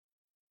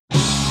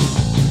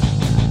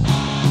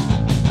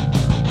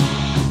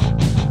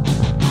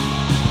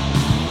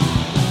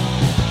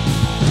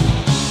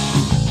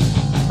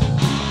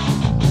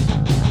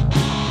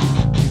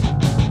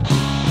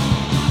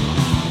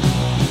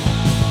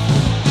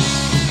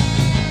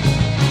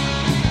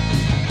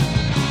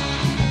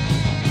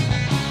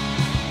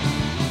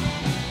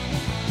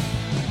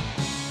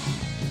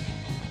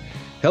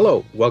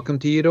Hello, welcome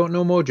to You Don't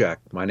Know Mojack.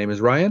 My name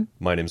is Ryan,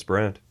 My name's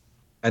Brant.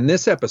 and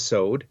this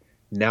episode,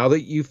 now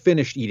that you've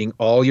finished eating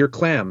all your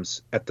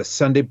clams at the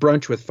Sunday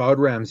brunch with Fowd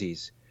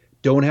Ramses,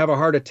 don't have a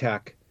heart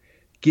attack,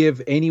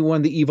 give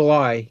anyone the evil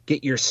eye,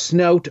 get your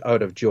snout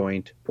out of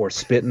joint, or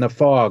spit in the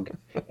fog.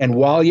 And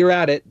while you're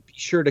at it, be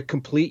sure to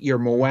complete your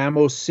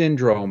Moamo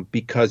syndrome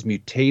because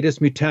mutatis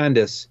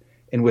mutandis,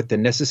 and with the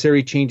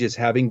necessary changes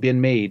having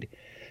been made,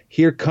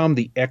 here come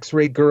the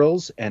X-Ray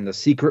Girls and the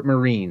Secret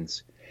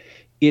Marines.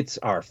 It's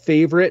our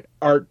favorite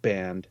art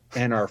band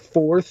and our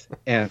fourth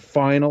and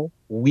final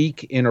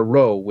week in a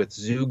row with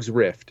Zoogz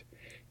Rift.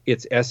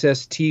 It's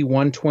SST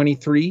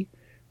 123,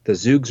 the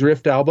Zoogz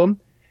Rift album,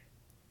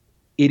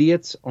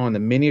 Idiots on the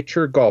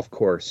Miniature Golf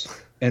Course.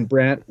 And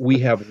Brant, we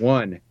have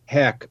one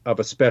heck of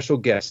a special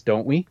guest,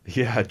 don't we?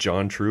 Yeah,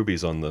 John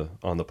Trubee's on the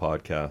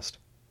podcast.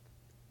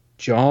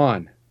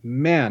 John,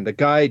 man, the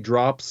guy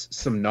drops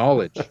some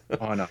knowledge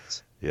on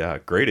us. Yeah,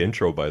 great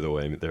intro by the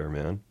way there,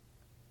 man.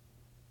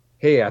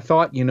 Hey, I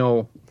thought,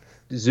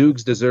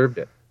 Zoogz deserved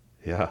it.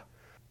 Yeah.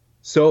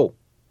 So,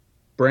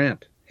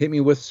 Brant, hit me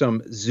with some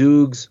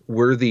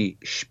Zoogz-worthy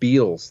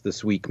spiels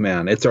this week,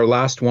 man. It's our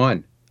last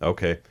one.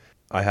 Okay.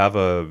 I have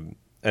an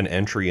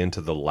entry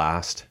into the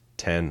last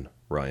 10,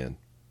 Ryan.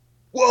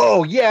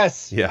 Whoa,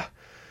 yes! Yeah.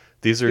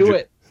 These are Do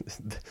it.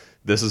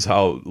 This is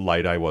how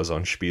light I was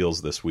on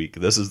spiels this week.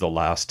 This is the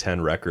last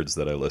 10 records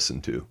that I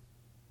listened to.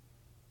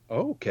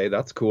 Okay,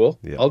 that's cool.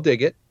 Yeah. I'll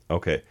dig it.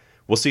 Okay.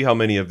 We'll see how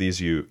many of these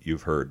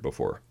you've heard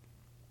before.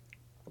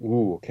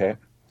 Ooh, okay.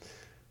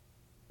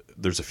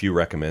 There's a few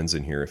recommends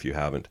in here if you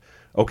haven't.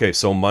 Okay,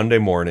 so Monday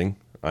morning,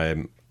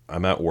 I'm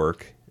at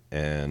work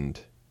and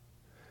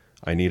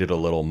I needed a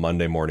little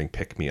Monday morning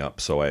pick me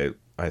up, so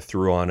I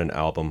threw on an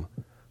album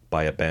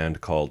by a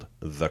band called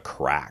The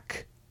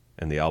Crack,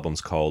 and the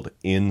album's called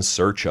In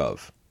Search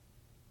Of.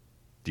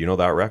 Do you know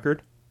that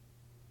record?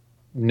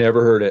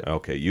 Never heard it.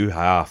 Okay, you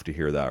have to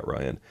hear that,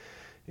 Ryan.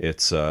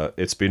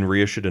 It's been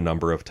reissued a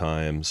number of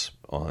times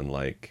on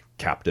like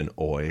Captain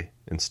Oi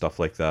and stuff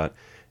like that.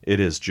 It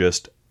is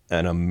just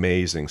an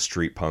amazing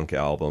street punk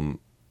album,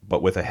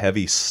 but with a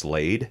heavy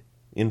Slade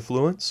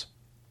influence.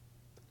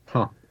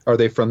 Huh. Are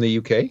they from the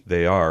UK?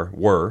 They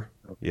were,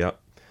 yeah.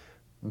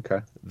 Okay.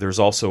 There's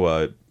also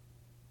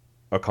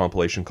a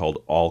compilation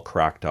called All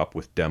Cracked Up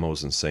with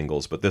demos and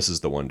singles, but this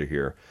is the one to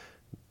hear.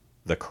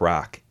 The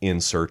Crack,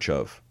 In Search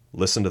Of.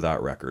 Listen to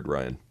that record,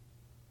 Ryan.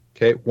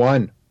 Okay,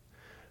 one.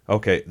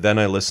 Okay, then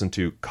I listened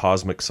to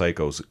Cosmic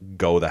Psycho's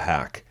Go the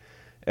Hack.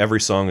 Every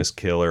song is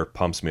killer,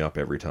 pumps me up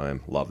every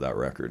time. Love that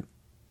record.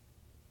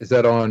 Is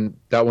that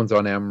one's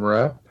on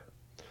AmRep?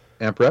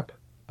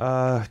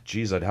 AmPrep?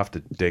 Geez, I'd have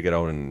to dig it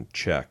out and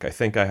check. I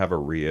think I have a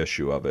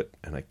reissue of it,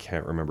 and I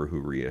can't remember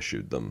who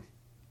reissued them.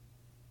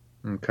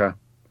 Okay.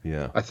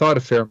 Yeah. I thought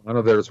a fair amount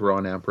of theirs were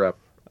on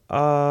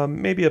AmPrep.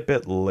 Maybe a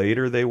bit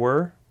later they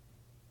were.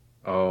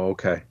 Oh,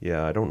 okay.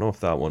 Yeah, I don't know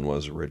if that one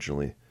was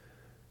originally.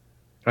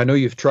 I know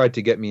you've tried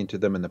to get me into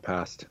them in the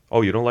past.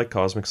 Oh, you don't like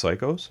Cosmic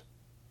Psychos?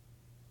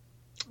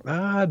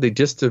 They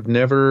just have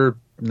never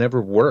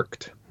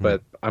worked.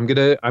 But I'm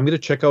gonna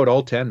check out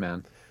all 10,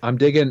 man. I'm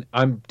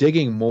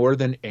digging more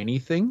than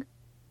anything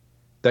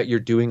that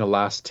you're doing a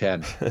last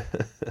 10.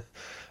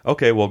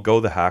 Okay, well, Go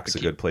the Hack's a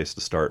good place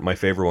to start. My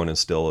favorite one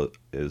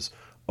is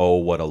Oh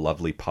What a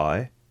Lovely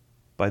Pie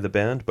by the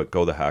band, but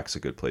Go the Hack's a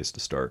good place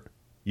to start.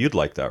 You'd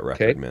like that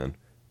record, Okay. man.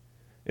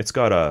 It's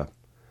got a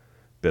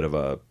bit of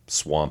a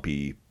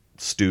swampy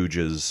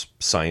Stooges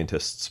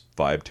scientists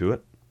vibe to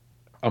it.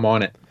 I'm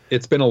on it.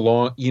 It's been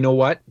you know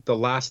what? The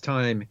last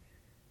time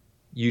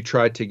you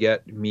tried to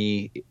get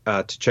me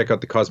to check out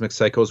the Cosmic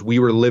Psychos, we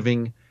were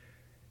living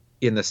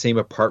in the same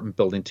apartment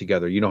building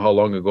together. You know how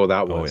long ago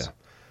that was? Oh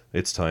yeah,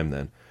 it's time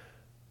then.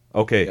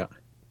 Okay, Yeah.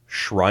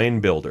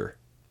 Shrine Builder.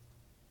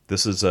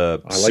 This is I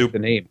like the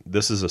name.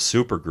 This is a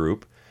super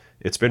group.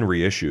 It's been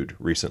reissued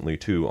recently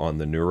too on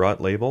the Neurot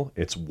label.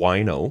 It's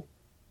Wino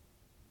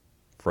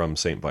from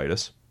St.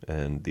 Vitus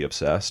and The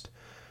Obsessed,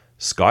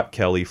 Scott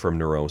Kelly from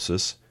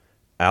Neurosis,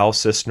 Al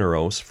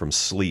Cisneros from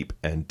Sleep,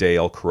 and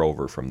Dale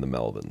Crover from the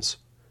Melvins.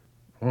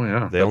 Oh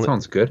yeah,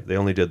 sounds good. They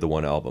only did the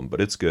one album, but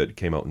it's good. It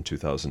came out in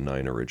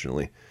 2009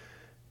 originally.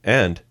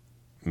 And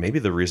maybe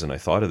the reason I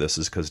thought of this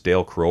is because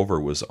Dale Crover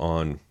was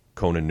on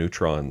Conan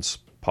Neutron's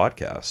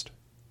podcast.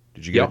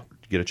 Did you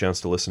get a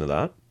chance to listen to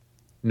that?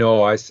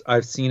 No,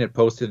 I've seen it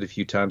posted a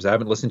few times. I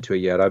haven't listened to it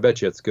yet. I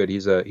bet you it's good.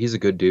 He's a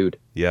good dude.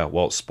 Yeah,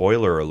 well,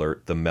 spoiler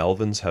alert, the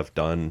Melvins have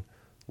done,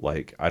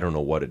 like, I don't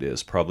know what it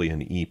is, probably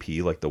an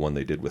EP like the one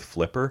they did with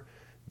Flipper.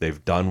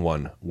 They've done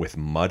one with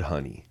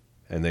Mudhoney,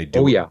 and they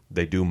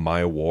do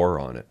My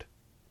War on it.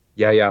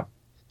 Yeah, yeah.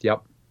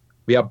 Yep.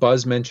 Yeah,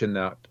 Buzz mentioned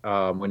that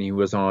when he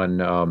was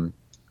on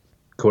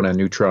Conan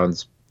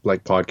Neutron's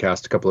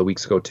podcast a couple of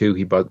weeks ago too.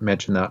 He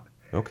mentioned that.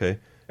 Okay.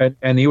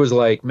 And he was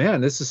like,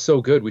 "Man, this is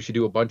so good. We should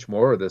do a bunch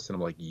more of this." And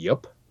I'm like,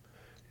 "Yep."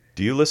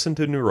 Do you listen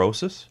to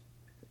Neurosis?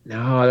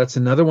 No, that's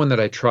another one that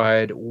I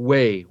tried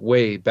way,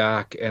 way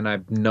back, and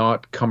I've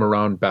not come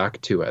around back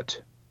to it.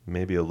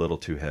 Maybe a little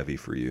too heavy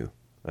for you.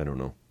 I don't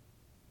know.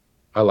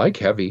 I like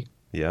heavy.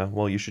 Yeah,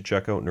 well, you should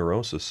check out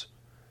Neurosis.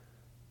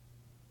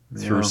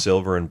 Through Yeah.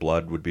 Silver and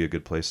Blood would be a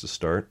good place to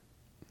start.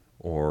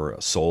 Or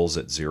Souls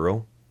at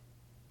Zero.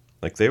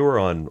 Like, they were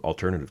on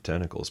Alternative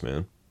Tentacles,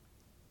 man.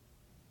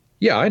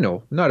 Yeah, I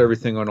know. Not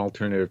everything on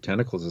Alternative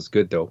Tentacles is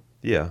good, though.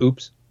 Yeah,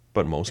 Oops.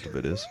 but most of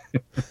it is.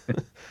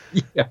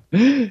 Yeah.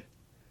 Okay,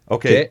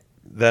 Okay.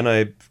 then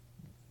I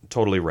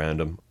totally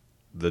random.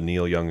 The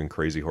Neil Young and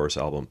Crazy Horse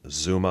album,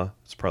 Zuma.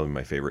 It's probably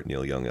my favorite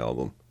Neil Young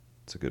album.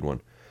 It's a good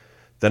one.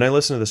 Then I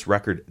listened to this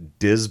record,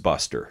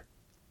 Dizbuster.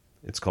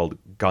 It's called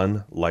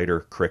Gun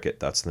Lighter Cricket.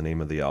 That's the name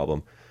of the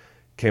album.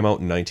 Came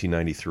out in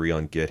 1993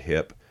 on Get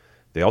Hip.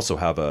 They also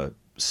have a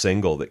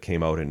single that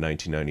came out in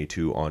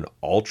 1992 on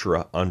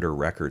Ultra Under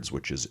Records,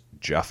 which is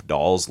Jeff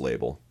Dahl's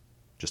label.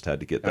 Just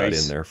had to get that in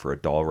Nice. there for a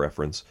Dahl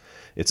reference.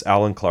 It's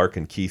Alan Clark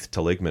and Keith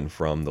Tilligman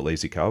from the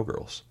Lazy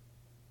Cowgirls.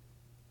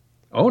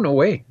 Oh, no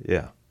way.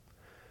 Yeah.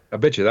 I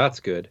bet you that's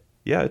good.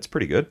 Yeah, it's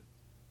pretty good.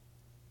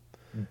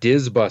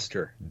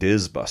 Dizbuster.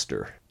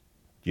 Dizbuster.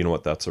 You know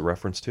what that's a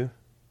reference to?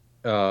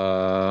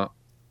 Uh,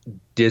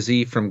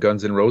 Dizzy from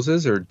Guns N'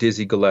 Roses or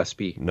Dizzy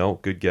Gillespie? No,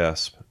 good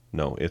guess.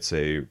 No, it's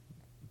a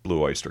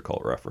Blue Oyster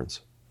Cult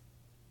reference.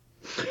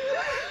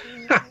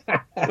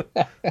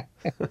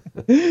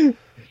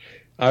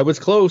 I was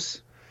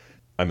close.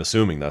 I'm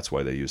assuming that's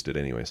why they used it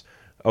anyways.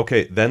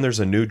 Okay, then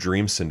there's a new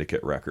Dream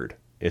Syndicate record.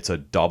 It's a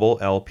double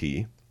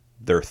LP,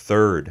 their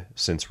third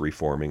since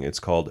reforming. It's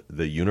called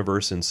The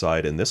Universe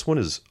Inside, and this one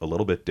is a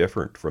little bit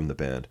different from the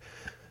band.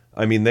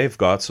 I mean, they've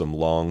got some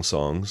long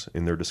songs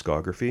in their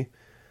discography,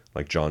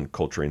 like John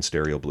Coltrane's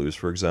Stereo Blues,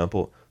 for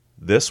example.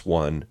 This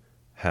one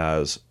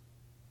has,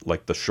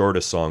 like, the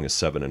shortest song is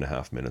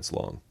 7.5 minutes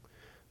long.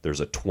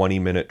 There's a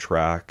 20-minute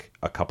track,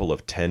 a couple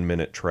of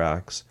 10-minute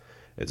tracks.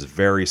 It's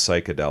very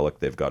psychedelic.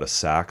 They've got a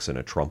sax and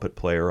a trumpet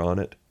player on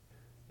it.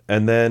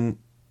 And then,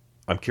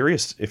 I'm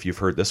curious if you've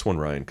heard this one,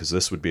 Ryan, because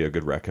this would be a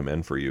good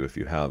recommend for you if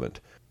you haven't.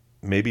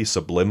 Maybe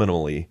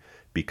subliminally,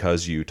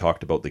 because you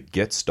talked about the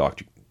Gits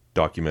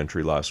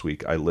documentary last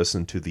week, I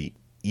listened to the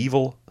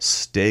Evil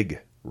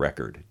Stig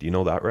record. Do you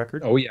know that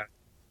record? Oh, yeah.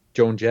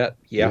 Joan Jett.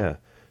 Yeah. Yeah.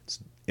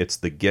 It's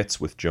the Gits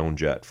with Joan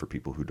Jett, for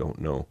people who don't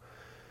know.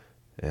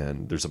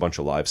 And there's a bunch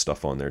of live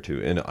stuff on there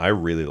too. And I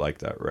really like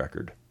that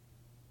record.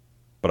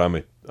 But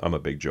I'm a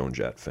big Joan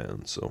Jett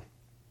fan, so.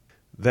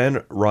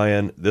 Then,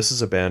 Ryan, this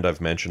is a band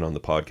I've mentioned on the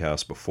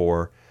podcast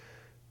before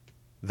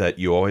that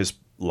you always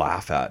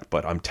laugh at,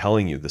 but I'm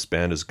telling you, this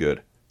band is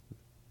good.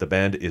 The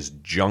band is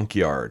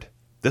Junkyard.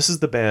 This is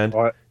the band,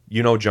 Oh,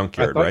 you know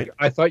Junkyard, right?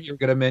 I thought you were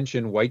going to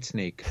mention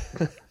Whitesnake.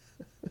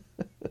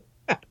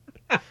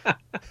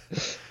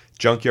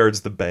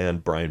 Junkyard's the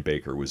band Brian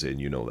Baker was in,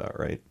 you know that,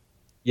 right?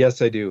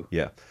 Yes, I do.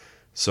 Yeah.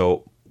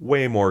 So,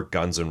 way more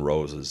Guns N'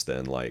 Roses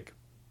than, like,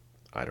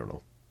 I don't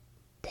know,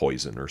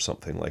 Poison or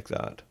something like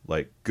that.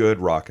 Like, good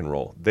rock and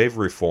roll. They've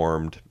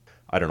reformed,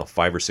 I don't know,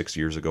 5 or 6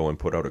 years ago and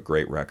put out a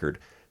great record.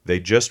 They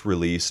just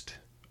released,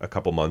 a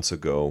couple months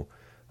ago,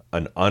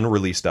 an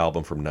unreleased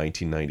album from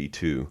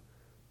 1992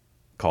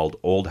 called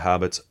Old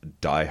Habits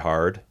Die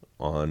Hard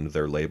on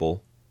their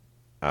label,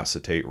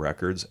 Acetate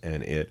Records,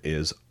 and it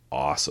is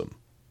awesome.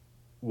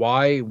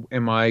 Why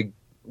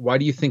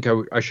do you think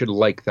I should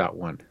like that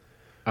one?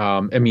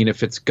 I mean,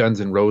 if it's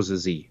Guns N'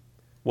 Roses-y.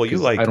 Well, you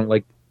 'Cause like I don't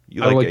like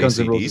Guns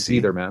N' Roses AC/DC.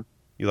 either, man.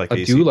 You like I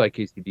AC? do like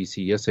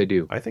AC/DC. Yes, I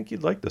do. I think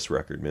you'd like this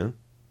record, man.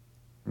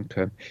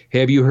 Okay. Hey,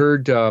 have you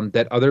heard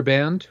that other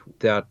band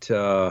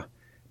that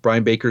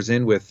Brian Baker's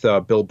in with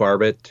Bill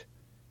Barbett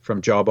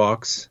from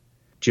Jawbox,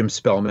 Jim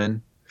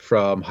Spellman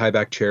from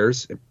Highback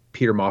Chairs, and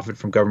Peter Moffat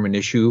from Government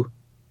Issue,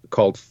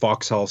 called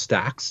Foxhall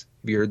Stacks?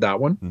 Have you heard that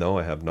one? No,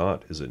 I have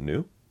not. Is it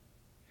new?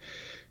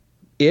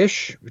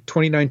 Ish,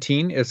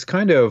 2019. It's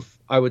kind of,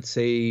 I would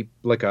say,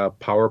 like a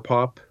power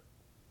pop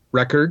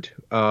record.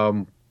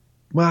 Well,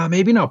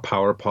 maybe not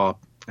power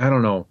pop. I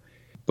don't know.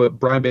 But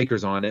Brian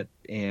Baker's on it,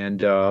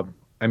 and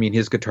I mean,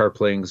 his guitar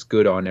playing's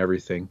good on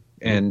everything,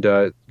 and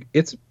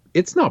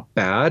it's not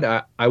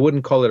bad. I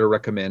wouldn't call it a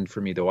recommend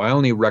for me, though. I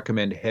only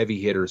recommend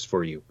heavy hitters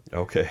for you.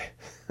 Okay.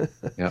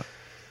 Yeah.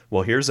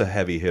 Well, here's a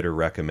heavy hitter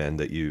recommend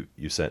that you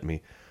sent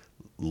me.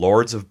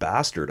 Lords of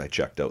Bastard I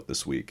checked out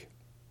this week.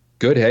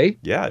 Good, hey?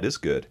 Yeah, it is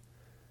good.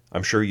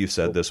 I'm sure you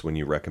said this when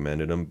you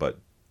recommended them, but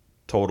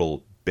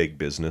total big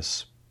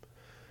business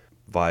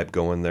vibe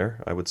going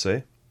there, I would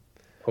say.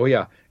 Oh,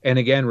 yeah. And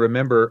again,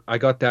 remember, I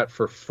got that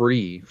for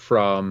free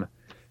from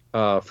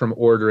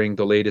ordering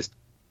the latest,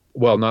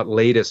 well, not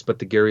latest, but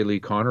the Gary Lee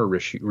Conner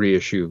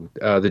reissue.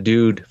 The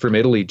dude from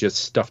Italy just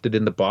stuffed it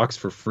in the box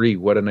for free.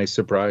 What a nice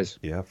surprise.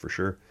 Yeah, for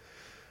sure.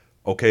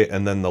 Okay,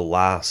 and then the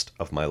last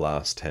of my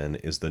last 10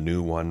 is the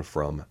new one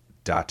from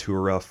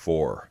Datura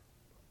 4.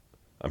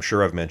 I'm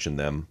sure I've mentioned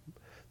them.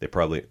 They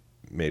probably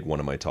made one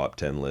of my top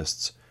 10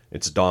 lists.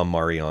 It's Dom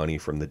Mariani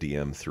from the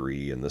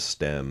DM3 and the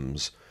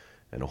Stems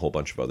and a whole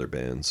bunch of other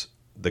bands.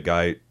 The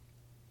guy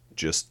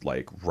just,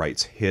 like,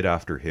 writes hit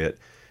after hit.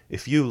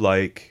 If you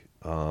like,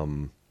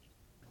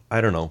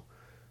 I don't know,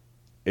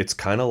 it's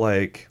kind of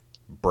like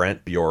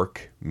Brent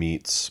Bjork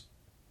meets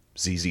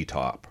ZZ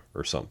Top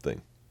or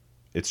something.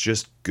 It's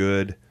just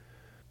good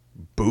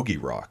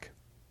boogie rock.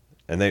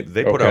 And they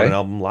put out an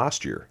album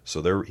last year,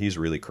 so he's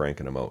really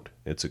cranking them out.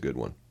 It's a good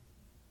one.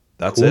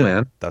 That's cool, it.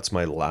 Man. That's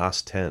my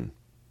last 10.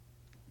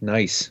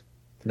 Nice.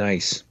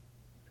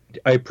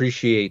 I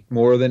appreciate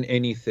more than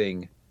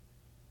anything,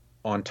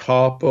 on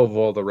top of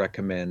all the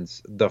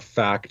recommends, the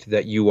fact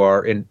that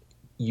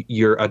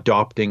you're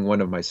adopting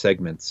one of my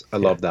segments. I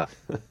love that.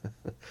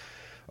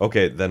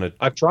 Okay, then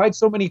I've tried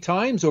so many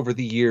times over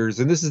the years,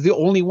 and this is the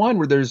only one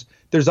where there's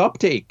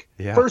uptake.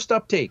 Yeah. First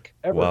uptake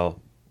ever.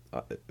 Well,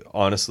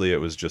 honestly, it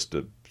was just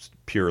a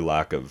pure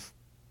lack of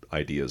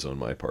ideas on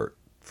my part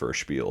for a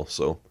spiel.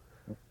 So,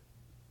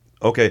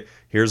 okay,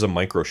 here's a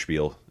micro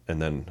spiel,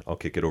 and then I'll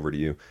kick it over to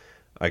you.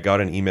 I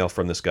got an email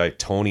from this guy,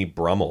 Tony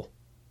Brummel.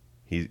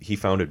 He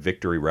founded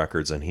Victory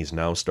Records, and he's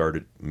now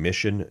started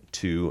Mission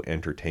 2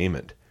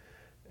 Entertainment.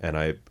 And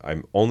I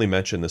only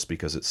mention this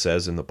because it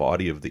says in the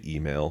body of the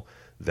email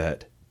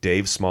that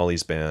Dave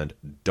Smalley's band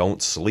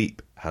Don't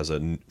Sleep has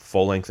a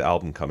full-length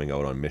album coming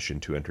out on Mission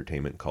 2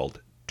 Entertainment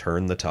called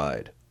Turn the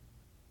Tide.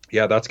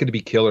 Yeah, that's going to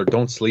be killer.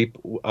 Don't Sleep.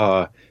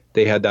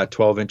 They had that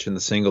 12-inch in the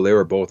single. They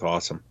were both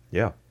awesome.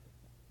 Yeah.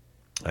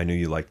 I knew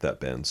you liked that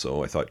band,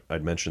 so I thought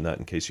I'd mention that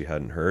in case you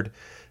hadn't heard.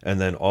 And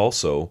then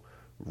also,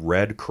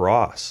 Red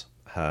Cross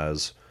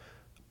has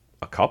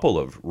a couple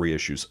of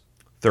reissues.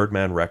 Third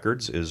Man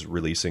Records is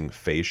releasing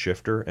Phase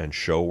Shifter and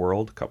Show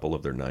World, a couple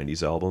of their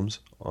 90s albums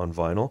on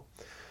vinyl,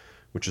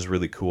 which is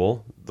really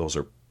cool. Those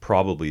are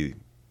probably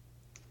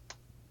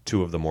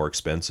two of the more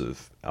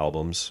expensive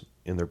albums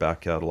in their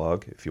back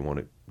catalog if you want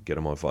to get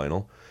them on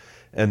vinyl.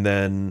 And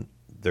then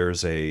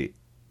there's I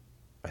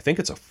think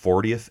it's a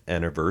 40th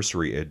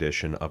anniversary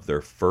edition of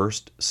their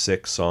first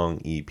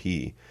 6-song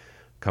EP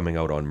coming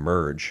out on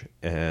Merge,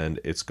 and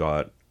it's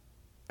got,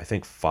 I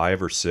think,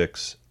 5 or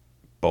 6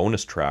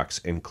 bonus tracks,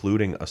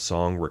 including a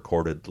song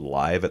recorded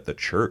live at the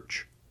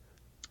church.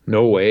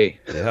 No way.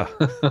 Yeah.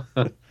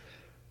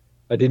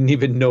 I didn't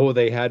even know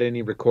they had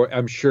any record.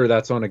 I'm sure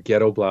that's on a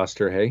Ghetto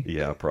Blaster, hey?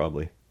 Yeah,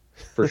 probably.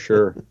 For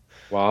sure.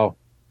 Wow.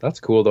 That's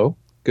cool, though.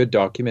 Good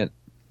document.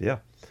 Yeah.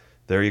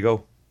 There you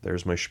go.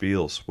 There's my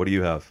spiels. What do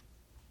you have?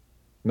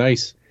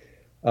 Nice.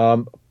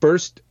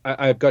 First,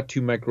 I've got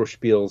 2 micro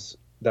spiels.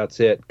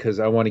 That's it, because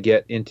I want to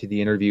get into the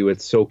interview.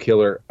 It's so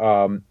killer.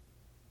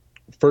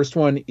 First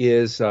one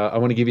is I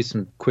want to give you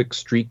some quick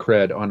street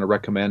cred on a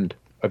recommend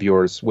of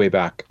yours way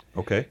back.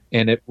 Okay.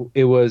 And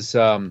it was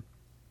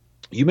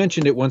you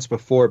mentioned it once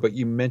before, but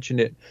you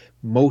mentioned it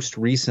most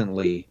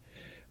recently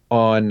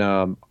on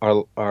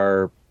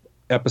our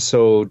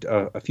episode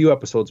a few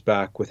episodes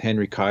back with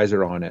Henry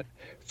Kaiser on it.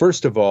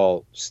 First of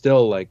all,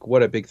 still, like,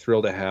 what a big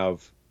thrill to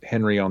have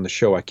Henry on the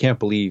show. I can't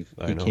believe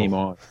he came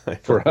on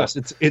for us.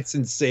 It's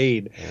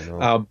insane.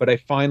 But I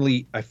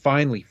finally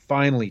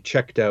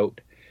checked out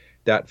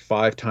that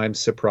 5 times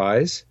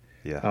surprise.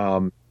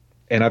 Yeah.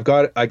 And I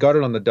got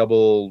it on the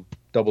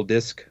double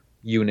disc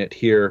unit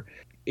here.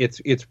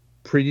 It's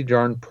pretty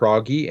darn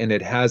proggy, and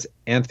it has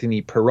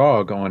Anthony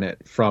Pirog on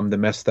it from the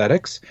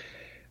Mesthetics.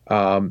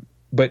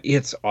 But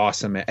it's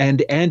awesome.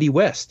 And Andy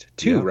West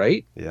too,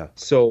 right? Yeah.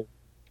 So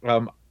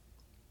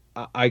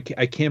I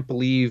can't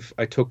believe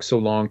I took so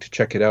long to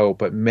check it out,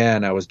 but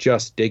man, I was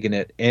just digging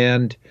it.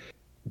 And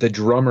the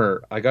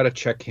drummer, I got to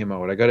check him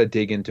out. I got to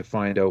dig in to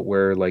find out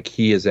where, like,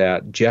 he is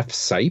at. Jeff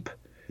Sipe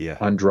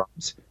on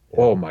drums. Yeah.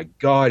 Oh my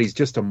God, he's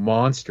just a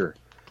monster.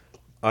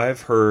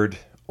 I've heard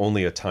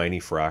only a tiny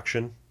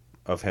fraction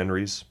of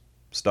Henry's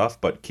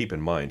stuff, but keep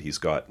in mind, he's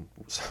got,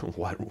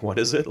 what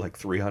is it? Like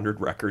 300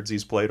 records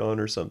he's played on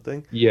or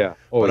something? Yeah.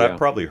 But I've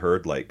probably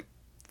heard like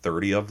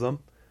 30 of them.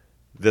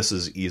 This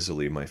is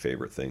easily my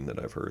favorite thing that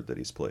I've heard that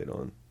he's played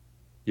on.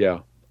 Yeah.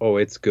 Oh,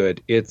 it's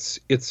good. It's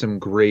some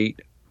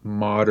great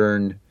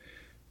modern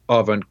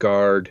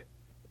avant-garde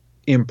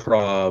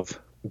improv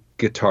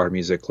guitar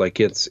music. Like,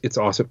 it's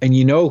awesome. And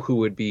you know who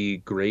would be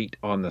great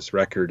on this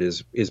record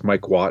is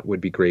Mike Watt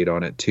would be great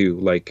on it too.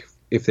 Like,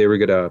 if they were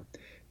gonna,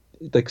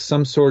 like,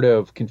 some sort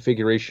of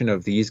configuration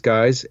of these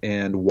guys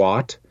and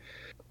Watt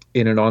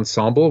in an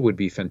ensemble would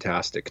be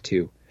fantastic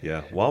too.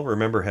 Yeah. Well,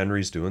 remember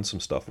Henry's doing some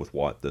stuff with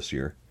Watt this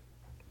year.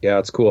 Yeah,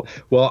 it's cool.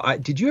 Well,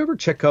 did you ever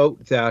check out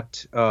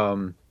that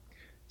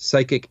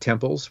Psychic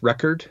Temples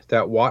record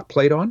that Watt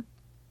played on?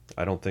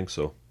 I don't think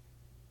so.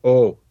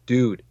 Oh,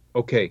 dude.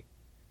 Okay.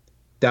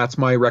 That's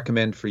my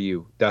recommend for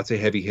you. That's a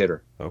heavy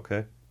hitter.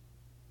 Okay.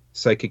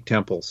 Psychic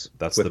Temples.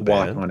 That's with the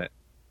band? Watt on it.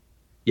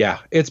 Yeah,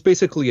 it's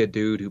basically a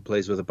dude who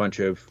plays with a bunch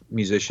of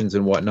musicians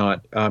and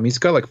whatnot. He's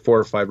got like 4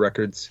 or 5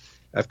 records.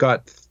 I've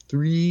got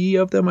 3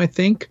 of them, I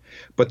think.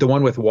 But the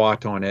one with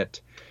Watt on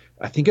it,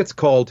 I think it's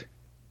called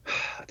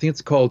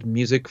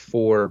Music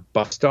for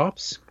Bus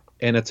Stops,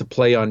 and it's a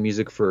play on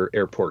music for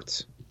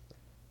airports.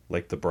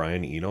 Like the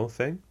Brian Eno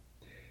thing?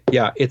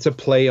 Yeah, it's a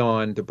play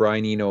on the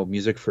Brian Eno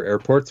Music for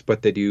Airports,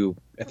 but they do,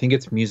 I think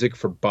it's music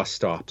for bus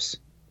stops.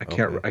 I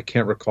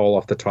can't recall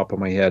off the top of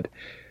my head,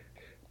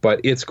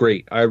 but it's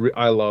great. I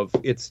love,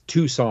 it's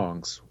 2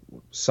 songs,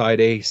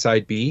 side A,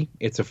 side B.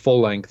 It's a full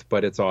length,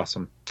 but it's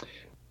awesome.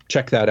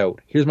 Check that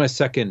out. Here's my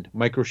second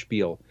micro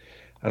spiel.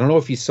 I don't know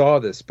if you saw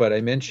this, but I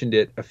mentioned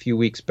it a few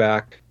weeks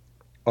back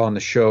on the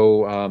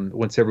show.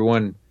 Once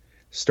everyone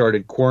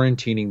started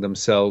quarantining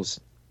themselves,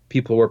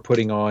 people were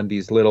putting on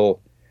these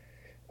little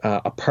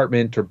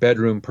apartment or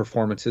bedroom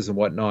performances and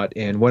whatnot.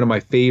 And one of my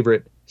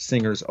favorite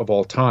singers of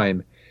all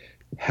time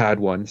had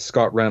one,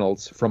 Scott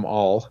Reynolds from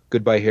All,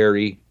 Goodbye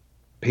Harry,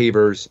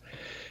 Pavers.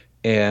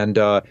 And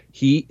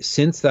he,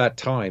 since that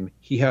time,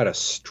 he had a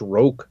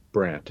stroke,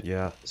 Brant.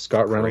 Yeah.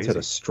 Scott Reynolds had a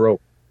Crazy.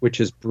 stroke, which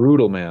is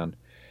brutal, man.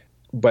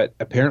 But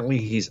apparently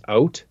he's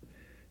out.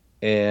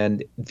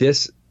 And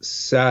this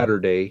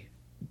Saturday,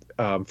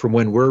 from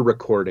when we're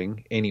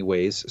recording,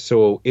 anyways,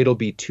 so it'll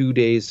be 2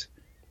 days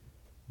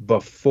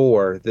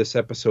before this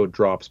episode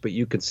drops, but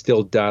you can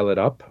still dial it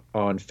up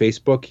on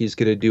Facebook. He's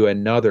going to do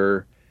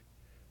another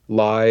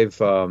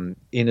live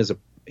in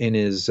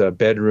his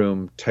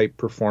bedroom type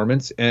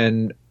performance,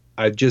 and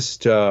I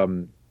just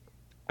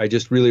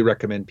really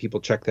recommend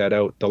people check that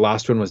out. The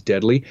last one was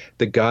deadly.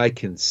 The guy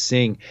can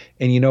sing,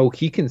 and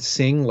he can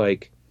sing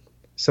like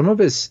some of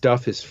his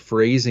stuff. His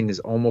phrasing is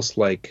almost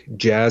like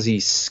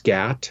jazzy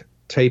scat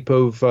type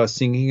of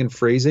singing and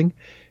phrasing.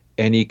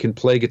 And he can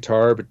play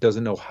guitar but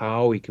doesn't know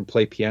how. He can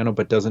play piano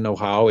but doesn't know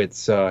how.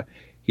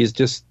 He's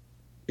just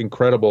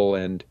incredible,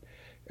 and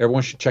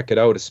everyone should check it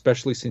out,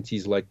 especially since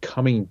he's like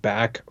coming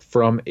back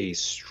from a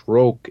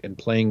stroke and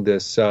playing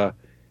this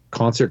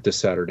concert this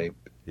Saturday.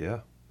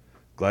 Yeah.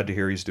 Glad to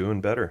hear he's doing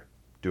better.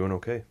 Doing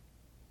okay.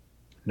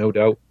 No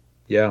doubt.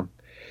 Yeah.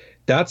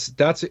 That's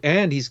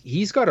and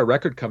he's got a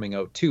record coming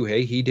out too.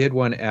 Hey, he did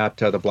one at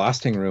the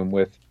Blasting Room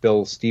with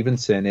Bill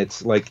Stevenson.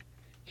 It's like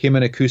him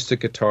and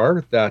acoustic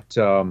guitar that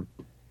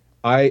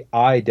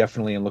I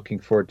definitely am looking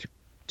forward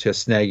to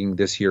snagging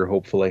this year,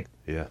 hopefully.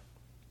 Yeah.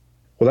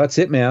 Well, that's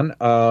it, man.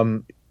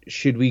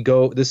 Should we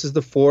go? This is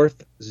the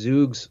fourth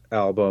Zoogz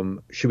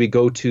album. Should we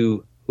go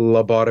to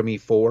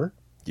Lobotomy 4?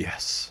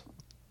 Yes.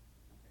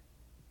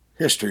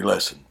 History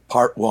lesson,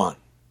 part 1.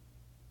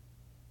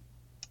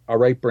 All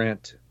right,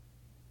 Brant.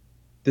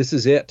 This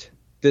is it.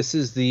 This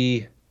is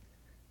the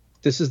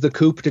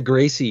coup de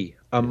Gracie,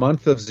 a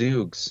month of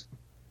Zoogz.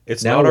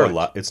 It's Now not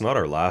what? it's not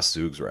our last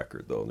Zoogz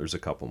record though. There's a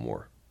couple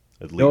more.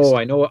 At least.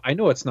 No, I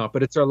know it's not,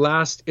 but it's our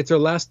last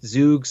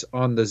Zoogz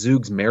on the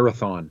Zoogz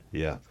marathon.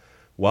 Yeah.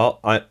 Well,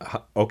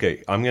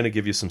 okay, I'm going to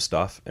give you some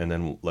stuff and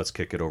then let's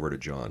kick it over to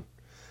John.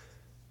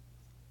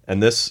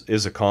 And this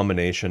is a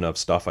combination of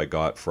stuff I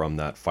got from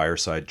that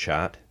Fireside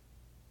Chat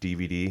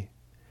DVD.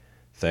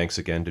 Thanks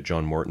again to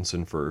John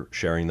Mortensen for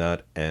sharing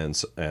that, and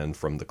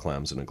from the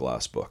Clams in a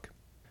Glass book.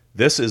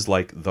 This is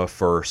like the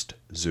first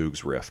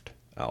Zoogz Rift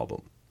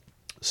album.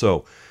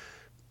 So,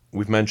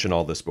 we've mentioned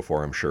all this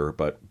before, I'm sure,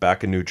 but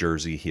back in New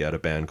Jersey, he had a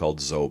band called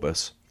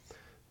Zoogz.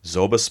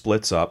 Zoogz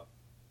splits up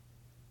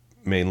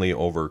mainly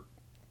over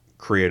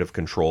creative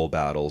control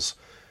battles,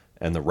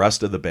 and the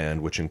rest of the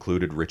band, which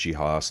included Richie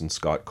Haas and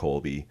Scott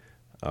Colby,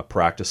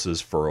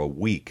 practices for a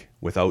week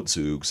without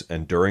Zoogz,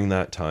 and during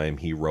that time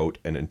he wrote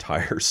an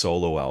entire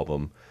solo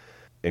album,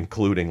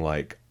 including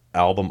like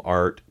album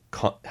art,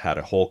 had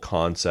a whole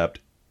concept,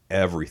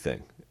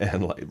 everything.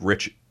 And like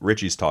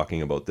Richie's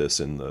talking about this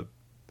in the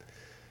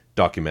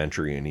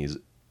documentary, and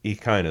he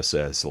kind of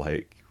says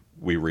like,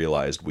 we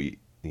realized we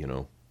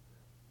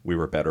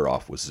were better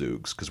off with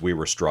Zoogz because we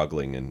were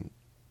struggling, and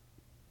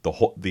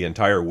the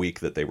entire week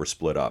that they were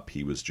split up,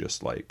 he was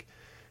just like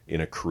in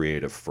a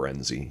creative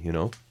frenzy,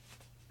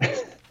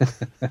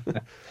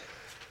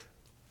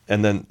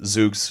 And then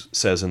Zoogz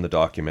says in the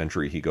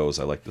documentary, he goes,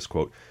 I like this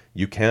quote,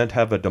 "You can't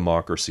have a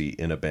democracy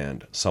in a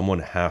band. Someone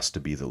has to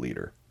be the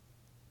leader.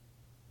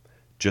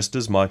 Just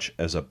as much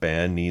as a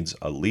band needs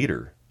a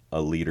leader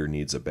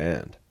needs a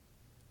band."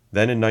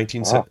 Then in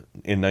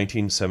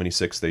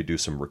 1976, they do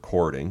some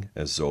recording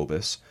as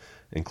Zoogz,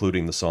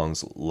 including the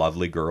songs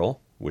Lovely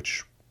Girl,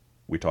 which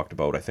we talked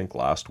about, I think,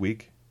 last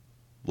week.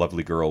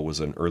 Lovely Girl was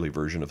an early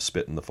version of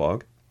Spit in the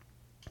Fog.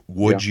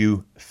 Would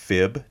You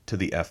Fib to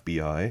the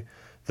FBI?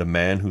 The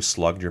Man Who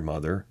Slugged Your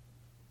Mother.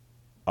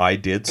 I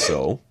Did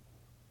So,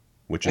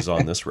 which is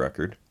on this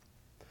record.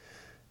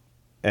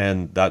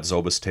 And that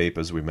Zoogz tape,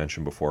 as we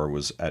mentioned before,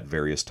 was at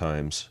various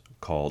times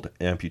called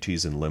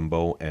Amputees in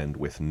Limbo and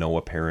With No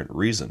Apparent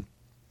Reason.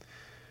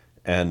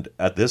 And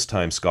at this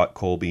time, Scott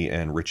Colby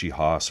and Richie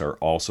Haas are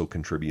also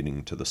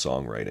contributing to the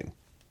songwriting.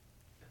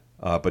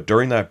 But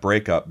during that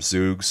breakup,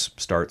 Zoogz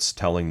starts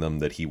telling them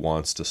that he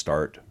wants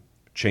to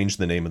change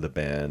the name of the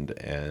band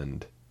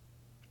and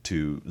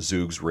to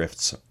Zoogz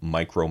Rift's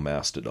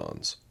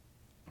Micromastodons.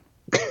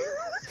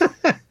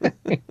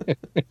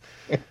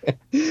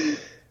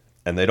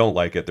 And they don't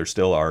like it. They're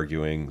still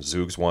arguing.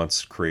 Zoogz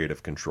wants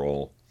creative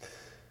control.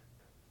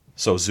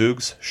 So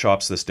Zoogz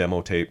shops this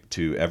demo tape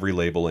to every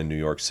label in New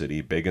York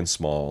City, big and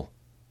small,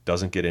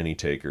 doesn't get any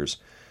takers.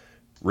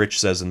 Rich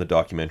says in the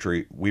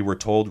documentary, "We were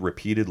told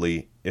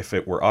repeatedly, if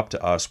it were up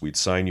to us, we'd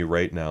sign you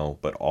right now,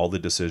 but all the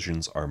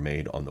decisions are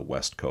made on the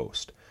West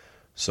Coast."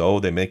 So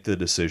they make the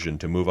decision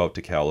to move out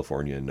to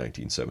California in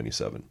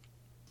 1977.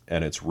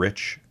 And it's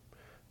Rich,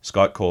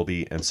 Scott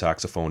Colby, and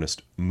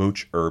saxophonist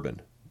Mooch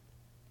Urban,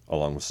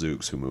 along with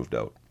Zoogz, who moved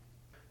out.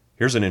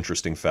 Here's an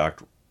interesting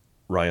fact,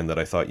 Ryan, that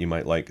I thought you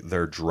might like.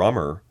 Their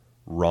drummer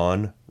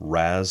Ron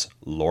Raz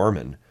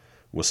Lorman,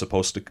 was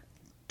supposed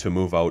to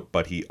move out,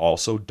 but he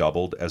also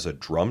doubled as a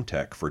drum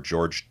tech for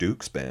George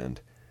Duke's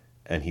band,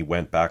 and he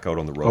went back out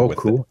on the road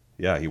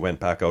he went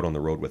back out on the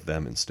road with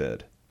them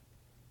instead.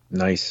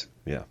 Nice.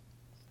 Yeah.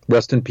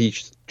 Rest in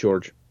peace,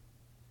 George.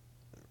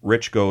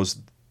 Rich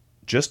goes,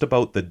 just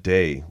about the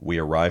day we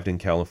arrived in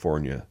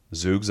California,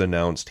 Zoogz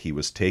announced he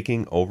was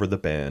taking over the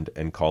band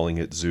and calling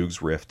it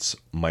Zoogz Rift's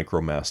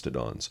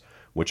Micromastodons,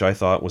 which I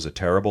thought was a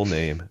terrible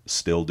name,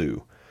 still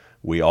do.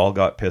 We all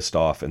got pissed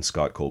off and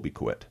Scott Colby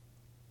quit.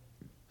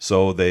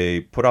 So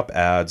they put up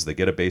ads, they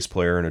get a bass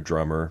player and a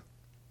drummer.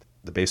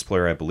 The bass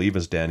player, I believe,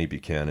 is Danny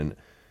Buchanan,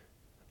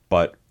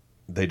 but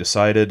they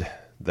decided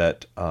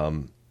that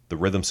the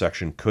rhythm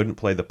section couldn't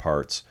play the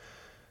parts.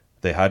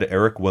 They had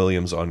Eric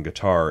Williams on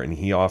guitar, and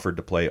he offered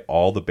to play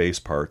all the bass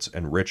parts,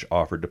 and Rich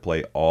offered to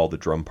play all the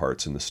drum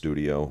parts in the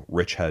studio.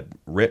 Rich had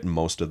written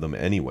most of them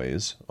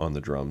anyways on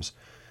the drums.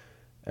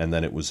 And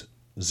then it was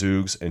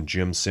Zoogz and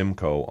Jim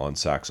Simcoe on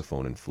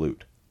saxophone and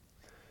flute.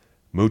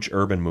 Mooch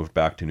Urban moved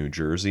back to New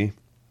Jersey.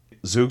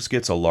 Zoogz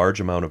gets a large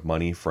amount of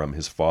money from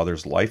his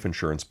father's life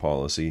insurance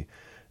policy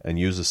and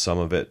uses some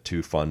of it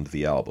to fund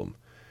the album.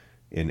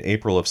 In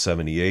April of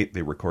 '78,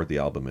 they record the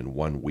album in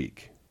 1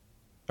 week.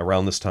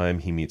 Around this time,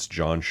 he meets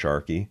John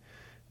Sharkey,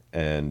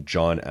 and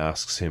John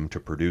asks him to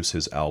produce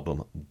his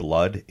album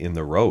Blood in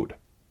the Road.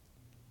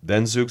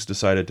 Then Zoogz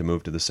decided to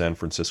move to the San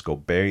Francisco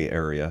Bay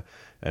Area,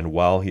 and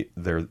while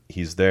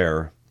he's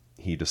there,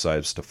 he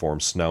decides to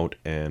form Snout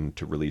and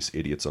to release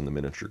Idiots on the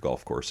Miniature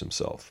Golf Course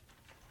himself.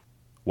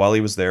 While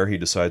he was there, he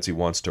decides he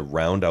wants to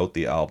round out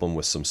the album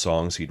with some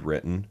songs he'd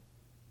written,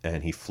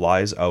 and he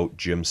flies out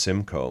Jim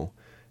Simcoe,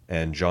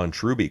 and John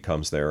Trubee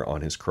comes there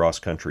on his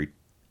cross-country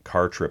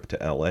car trip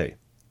to L.A.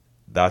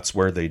 That's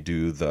where they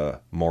do the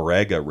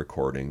Moraga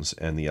recordings,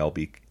 and the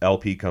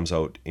LP comes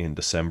out in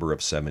December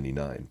of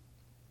 '79.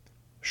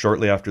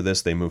 Shortly after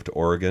this, they move to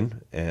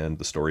Oregon, and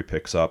the story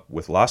picks up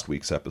with last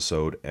week's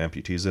episode,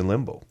 Amputees in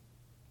Limbo.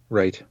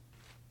 Right.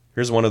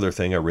 Here's one other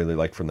thing I really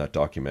like from that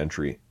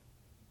documentary.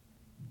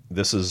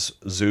 This is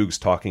Zoogz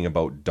talking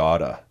about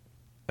Dada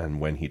and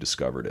when he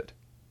discovered it.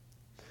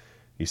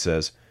 He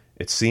says,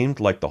 it seemed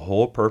like the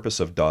whole purpose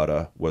of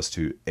Dada was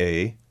to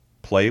A,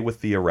 play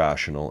with the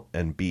irrational,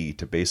 and B,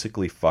 to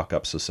basically fuck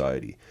up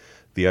society.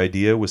 The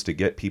idea was to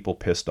get people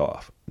pissed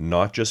off,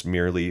 not just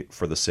merely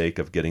for the sake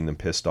of getting them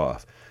pissed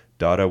off.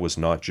 Dada was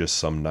not just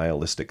some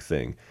nihilistic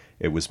thing.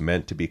 It was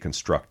meant to be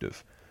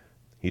constructive.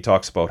 He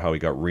talks about how he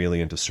got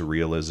really into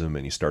surrealism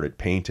and he started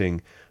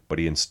painting, but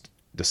he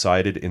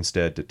decided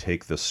instead to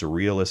take the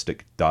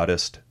surrealistic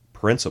Dadaist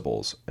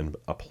principles and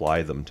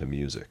apply them to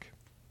music.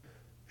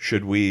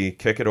 Should we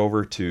kick it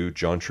over to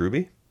John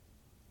Trubee?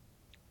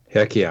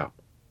 Heck yeah.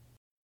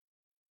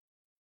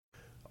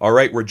 All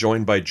right, we're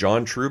joined by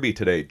John Trubee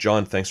today.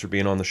 John, thanks for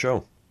being on the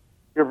show.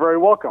 You're very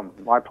welcome.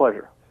 My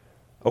pleasure.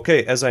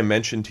 Okay, as I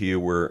mentioned to you,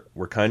 we're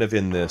kind of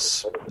in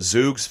this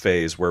Zoogz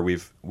phase where we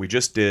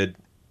just did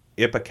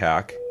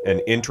Ipecac, an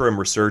interim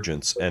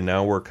resurgence, and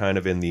now we're kind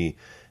of in the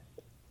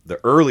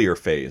earlier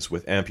phase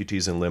with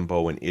Amputees in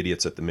Limbo and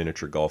Idiots at the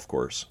Miniature Golf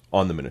Course,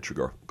 on the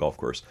Miniature Golf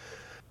Course.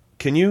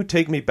 Can you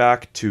take me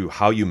back to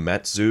how you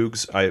met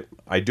Zoogz?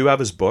 I do have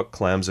his book,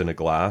 Clams in a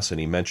Glass, and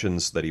he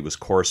mentions that he was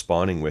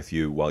corresponding with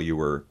you while you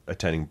were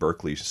attending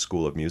Berklee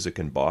School of Music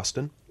in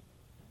Boston.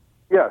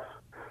 Yes.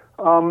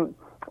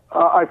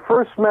 I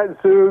first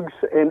met Zoogz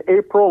in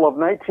April of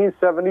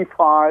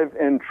 1975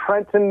 in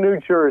Trenton, New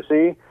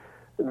Jersey.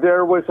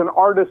 There was an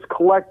artist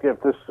collective,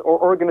 this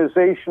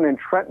organization in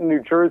Trenton,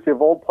 New Jersey,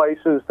 of all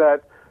places,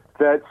 that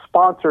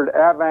sponsored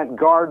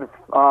avant-garde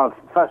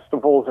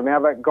festivals and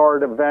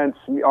avant-garde events,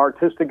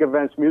 artistic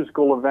events,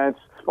 musical events,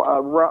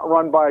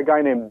 run by a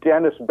guy named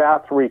Dennis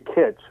Bathory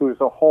Kitts, who is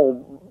a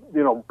whole,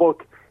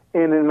 book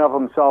in and of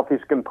himself.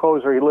 He's a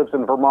composer. He lives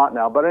in Vermont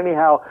now. But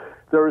anyhow,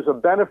 there was a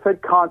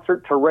benefit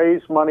concert to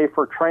raise money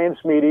for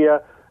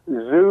transmedia.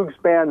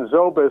 Zoogz band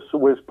Zobus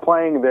was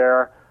playing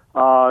there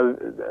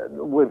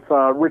with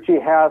Richie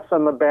Haas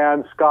on the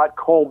band, Scott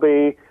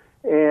Colby,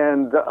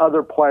 and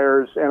other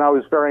players, and I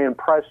was very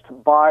impressed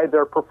by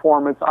their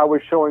performance. I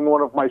was showing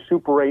one of my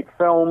Super 8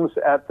 films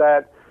at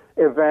that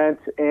event,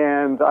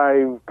 and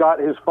I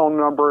got his phone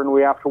number, and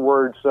we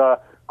afterwards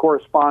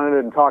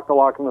corresponded and talked a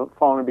lot on the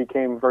phone and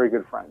became very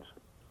good friends.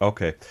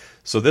 Okay,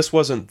 so this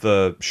wasn't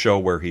the show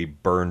where he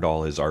burned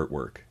all his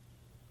artwork?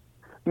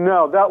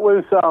 No, that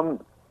was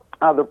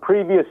the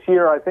previous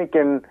year, I think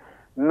in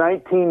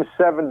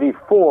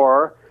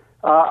 1974.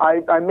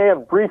 I may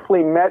have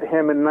briefly met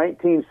him in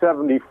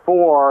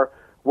 1974,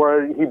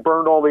 where he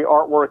burned all the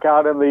artwork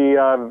out in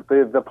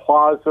the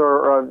plaza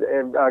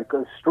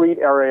or street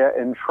area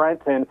in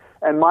Trenton,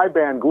 and my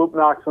band, Gloop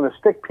Knox and the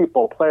Stick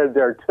People, played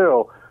there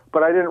too.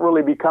 But I didn't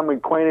really become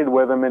acquainted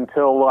with him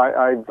until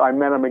I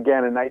met him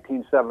again in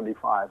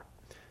 1975.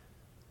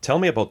 Tell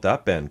me about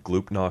that band,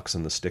 Gloop Knox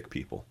and the Stick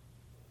People.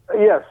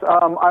 Yes,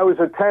 I was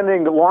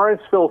attending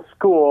Lawrenceville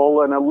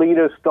School, an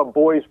elitist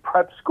boys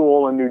prep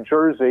school in New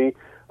Jersey.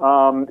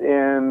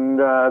 In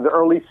the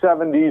early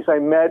 70s, I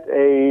met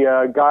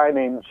a guy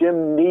named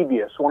Jim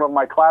Nevius, one of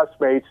my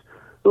classmates,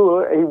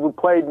 who he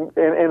played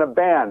in a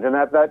band. And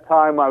at that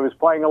time, I was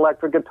playing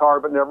electric guitar,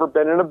 but never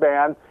been in a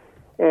band.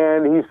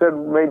 And he said,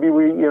 maybe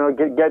we,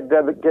 get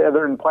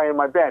together and play in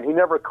my band. He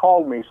never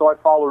called me, so I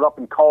followed up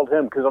and called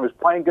him because I was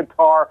playing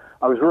guitar.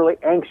 I was really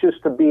anxious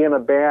to be in a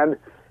band.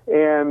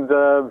 And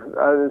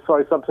so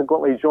I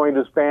subsequently joined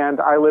his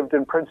band. I lived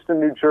in Princeton,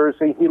 New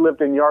Jersey. He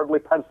lived in Yardley,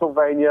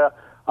 Pennsylvania.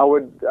 I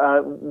would,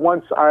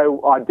 once I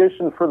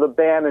auditioned for the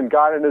band and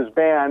got in his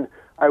band,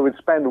 I would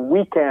spend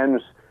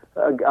weekends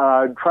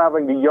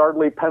traveling to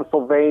Yardley,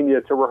 Pennsylvania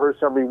to rehearse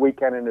every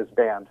weekend in his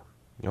band.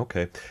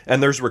 Okay.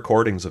 And there's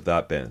recordings of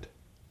that band?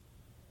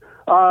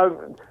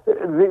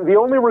 The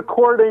only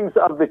recordings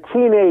of the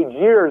teenage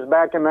years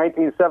back in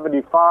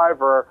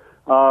 1975 are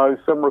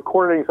some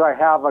recordings I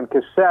have on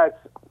cassettes.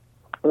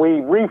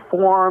 We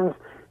reformed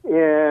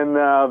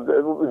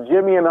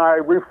Jimmy and I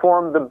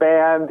reformed the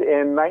band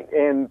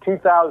in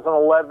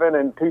 2011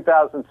 and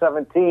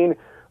 2017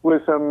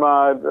 with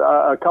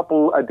a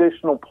couple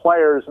additional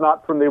players,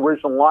 not from the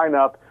original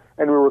lineup,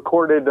 and we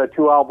recorded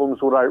 2 albums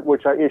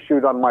which I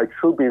issued on my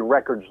Trubee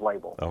Records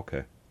label.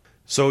 Okay.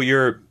 So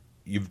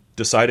you've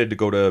decided to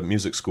go to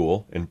music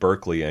school in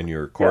Berkeley, and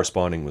you're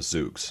corresponding with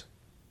Zoogz.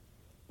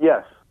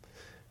 Yes.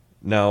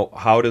 Now,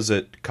 how does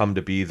it come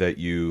to be that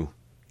you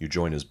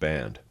join his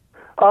band?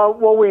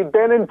 Well, we'd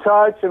been in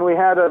touch, and we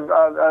had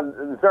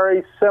a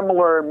very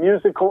similar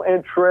musical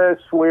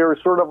interests. We were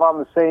sort of on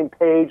the same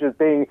page as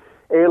being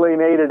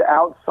alienated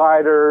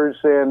outsiders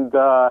and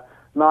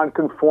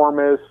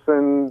nonconformists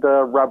and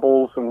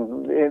rebels,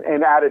 and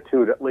in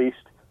attitude at least.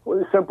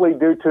 Simply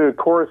due to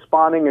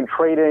corresponding and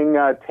trading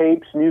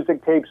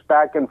music tapes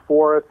back and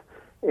forth,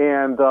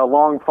 and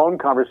long phone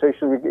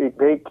conversations, we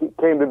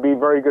came to be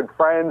very good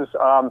friends.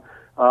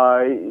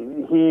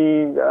 He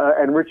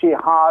and Richie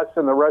Haas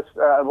and the rest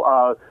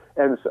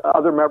and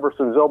other members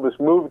of Zoogz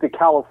moved to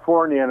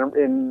California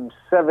in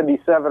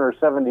 77 or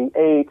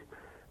 78,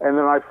 and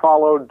then I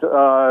followed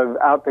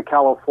out to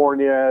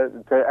California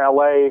to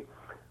L.A.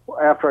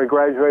 after I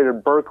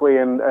graduated Berkeley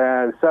in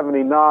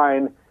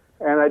 79.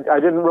 And I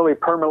didn't really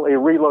permanently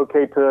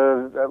relocate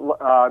to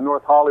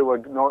North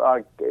Hollywood,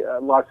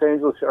 Los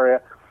Angeles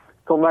area,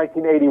 until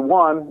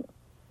 1981.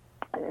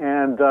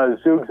 And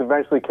Zoogz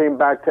eventually came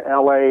back to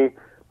L.A.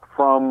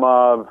 from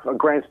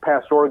Grants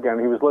Pass, Oregon.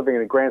 He was living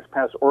in Grants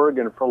Pass,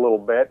 Oregon for a little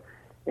bit.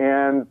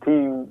 And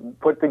he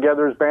put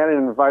together his band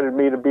and invited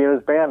me to be in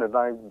his band, and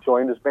I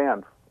joined his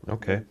band.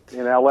 Okay.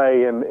 In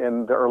L.A.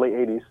 in the early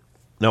 80s.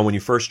 Now, when you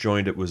first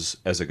joined, it was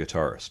as a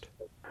guitarist?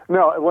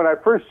 No, when I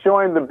first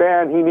joined the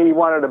band, he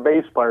wanted a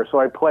bass player, so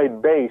I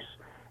played bass.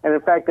 And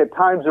in fact, at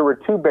times there were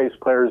 2 bass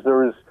players. There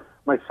was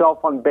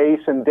myself on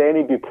bass and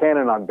Danny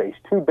Buchanan on bass.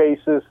 2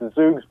 bassists.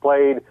 Zoogz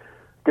played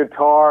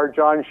guitar,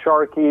 John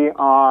Sharkey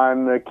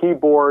on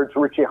keyboards,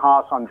 Richie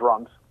Haas on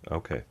drums.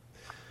 Okay.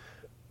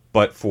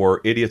 But for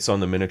Idiots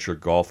on the Miniature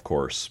Golf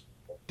Course,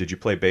 did you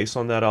play bass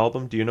on that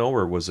album, do you know,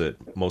 or was it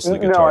mostly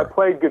guitar? No, I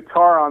played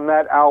guitar on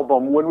that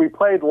album. When we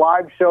played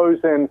live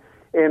shows in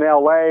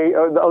L.A.,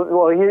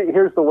 well,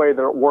 here's the way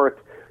that it worked.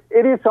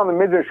 Idiots on the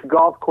Miniature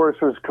Golf Course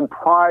was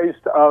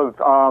comprised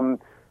of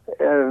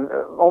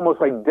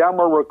almost like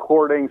demo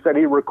recordings that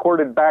he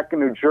recorded back in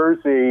New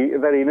Jersey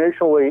that he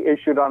initially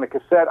issued on a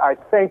cassette, I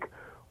think,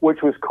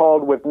 which was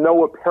called With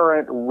No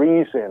Apparent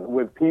Reason,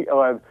 with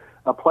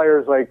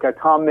players like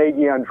Tom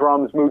Nagy on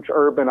drums, Mooch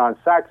Urban on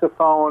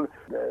saxophone,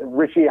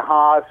 Richie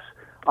Haas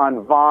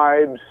on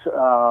vibes,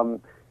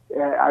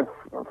 I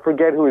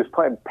forget who was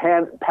playing,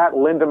 Pat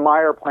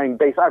Lindenmeyer playing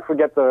bass. I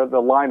forget the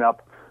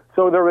lineup.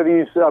 So there were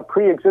these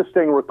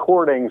pre-existing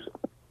recordings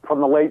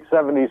from the late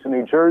 70s in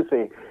New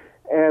Jersey.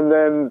 And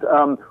then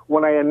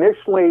when I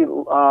initially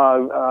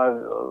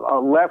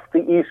left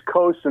the East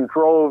Coast and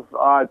drove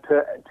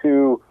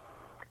to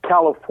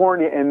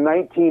California in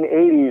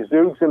 1980,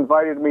 Zoogz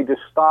invited me to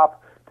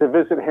stop to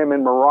visit him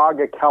in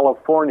Moraga,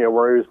 California,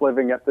 where he was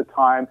living at the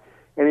time.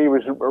 And he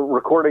was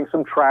recording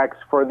some tracks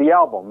for the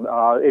album,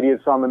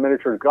 Idiots on the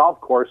Miniature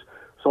Golf Course.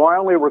 So I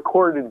only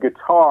recorded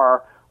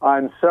guitar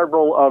on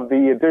several of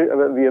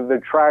the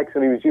tracks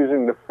that he was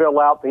using to fill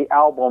out the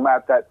album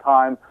at that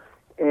time.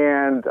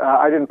 And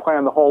I didn't play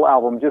on the whole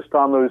album, just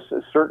on those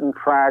certain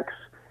tracks.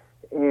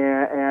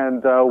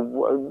 And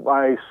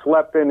I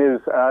slept in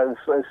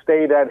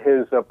stayed at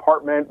his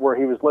apartment where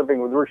he was living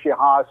with Richie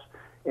Haas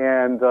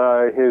and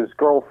his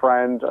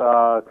girlfriend,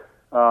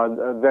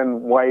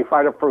 then wife.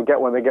 I don't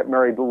forget when they get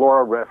married,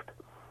 Laura Rift.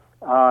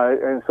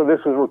 And so this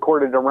was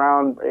recorded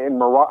around in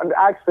Moraga.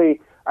 Actually,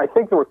 I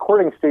think the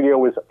recording studio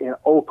was in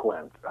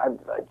Oakland. I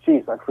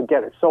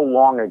forget. It's so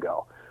long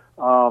ago.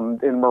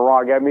 In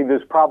Moraga. I mean,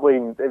 there's probably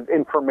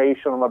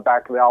information on the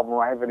back of the album.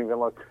 I haven't even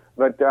looked.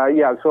 But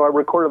yeah, so I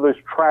recorded those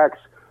tracks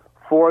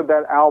for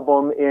that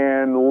album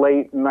in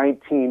late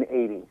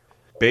 1980.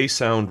 Bay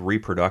Sound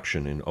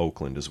Reproduction in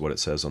Oakland is what it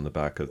says on the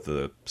back of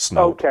the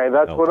Snout. Okay,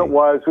 that's LP. What it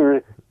was.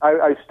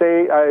 I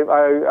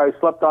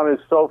slept on his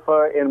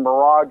sofa in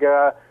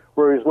Moraga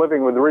where he was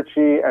living with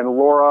Richie and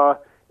Laura,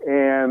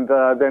 And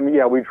then,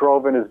 we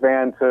drove in his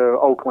van to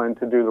Oakland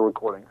to do the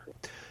recordings.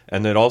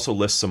 And it also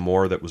lists some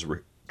more that was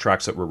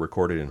tracks that were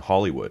recorded in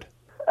Hollywood.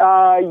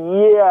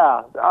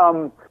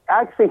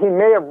 Actually, he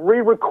may have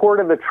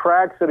re-recorded the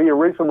tracks that he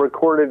originally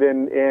recorded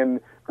in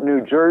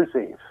New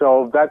Jersey.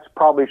 So that's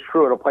probably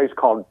true at a place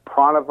called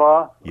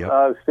Pranava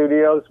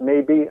Studios,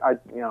 maybe.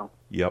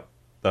 Yep,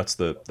 that's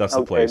the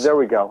okay, place. There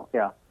we go.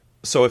 Yeah.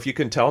 So if you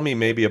can tell me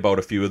maybe about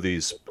a few of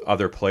these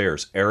other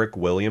players, Eric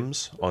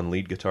Williams on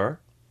lead guitar.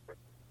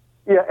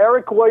 Yeah,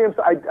 Eric Williams,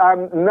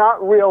 I'm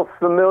not real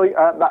familiar.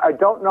 I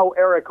don't know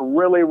Eric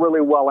really,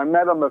 really well. I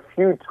met him a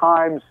few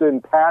times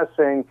in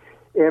passing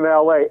in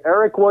L.A.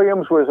 Eric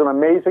Williams was an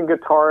amazing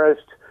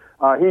guitarist.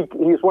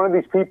 He's one of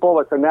these people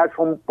that's a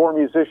natural-born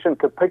musician,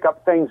 could pick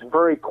up things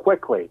very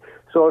quickly.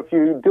 So if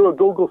you do a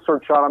Google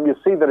search on him,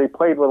 you'll see that he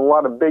played with a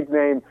lot of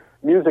big-name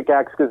music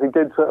acts because he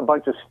did a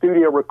bunch of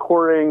studio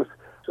recordings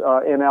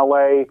in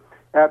L.A.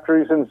 after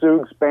he was in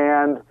Zoogz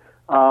band.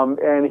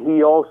 And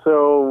he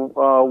also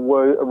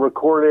was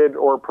recorded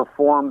or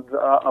performed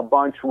a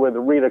bunch with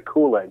Rita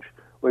Coolidge.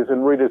 Was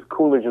in Rita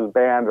Coolidge's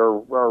band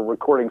or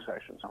recording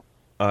sessions.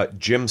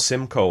 Jim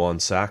Simcoe on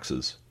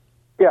saxes.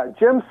 Yeah,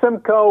 Jim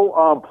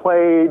Simcoe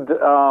played,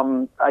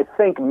 I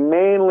think,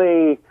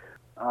 mainly,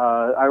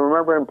 I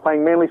remember him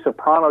playing mainly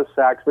soprano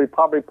sax, but he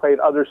probably played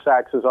other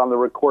saxes on the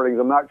recordings.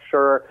 I'm not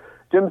sure.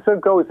 Jim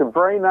Simcoe is a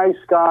very nice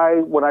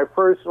guy. When I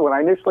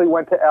initially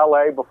went to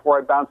L.A., before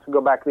I bounced to go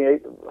back to the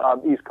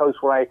East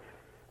Coast, when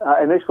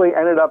I initially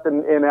ended up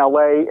in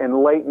L.A.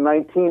 in late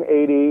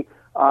 1980,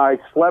 I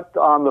slept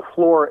on the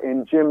floor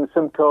in Jim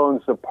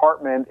Simcoe's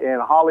apartment in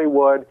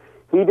Hollywood.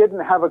 He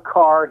didn't have a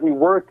car. He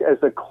worked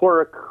as a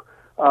clerk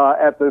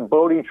at the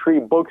Bodhi Tree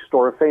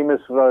bookstore, a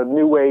famous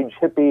New Age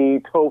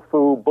hippie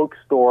tofu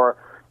bookstore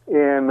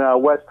in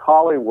West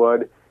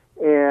Hollywood.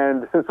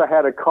 And since I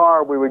had a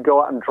car, we would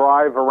go out and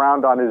drive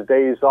around on his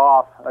days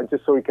off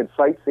just so he could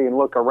sightsee and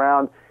look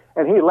around.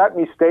 And he let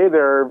me stay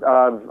there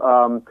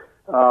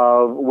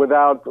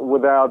without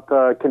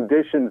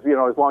conditions,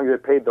 as long as I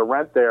paid the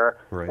rent there.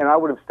 Right. And I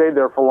would have stayed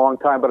there for a long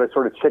time, but I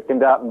sort of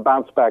chickened out and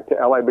bounced back to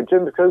L.A. But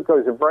Jim Simcoe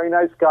is a very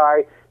nice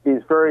guy.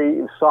 He's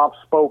very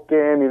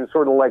soft-spoken. He's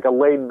sort of like a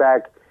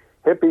laid-back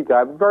hippie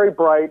guy, very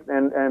bright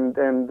and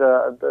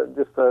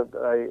just a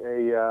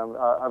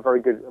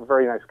very good,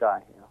 very nice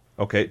guy.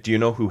 Okay. Do you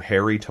know who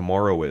Harry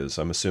Tomorrow is?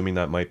 I'm assuming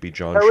that might be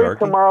John Harry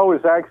Sharkey. Tomorrow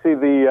is actually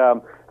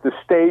the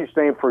stage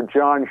name for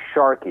John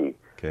Sharkey.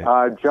 Okay.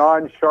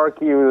 John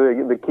Sharkey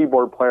was the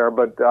keyboard player,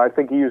 but I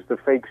think he used the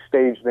fake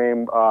stage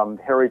name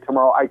Harry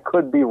Tomorrow. I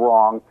could be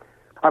wrong.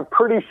 I'm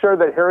pretty sure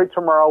that Harry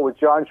Tomorrow was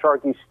John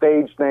Sharkey's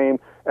stage name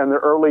in the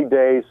early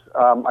days.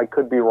 I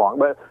could be wrong,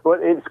 but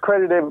it's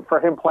credited for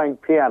him playing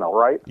piano,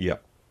 right? Yeah.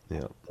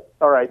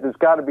 All right, there's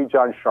got to be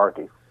John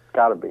Sharkey.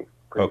 Got to be.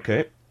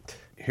 Okay.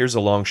 Here's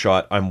a long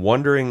shot. I'm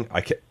wondering,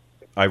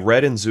 I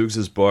read in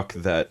Zoogz' book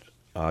that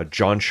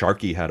John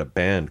Sharkey had a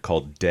band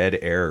called Dead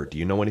Air. Do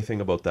you know anything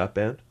about that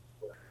band?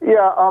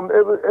 Yeah,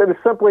 it was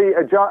simply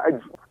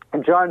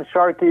John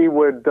Sharkey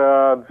would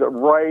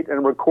write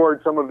and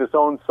record some of his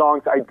own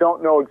songs. I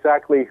don't know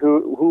exactly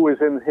who was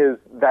in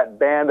that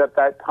band at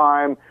that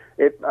time.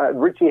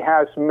 Richie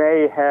Haas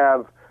may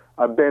have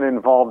been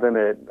involved in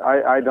it.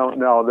 I don't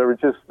know. There were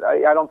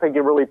I don't think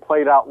it really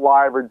played out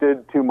live or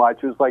did too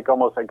much. It was like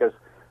almost, I guess,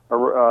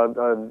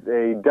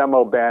 a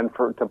demo band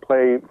for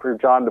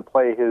John to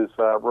play his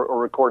or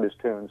record his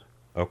tunes.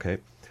 Okay.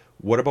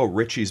 What about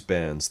Richie's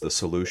bands, the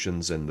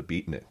Solutions and the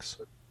Beatniks?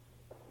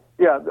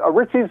 Yeah,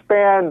 Richie's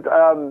band,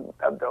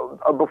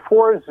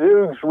 before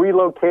Zoogz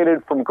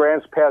relocated from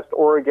Grants Pass,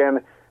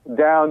 Oregon,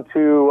 down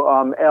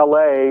to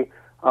L.A.,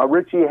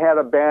 Richie had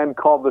a band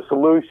called the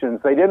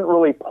Solutions. They didn't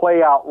really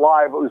play out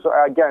live. It was,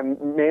 again,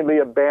 mainly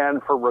a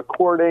band for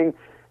recording.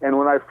 And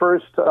when I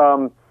first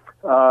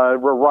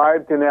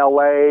arrived in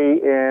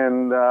L.A.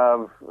 in,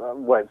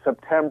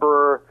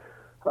 September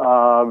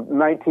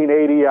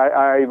 1980,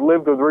 I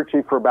lived with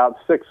Richie for about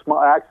 6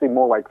 months, actually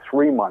more like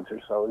 3 months or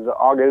so. It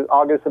was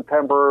August,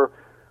 September,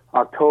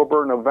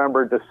 October,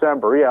 November,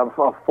 December. Yeah,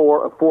 4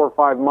 or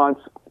 5 months.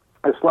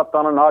 I slept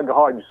on an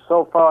Agahaj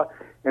sofa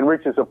in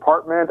Rich's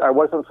apartment. I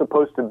wasn't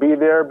supposed to be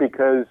there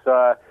because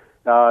the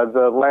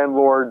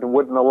landlord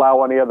wouldn't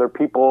allow any other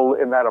people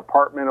in that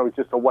apartment. It was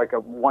just a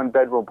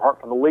one-bedroom apart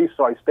from the lease.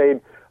 So I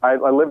stayed. I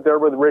lived there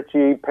with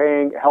Richie,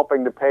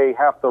 helping to pay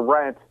half the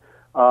rent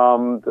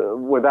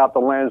without the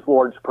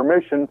landlord's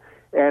permission.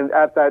 And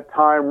at that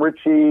time,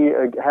 Richie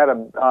had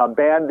a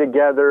band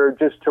together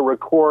just to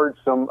record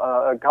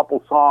a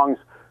couple songs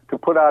to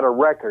put out a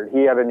record.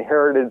 He had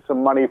inherited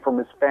some money from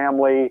his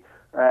family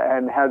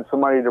and had some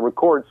money to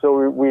record.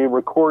 So we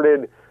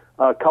recorded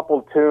a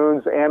couple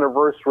tunes,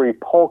 Anniversary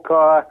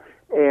Polka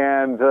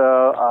and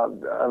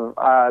The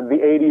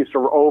 80s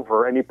Are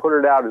Over, and he put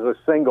it out as a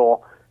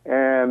single.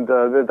 And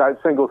that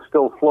single's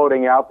still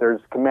floating out there.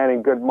 It's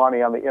commanding good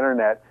money on the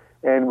internet.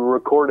 And we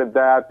recorded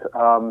that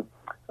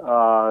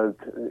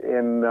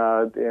in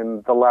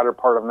the latter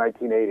part of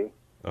 1980.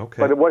 Okay.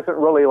 But it wasn't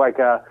really like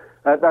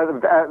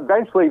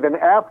eventually, then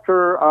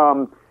after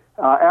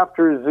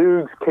After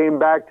Zoogz came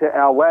back to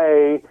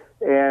L.A.,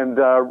 and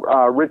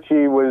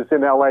Richie was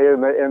in L.A.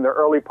 in the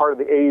early part of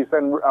the 80s,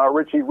 then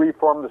Richie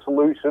reformed the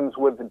Solutions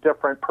with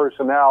different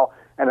personnel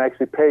and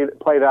actually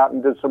played out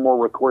and did some more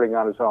recording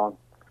on his own.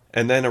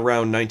 And then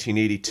around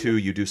 1982,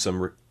 you do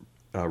some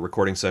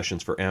recording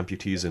sessions for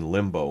Amputees in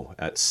Limbo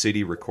at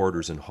City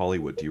Recorders in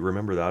Hollywood. Do you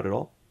remember that at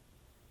all?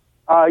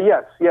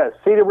 Yes.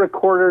 City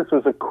Recorders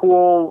was a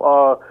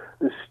cool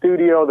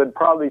studio that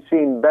probably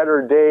seen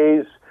better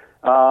days.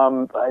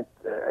 I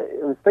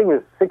think it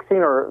was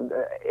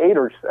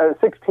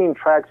 16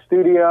 track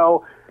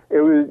studio.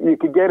 You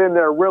could get in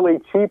there really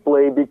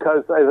cheaply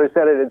because, as I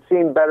said, it had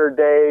seen better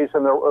days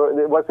and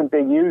it wasn't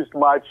being used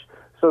much.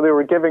 So they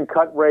were giving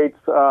cut rates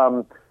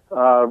to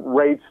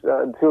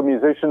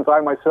musicians.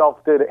 I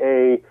myself did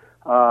a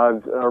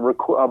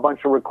bunch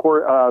of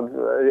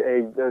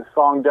a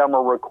song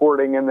demo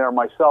recording in there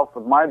myself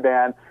with my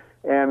band,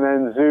 and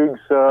then Zoogz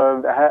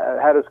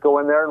had us go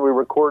in there and we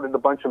recorded a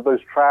bunch of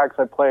those tracks.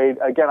 I played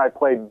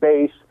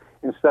bass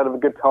instead of a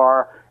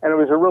guitar, and it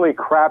was a really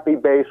crappy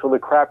bass with a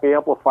crappy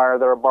amplifier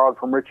that I borrowed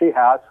from Richie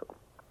Haas,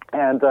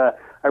 and I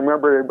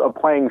remember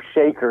playing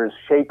shakers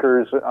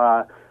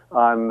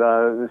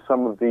on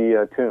some of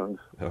the tunes.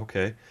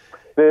 Okay.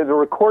 The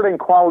recording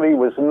quality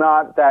was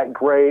not that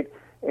great,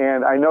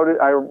 and I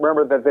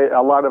remember that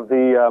a lot of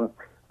the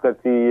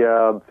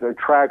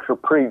tracks were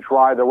pretty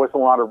dry. There wasn't a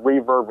lot of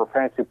reverb or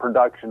fancy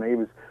production. He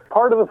was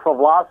part of the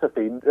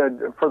philosophy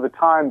for the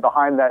time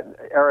behind that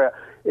area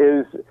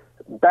is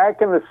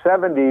back in the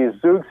 70s,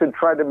 Zoogz had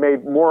tried to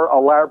make more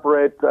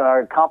elaborate,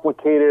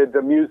 complicated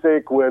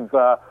music with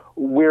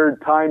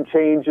weird time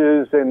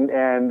changes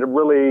and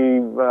really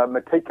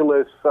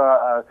meticulous,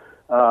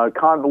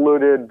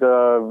 convoluted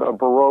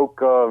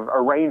Baroque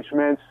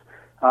arrangements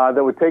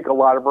that would take a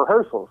lot of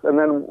rehearsals. And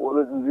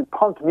then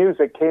punk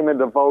music came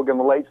into vogue in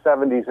the late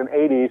 70s and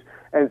 80s,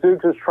 and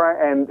Zoogz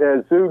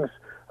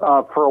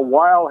for a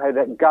while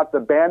had got the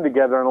band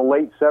together in the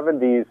late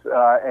 70s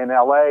in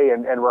LA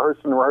and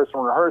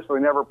rehearsed. They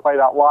never played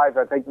out live.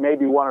 I think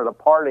maybe once at a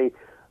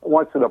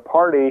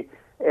party,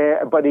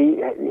 but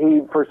he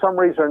for some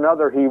reason or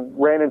another, he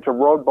ran into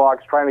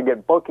roadblocks trying to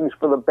get bookings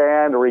for the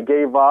band, or he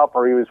gave up,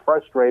 or he was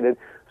frustrated.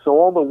 So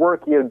all the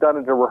work he had done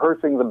into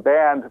rehearsing the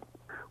band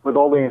with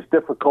all these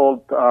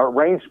difficult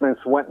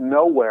arrangements went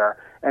nowhere.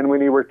 And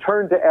when he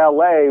returned to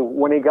LA,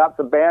 when he got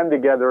the band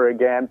together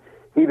again,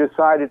 he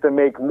decided to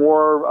make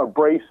more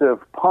abrasive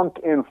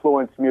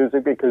punk-influenced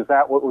music because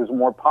that was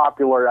more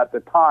popular at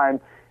the time.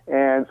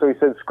 And so he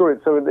said, screw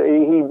it. So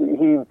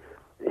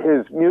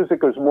his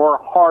music was more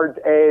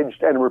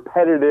hard-edged and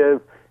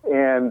repetitive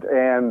and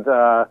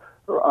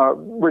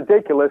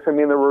ridiculous. I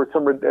mean, there were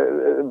some,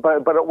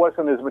 but it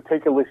wasn't as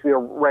meticulously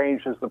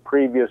arranged as the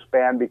previous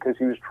band because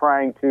he was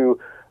trying to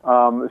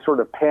sort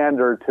of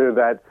pander to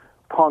that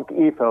punk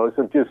ethos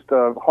of just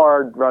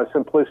hard,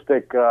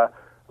 simplistic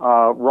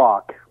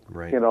rock.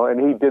 Right. And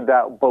he did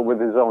that, but with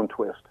his own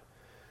twist.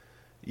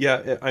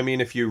 Yeah, I mean,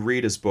 if you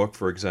read his book,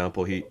 for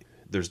example,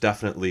 there's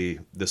definitely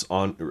this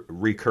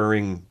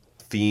recurring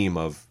theme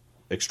of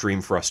extreme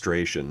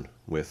frustration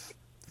with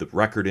the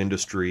record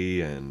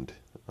industry and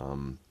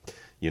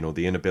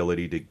the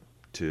inability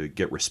to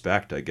get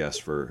respect, I guess,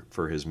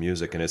 for his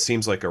music. And it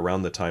seems like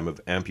around the time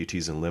of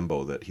Amputees in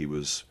Limbo that he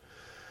was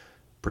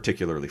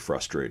particularly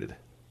frustrated.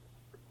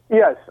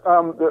 Yes.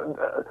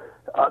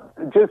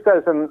 Just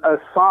as an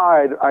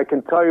aside, I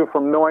can tell you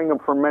from knowing him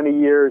for many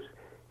years,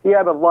 he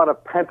had a lot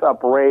of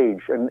pent-up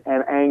rage and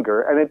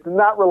anger. And it's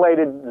not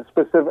related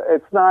to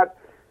it's not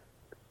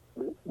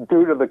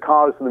due to the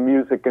cause of the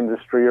music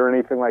industry or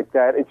anything like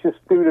that. It's just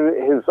due to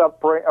his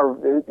upbringing,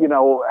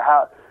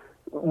 or,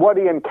 what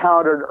he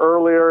encountered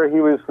earlier.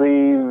 He was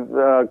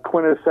the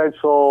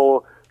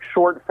quintessential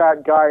short,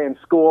 fat guy in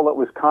school that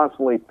was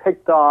constantly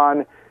picked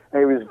on. And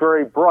he was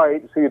very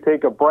bright. So you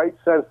take a bright,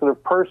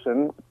 sensitive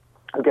person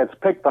who gets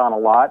picked on a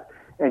lot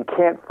and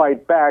can't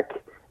fight back,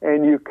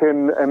 and you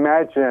can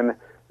imagine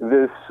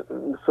this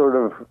sort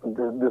of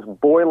this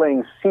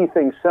boiling,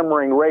 seething,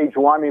 simmering rage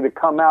wanting to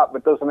come out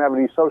but doesn't have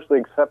any socially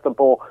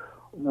acceptable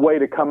way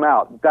to come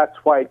out. That's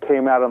why it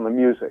came out on the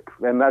music,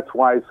 and that's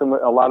why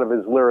a lot of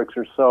his lyrics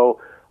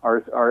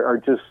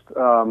are just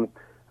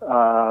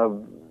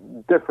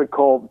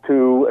difficult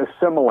to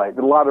assimilate.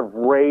 A lot of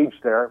rage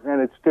there,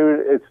 and it's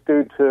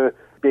due to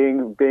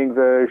being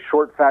the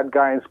short, fat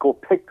guy in school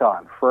picked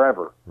on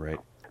forever. Right.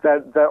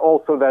 That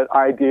also that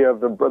idea of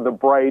the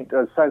bright,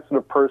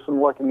 sensitive person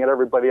looking at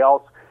everybody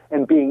else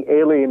and being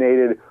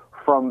alienated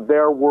from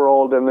their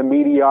world and the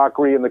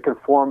mediocrity and the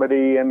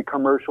conformity and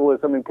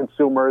commercialism and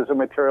consumerism,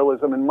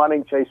 materialism and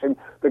money chasing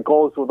that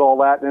goes with all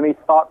that. And any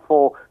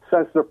thoughtful,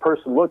 sensitive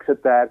person looks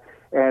at that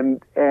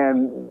and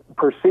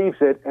perceives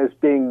it as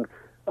being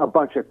a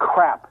bunch of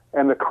crap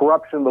and the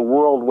corruption of the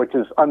world, which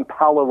is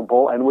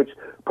unpalatable and which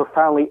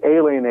profoundly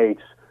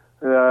alienates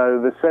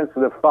the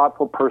sensitive,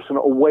 thoughtful person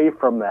away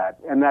from that.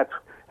 And that's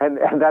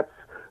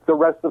the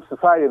rest of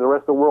society, the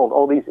rest of the world,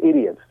 all these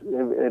idiots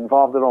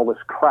involved in all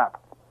this crap.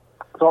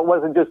 So it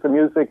wasn't just the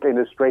music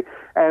industry.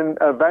 And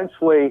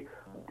eventually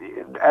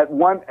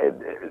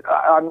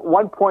on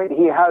one point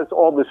he has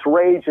all this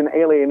rage and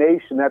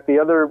alienation. At the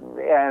other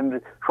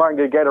end, trying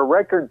to get a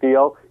record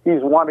deal,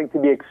 he's wanting to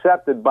be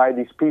accepted by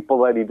these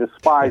people that he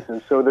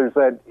despises. So there's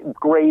that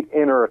great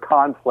inner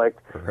conflict.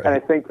 Right. And I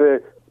think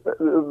that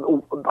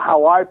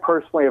how I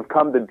personally have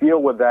come to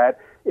deal with that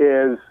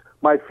is,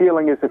 my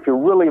feeling is, if you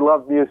really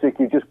love music,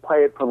 you just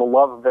play it for the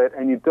love of it,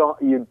 and you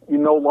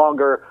no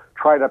longer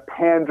try to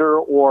pander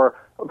or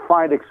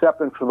find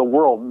acceptance for the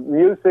world.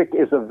 Music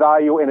is a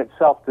value in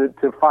itself,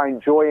 to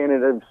find joy in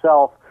it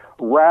itself,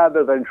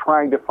 rather than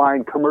trying to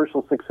find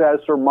commercial success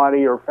or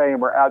money or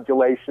fame or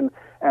adulation.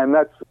 And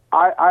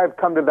I've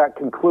come to that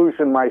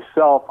conclusion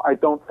myself. I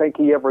don't think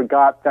he ever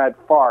got that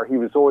far. He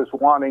was always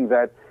wanting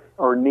that,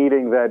 or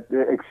needing that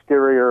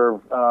exterior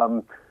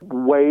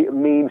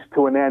means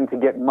to an end to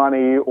get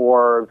money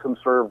or some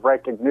sort of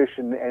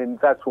recognition, and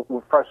that's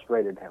what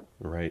frustrated him.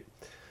 Right.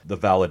 The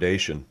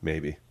validation,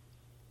 maybe.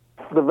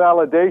 The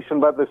validation,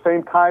 but at the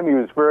same time, he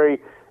was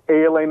very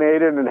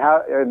alienated and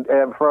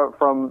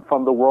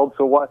from the world.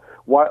 So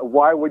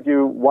why would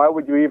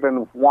you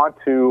even want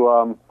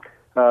to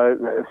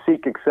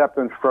seek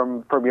acceptance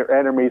from your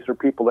enemies or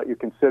people that you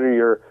consider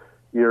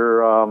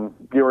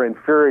your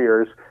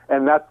inferiors?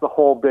 And that's the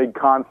whole big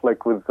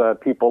conflict with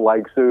people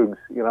like Zoogz.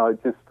 You know,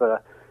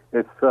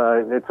 it's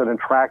an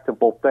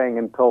intractable thing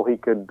until he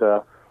could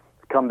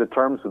come to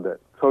terms with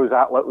it. So his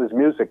outlet was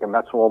music, and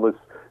that's all this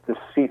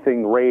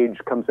seething rage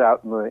comes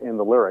out in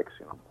the lyrics.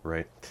 You know.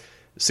 Right.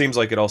 It seems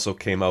like it also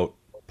came out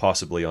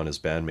possibly on his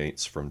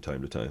bandmates from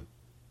time to time.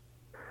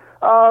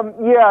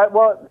 Yeah,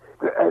 well,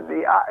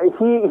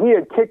 he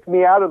had kicked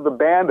me out of the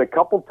band a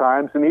couple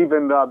times, and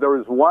even there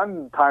was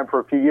one time for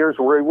a few years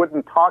where he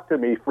wouldn't talk to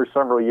me for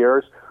several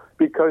years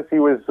because he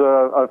was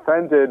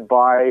offended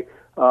by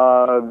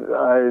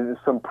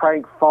some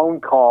prank phone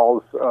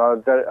calls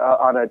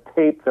on a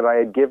tape that I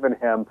had given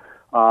him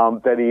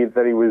that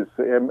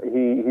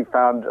he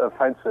found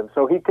offensive.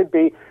 So he could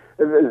be.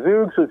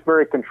 Zoogz was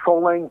very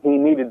controlling. He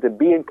needed to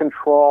be in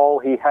control.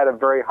 He had a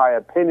very high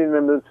opinion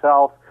of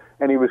himself,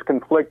 and he was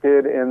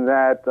conflicted in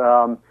that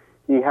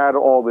he had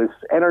all this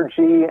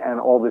energy and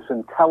all this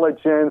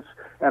intelligence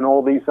and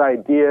all these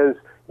ideas,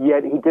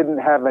 yet he didn't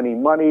have any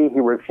money.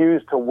 He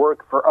refused to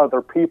work for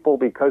other people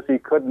because he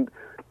couldn't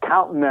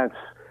countenance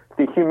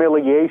the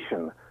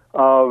humiliation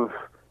of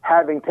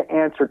having to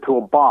answer to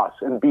a boss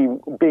and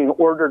being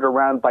ordered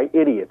around by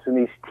idiots in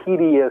these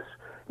tedious,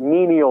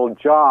 menial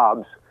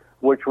jobs,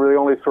 which were the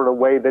only sort of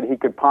way that he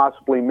could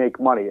possibly make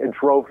money. It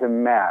drove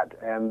him mad,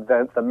 and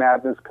then the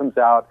madness comes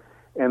out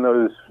in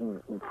those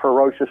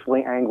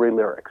ferociously angry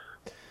lyrics.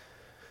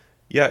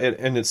 Yeah,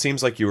 and it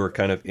seems like you were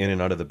kind of in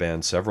and out of the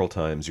band seveul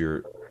times.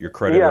 Your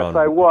credit yes, on...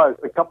 I was.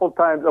 A couple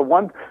times.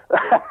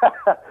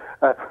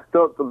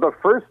 The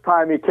first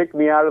time he kicked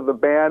me out of the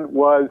band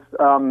was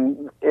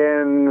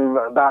in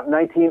about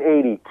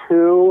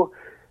 1982.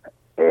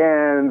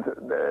 And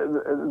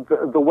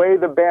the way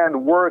the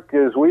band worked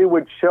is we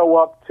would show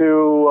up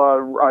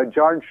to,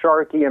 John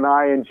Sharkey and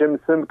I and Jim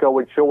Simcoe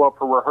would show up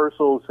for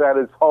rehearsals at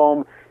his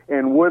home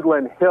in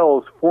Woodland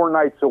Hills 4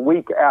 nights a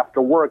week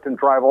after work and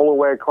drive all the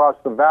way across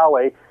the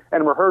valley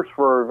and rehearse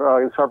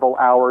for several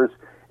hours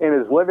in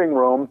his living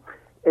room.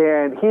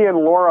 And he and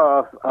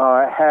Laura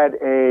had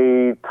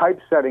a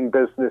typesetting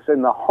business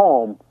in the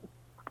home,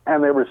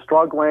 and they were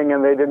struggling,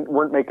 and they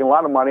weren't making a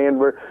lot of money, and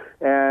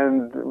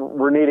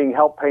were needing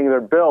help paying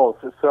their bills.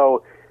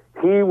 So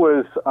he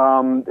was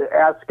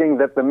asking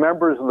that the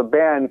members of the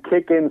band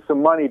kick in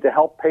some money to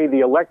help pay the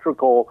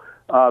electrical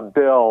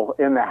bill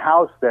in the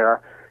house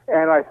there.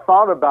 And I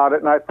thought about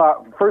it, and I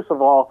thought, first,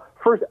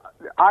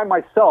 I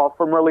myself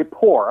am really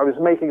poor. I was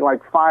making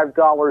like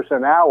 $5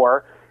 an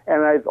hour,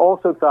 and I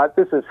also thought,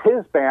 this is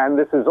his band,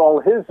 this is all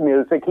his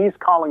music, he's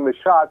calling the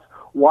shots.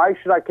 Why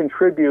should I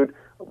contribute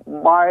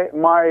my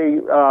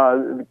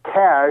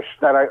cash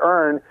that I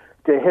earn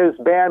to his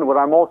band when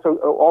I'm also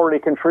already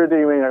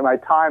contributing my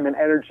time and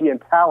energy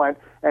and talent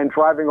and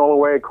driving all the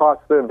way across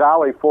the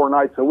valley 4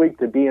 nights a week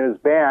to be in his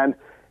band?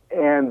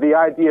 And the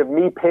idea of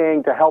me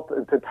paying to help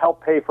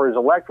pay for his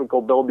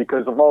electrical bill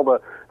because of all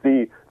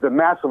the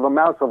massive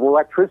amounts of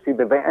electricity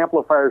that the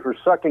amplifiers were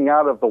sucking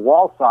out of the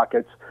wall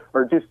sockets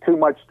are just too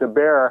much to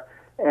bear.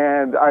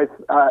 And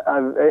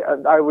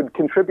I would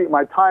contribute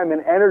my time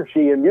and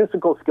energy and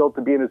musical skill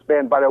to be in his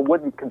band, but I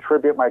wouldn't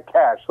contribute my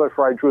cash. That's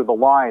where I drew the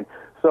line.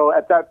 So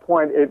at that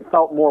point, it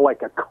felt more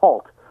like a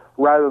cult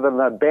rather than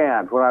a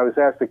band when I was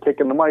asked to kick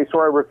in the money. So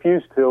I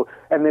refused to,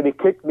 and then he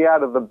kicked me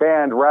out of the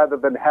band rather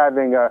than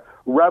having a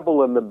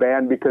rebel in the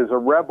band, because a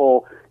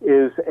rebel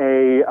is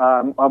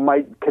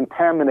might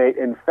contaminate,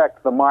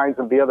 infect the minds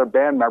of the other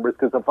band members.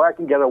 Because if I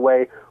can get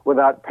away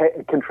without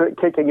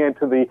kicking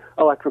into the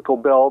electrical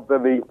bill,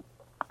 then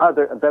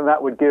that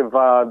would give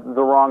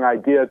the wrong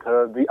idea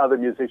to the other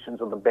musicians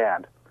of the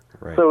band.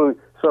 Right. So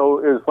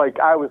it was like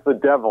I was the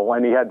devil,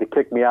 and he had to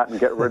kick me out and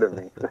get rid of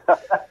me.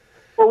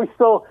 Well, we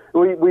still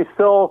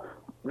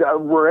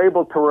were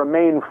able to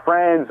remain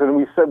friends, and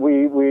we said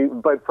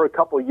but for a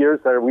couple of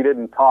years there we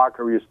didn't talk,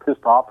 or he was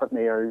pissed off at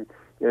me, or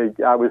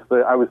I was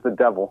the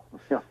devil.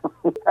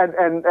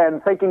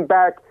 and thinking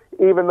back,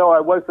 even though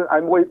I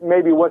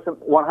maybe wasn't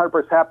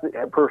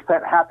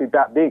 100% happy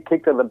about being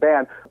kicked out of the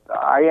band,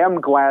 I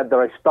am glad that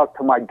I stuck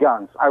to my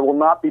guns. I will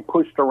not be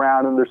pushed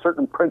around, and there's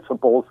certain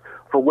principles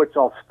for which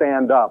I'll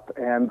stand up,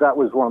 and that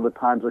was one of the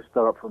times I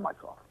stood up for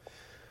myself.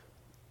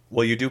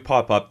 Well, you do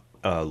pop up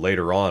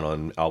later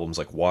on albums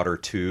like Water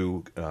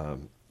 2,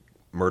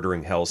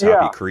 Murdering Hell's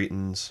Happy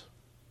Cretins.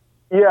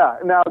 Yeah.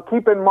 Now,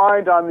 keep in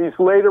mind, on these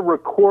later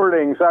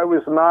recordings, I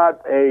was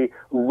not a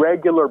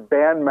regular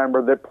band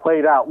member that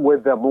played out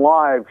with them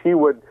live. He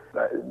would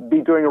be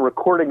doing a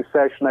recording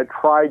session at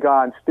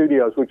Trigon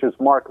Studios, which is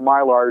Mark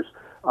Mylar's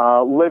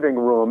living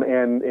room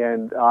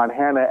on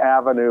Hannah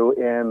Avenue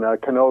in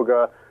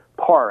Canoga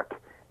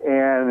Park.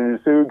 And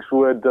Zoogz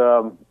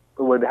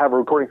would have a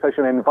recording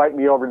session and invite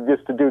me over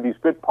just to do these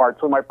bit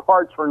parts. So my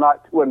parts were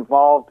not too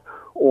involved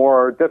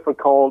or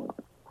difficult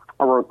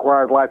or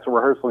required lots of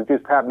rehearsals.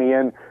 Just have me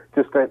in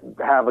just to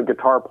have a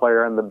guitar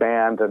player in the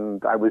band,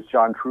 and I was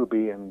John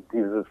Trubee, and he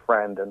was his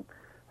friend, and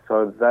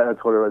so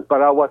that's what it was.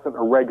 But I wasn't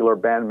a regular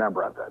band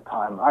member at that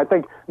time. I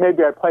think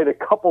maybe I played a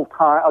couple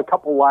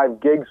live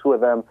gigs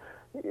with him,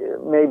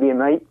 maybe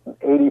in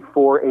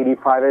 84,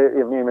 85.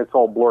 I mean, it's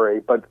all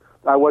blurry, but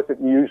I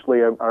wasn't usually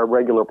a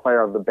regular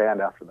player of the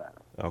band after that.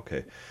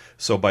 Okay.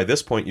 So by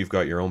this point, you've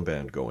got your own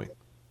band going.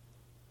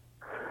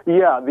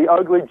 Yeah, the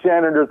Ugly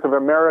Janitors of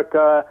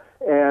America,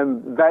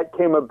 and that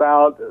came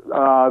about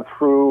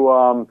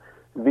through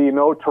the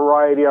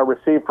notoriety I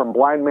received from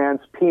Blind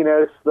Man's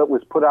Penis that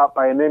was put out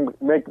by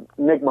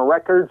Enigma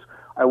Records.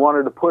 I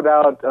wanted to put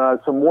out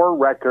some more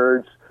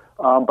records,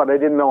 but I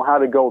didn't know how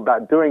to go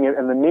about doing it.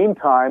 In the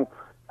meantime,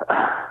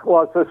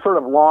 well, it's a sort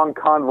of long,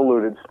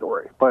 convoluted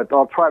story, but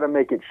I'll try to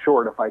make it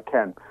short if I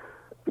can.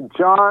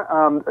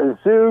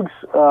 Zoogz,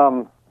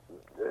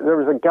 there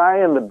was a guy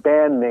in the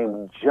band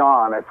named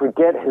John. I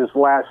forget his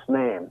last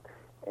name.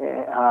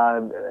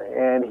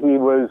 And he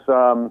was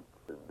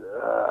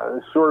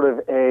sort of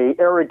a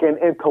arrogant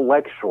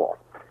intellectual.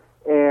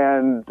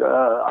 And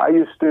I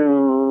used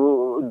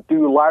to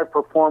do live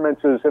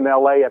performances in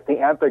L.A. at the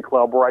Anthem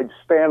Club, where I'd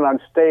stand on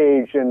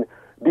stage and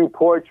do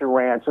poetry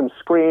rants and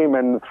scream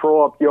and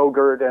throw up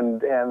yogurt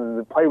and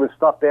play with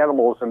stuffed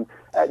animals and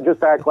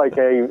just act like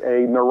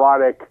a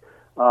neurotic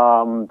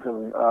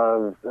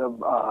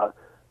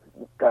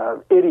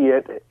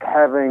idiot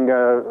having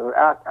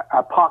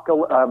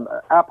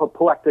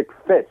apoplectic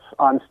fits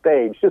on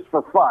stage just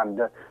for fun,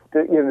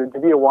 to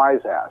be a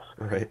wise ass.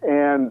 Right.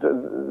 And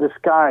this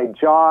guy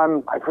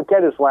John, I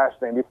forget his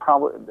last name. He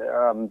probably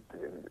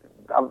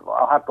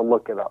I'll have to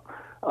look it up.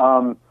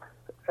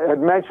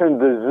 Had mentioned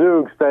to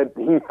Zoogz that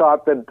he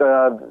thought that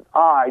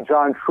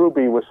John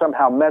Trubee, was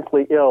somehow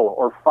mentally ill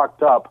or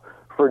fucked up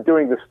for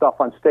doing this stuff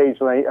on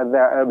stage, and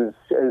that I was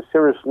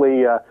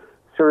seriously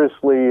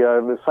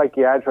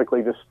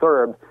psychiatrically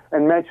disturbed,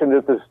 and mentioned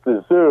it to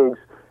Zoogz,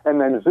 and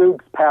then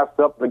Zoogz passed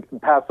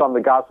on the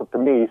gossip to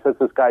me. He says,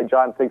 this guy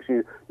John thinks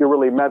you're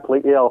really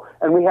mentally ill,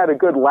 and we had a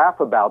good laugh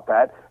about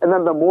that. And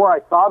then the more I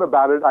thought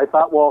about it, I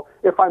thought, well,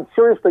 if I'm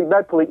seriously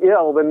mentally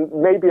ill, then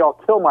maybe I'll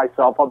kill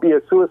myself. I'll be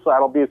a suicide.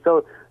 I'll be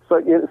so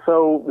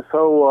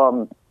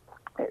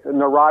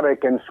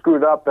neurotic and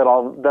screwed up that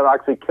I'll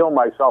actually kill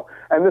myself.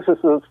 And this is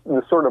the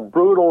sort of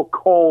brutal,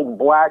 cold,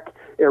 black,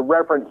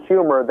 irreverent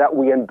humor that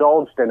we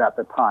indulged in at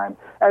the time.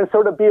 And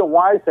so to be a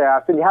wise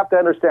ass, and you have to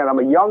understand, I'm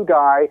a young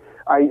guy.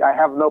 I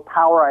have no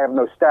power. I have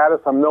no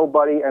status. I'm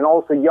nobody. And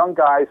also young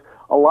guys,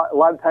 a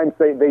lot of times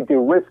they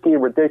do risky,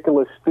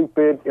 ridiculous,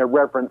 stupid,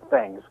 irreverent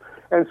things.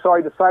 And so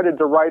I decided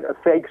to write a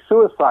fake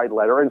suicide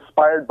letter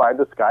inspired by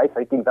this guy,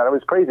 thinking that I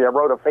was crazy. I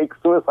wrote a fake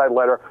suicide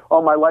letter.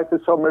 Oh, my life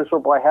is so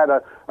miserable. I had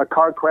a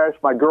car crash.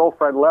 My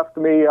girlfriend left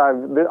me.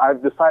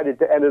 I've decided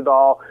to end it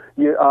all.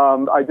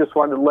 I just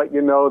wanted to let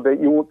you know that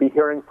you won't be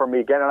hearing from me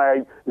again. And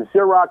I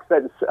Xeroxed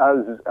that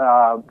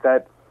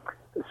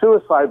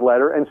suicide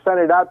letter and sent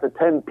it out to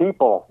 10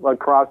 people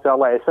across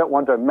L.A. I sent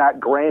one to Matt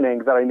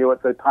Groening that I knew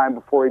at the time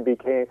before he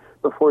became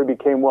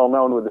well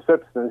known with the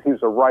Simpsons. He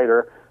was a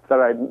writer that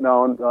I'd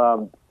known,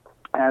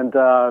 and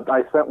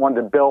I sent one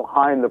to Bill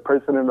Hine, the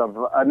president of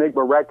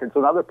Enigma Records,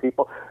 and other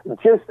people,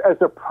 just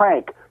as a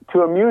prank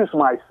to amuse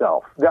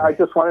myself. I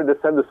just wanted to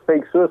send this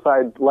fake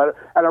suicide letter,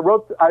 and I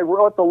wrote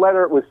the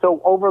letter. It was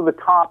so over the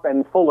top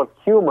and full of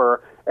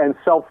humor and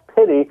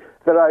self-pity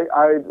that I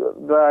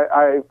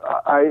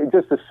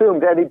just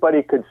assumed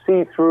anybody could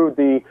see through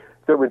the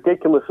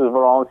ridiculousness of it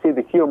all and see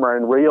the humor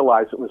and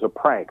realize it was a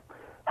prank.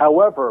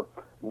 However,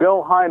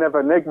 Bill Hine of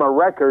Enigma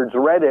Records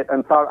read it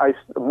and thought I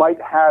might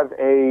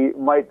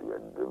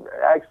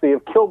actually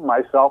have killed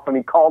myself, and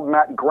he called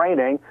Matt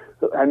Groening,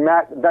 and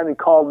Matt then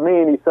called me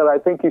and he said, I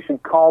think you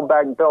should call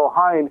back Bill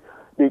Hine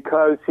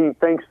because he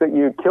thinks that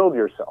you killed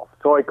yourself.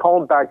 So I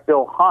called back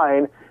Bill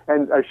Hine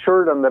and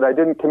assured him that I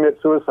didn't commit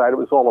suicide. It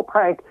was all a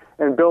prank.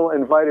 And Bill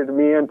invited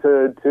me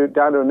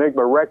down to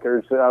Enigma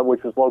Records,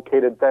 which was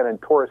located then in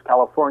Torres,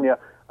 California.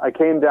 I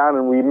came down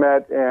and we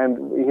met,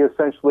 and he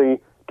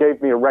essentially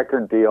gave me a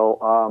record deal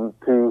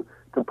to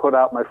to put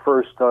out my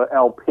first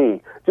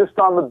LP, just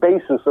on the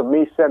basis of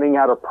me sending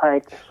out a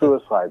prank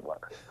suicide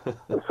letter.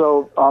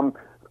 So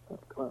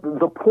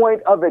the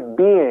point of it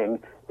being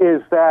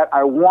is that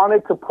I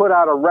wanted to put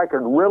out a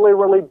record really,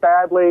 really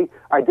badly.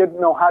 I didn't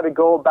know how to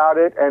go about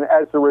it, and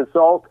as a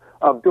result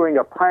of doing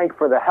a prank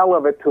for the hell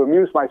of it to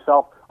amuse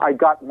myself, I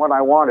got what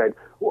I wanted,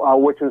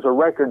 which is a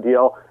record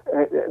deal.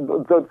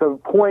 The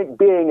point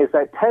being is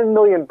that 10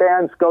 million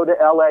bands go to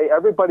L.A.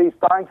 Everybody's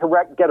trying to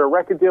get a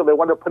record deal. They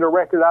want to put a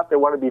record out. They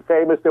want to be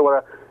famous. They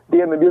want to be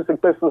in the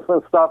music business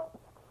and stuff.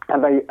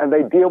 And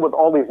they deal with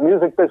all these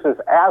music business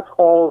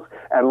assholes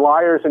and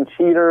liars and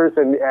cheaters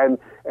and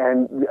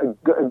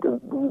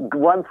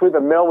run through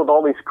the mill with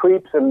all these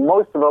creeps, and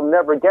most of them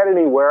never get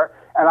anywhere.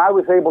 And I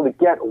was able to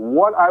get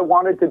what I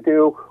wanted to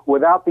do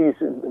without these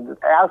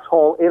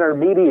asshole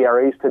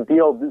intermediaries to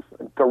deal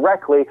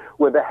directly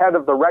with the head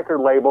of the record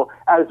label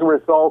as a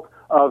result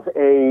of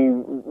a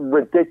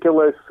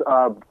ridiculous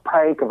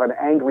prank of an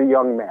angry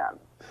young man.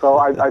 So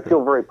I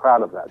feel very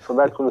proud of that. So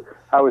that's what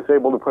I was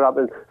able to put out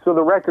there. So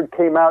the record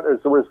came out as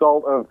a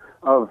result of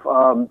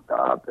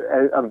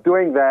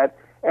doing that,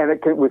 and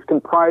it was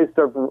comprised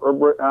of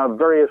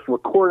various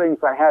recordings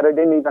I had. I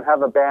didn't even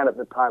have a band at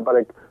the time, but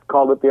I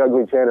called it The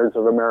Ugly Janitors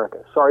of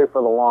America. Sorry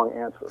for the long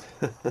answer.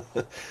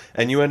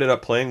 And you ended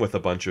up playing with a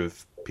bunch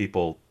of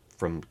people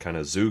from kind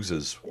of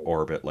Zoogz's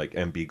orbit, like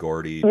M.B.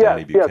 Gordy,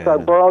 Danny Buchanan. Yes, I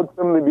borrowed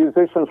some of the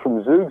musicians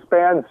from Zoogz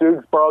band.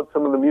 Zoogz borrowed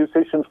some of the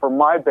musicians from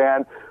my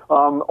band.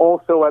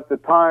 Also at the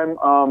time,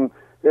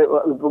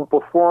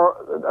 before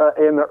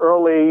in the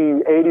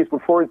early 80s,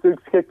 before Zoogz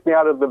kicked me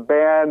out of the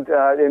band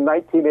in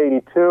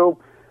 1982,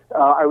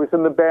 I was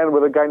in the band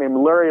with a guy named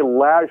Larry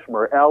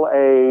Lajmer,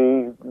 Lajmer,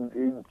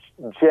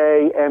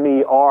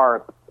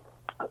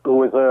 who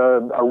was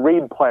a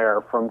reed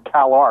player from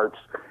Cal Arts.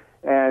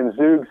 And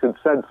Zoogz had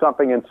said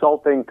something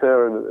insulting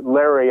to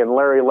Larry, and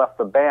Larry left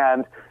the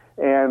band.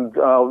 And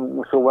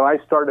so when I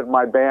started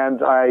my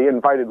band, I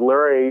invited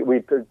Larry. I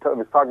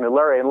was talking to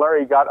Larry, and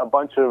Larry got a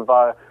bunch of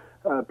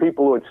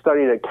people who had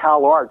studied at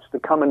Cal Arts to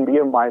come and be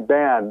in my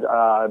band.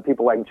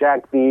 People like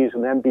Jack Vees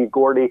and M.B.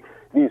 Gordy,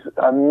 these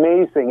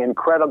amazing,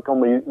 incredible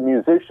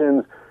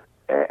musicians,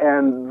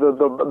 and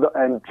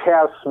and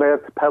Chaz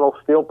Smith, pedal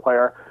steel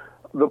player.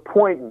 The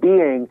point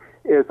being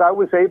is I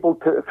was able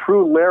to,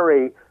 through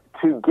Larry,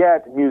 to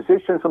get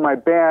musicians in my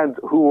band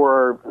who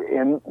were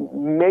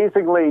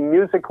amazingly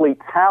musically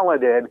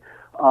talented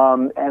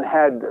and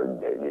had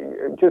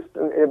just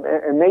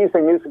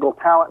amazing musical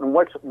talent, and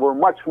were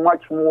much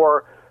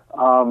more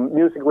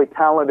musically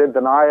talented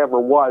than I ever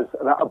was.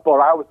 But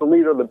I was the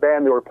leader of the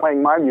band. They were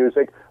playing my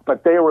music,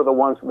 but they were the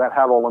ones that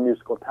had all the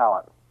musical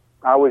talent.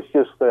 I was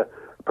just the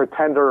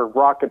pretender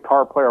rock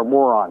guitar player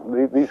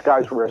moron. These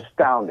guys were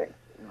astounding.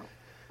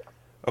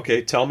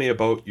 Okay, tell me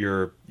about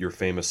your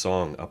famous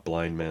song, A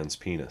Blind Man's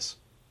Penis.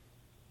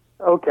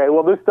 Okay,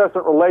 well, this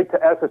doesn't relate to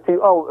SST.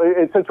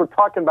 Since we're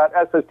talking about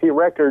SST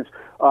Records,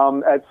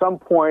 at some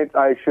point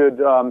I should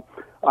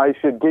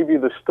give you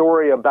the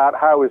story about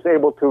how I was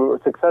able to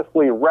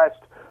successfully wrest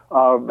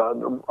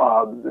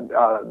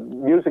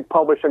music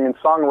publishing and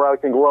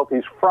songwriting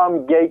royalties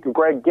from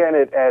Greg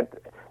Gennett at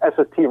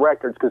SST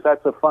Records, because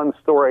that's a fun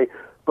story.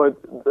 But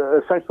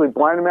essentially,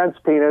 Blind Man's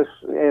Penis,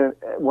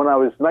 when I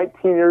was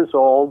 19 years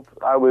old,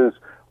 I was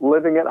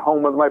living at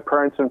home with my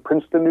parents in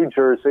Princeton, New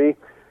Jersey.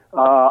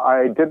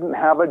 I didn't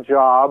have a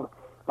job.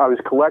 I was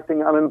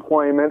collecting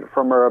unemployment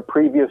from a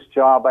previous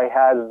job I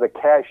had as a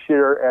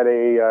cashier at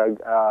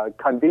a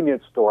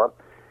convenience store.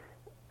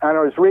 And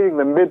I was reading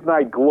the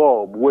Midnight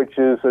Globe, which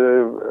is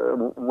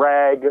a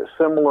rag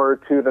similar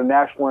to the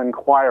National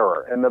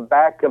Enquirer. In the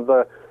back of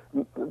the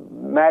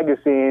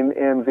magazine,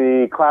 in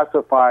the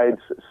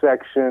classifieds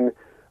section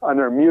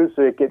under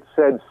music, it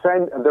said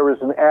there was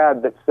an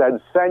ad that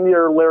said, "Send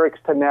your lyrics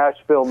to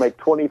Nashville, make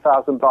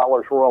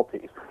 $20,000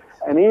 royalties."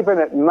 And even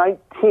at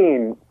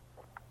 19,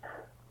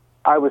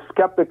 I was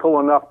skeptical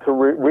enough to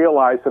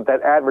realize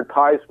that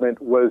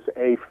advertisement was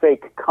a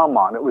fake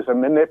come-on. It was a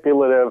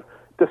manipulative,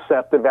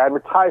 deceptive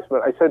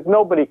advertisement. I said,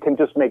 nobody can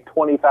just make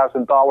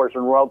 $20,000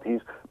 in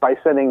royalties by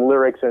sending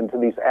lyrics into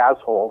these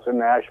assholes in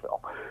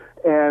Nashville.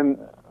 And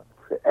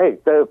hey,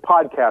 the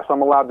podcast,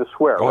 I'm allowed to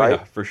swear, right? Oh,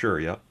 yeah, for sure,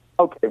 yeah.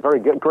 Okay, very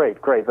good.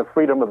 Great. The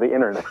freedom of the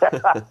internet.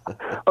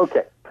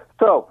 Okay,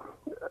 so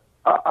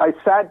I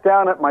sat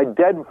down at my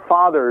dead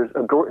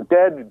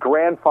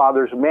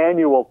grandfather's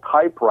manual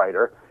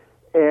typewriter,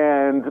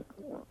 and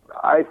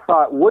I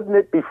thought, wouldn't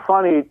it be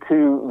funny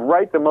to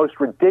write the most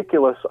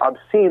ridiculous,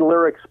 obscene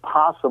lyrics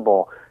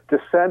possible to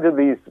send to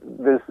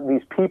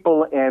these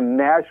people in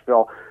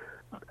Nashville?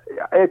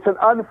 It's an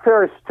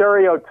unfair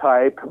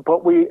stereotype,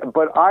 but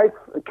I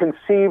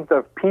conceived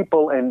of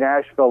people in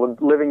Nashville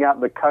living out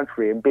in the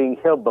country and being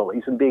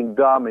hillbillies and being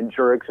dumb and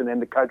jerks and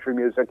into country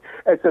music.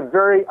 It's a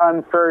very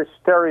unfair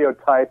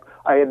stereotype.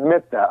 I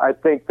admit that. I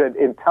think that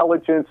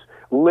intelligence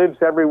lives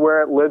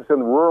everywhere. It lives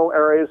in rural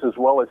areas as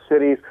well as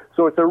cities.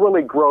 So it's a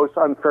really gross,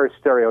 unfair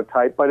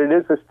stereotype, but it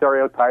is a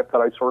stereotype that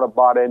I sort of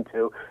bought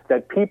into,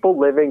 that people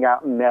living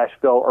out in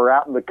Nashville or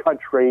out in the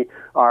country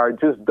are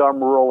just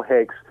dumb rural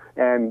hicks.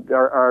 and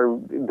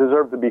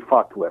deserve to be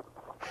fucked with.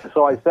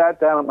 So I sat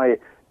down at my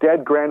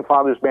dead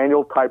grandfather's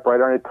manual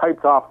typewriter, and I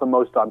typed off the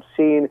most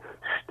obscene,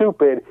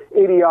 stupid,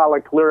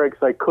 idiotic lyrics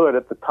I could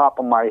at the top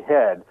of my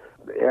head,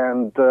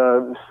 and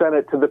sent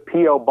it to the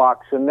P.O.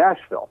 box in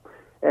Nashville.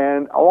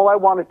 And all I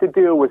wanted to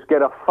do was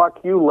get a fuck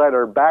you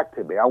letter back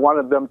to me. I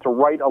wanted them to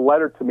write a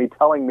letter to me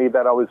telling me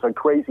that I was a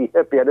crazy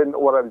hippie, I didn't know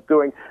what I was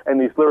doing,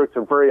 and these lyrics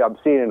are very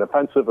obscene and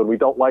offensive, and we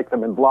don't like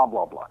them, and blah,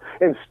 blah, blah.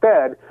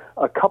 Instead,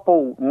 a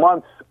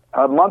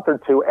month or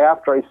two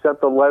after I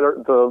sent the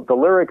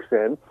lyrics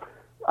in,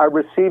 I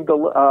received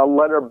a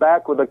letter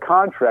back with a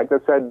contract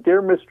that said,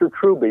 "Dear Mr.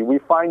 Trubee, we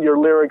find your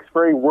lyrics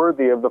very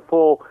worthy of the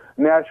full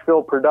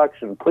Nashville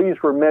production.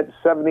 Please remit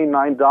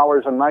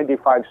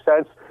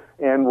 $79.95,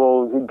 and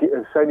we'll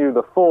send you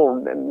the full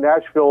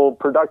Nashville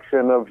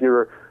production of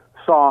your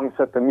songs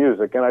at the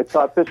music." And I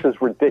thought, this is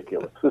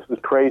ridiculous. This is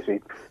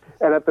crazy.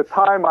 And at the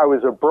time, I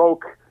was a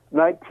broke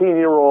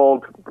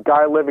 19-year-old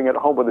guy living at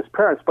home with his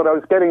parents, but I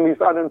was getting these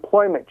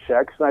unemployment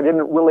checks, and I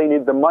didn't really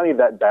need the money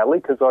that badly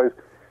because I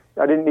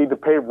didn't need to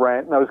pay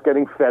rent, and I was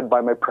getting fed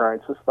by my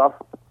parents and stuff.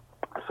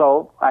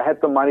 So I had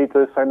the money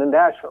to send to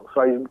Nashville.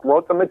 So I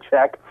wrote them a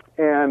check,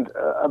 and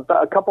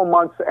a couple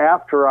months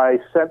after I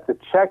sent the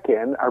check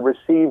in, I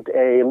received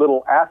a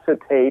little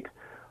acetate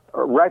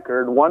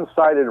record,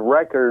 one-sided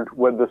record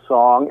with the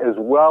song, as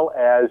well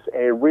as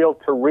a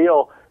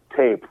reel-to-reel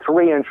tape,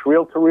 3-inch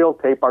reel-to-reel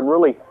tape on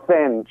really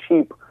thin,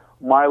 cheap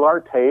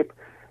Mylar tape.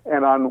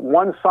 And on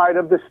one side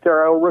of the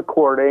stereo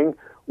recording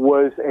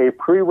was a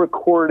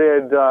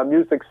pre-recorded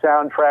music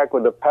soundtrack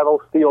with a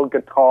pedal steel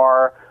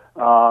guitar,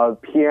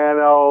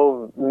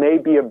 piano,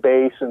 maybe a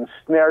bass, and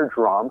snare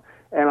drum.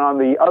 And on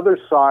the other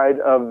side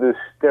of the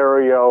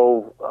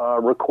stereo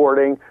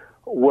recording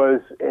was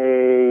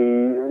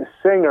a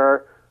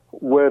singer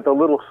with a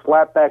little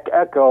slapback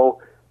echo,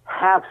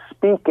 half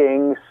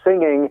speaking,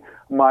 singing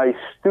my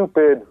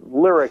stupid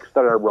lyrics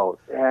that I wrote.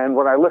 And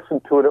when I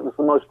listened to it, it was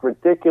the most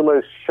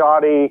ridiculous,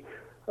 shoddy,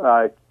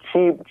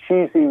 cheap,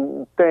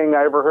 cheesy thing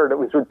I ever heard. It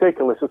was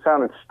ridiculous. It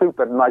sounded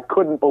stupid, and I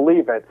couldn't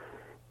believe it.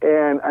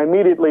 And I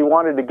immediately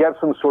wanted to get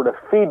some sort of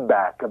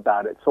feedback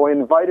about it. So I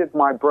invited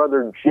my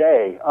brother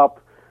Jay up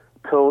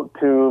to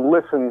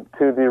listen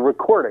to the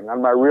recording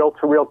on my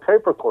reel-to-reel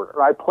tape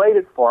recorder. I played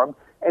it for him,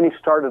 and he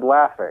started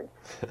laughing.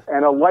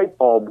 And a light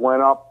bulb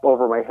went up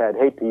over my head.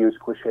 Hate to use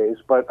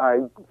cliches, but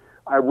I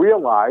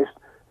realized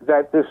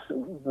that this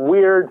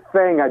weird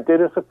thing I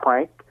did as a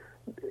prank,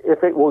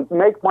 if it will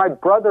make my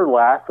brother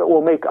laugh, it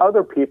will make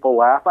other people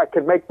laugh. I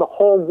could make the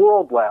whole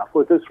world laugh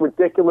with this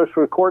ridiculous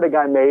recording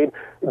I made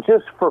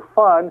just for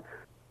fun,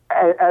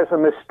 as a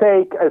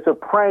mistake, as a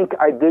prank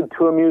I did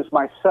to amuse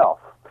myself.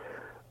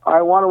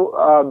 I want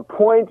to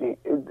point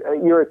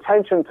your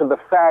attention to the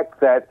fact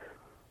that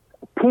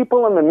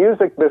people in the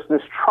music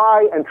business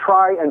try and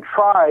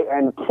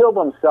kill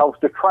themselves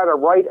to try to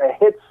write a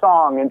hit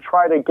song and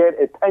try to get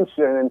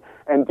attention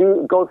and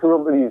go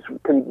through these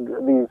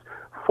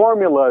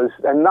formulas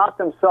and knock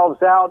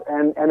themselves out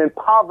and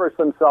impoverish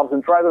themselves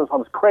and drive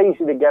themselves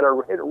crazy to get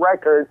a hit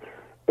record.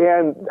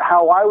 And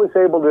how I was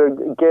able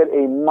to get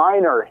a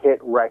minor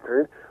hit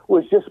record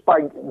was just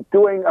by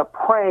doing a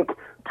prank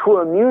to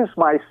amuse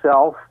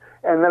myself,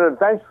 and then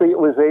eventually it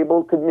was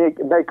able to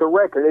make a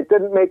record. It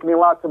didn't make me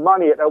lots of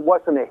money. It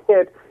wasn't a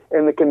hit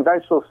in the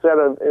conventional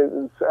sense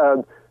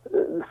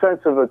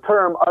of the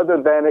term, other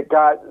than it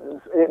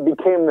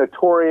became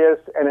notorious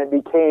and it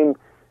became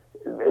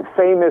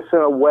famous in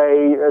a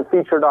way,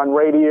 featured on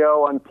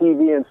radio, on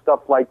TV, and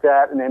stuff like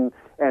that, and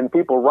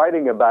people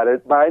writing about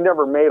it. But I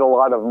never made a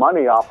lot of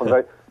money off of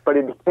it. But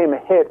it became a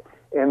hit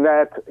in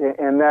that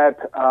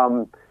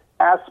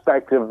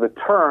aspect of the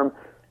term,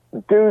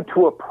 due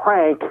to a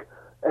prank,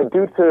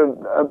 due to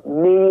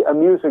me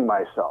amusing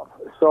myself.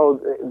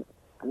 So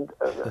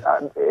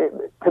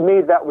to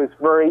me, that was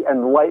very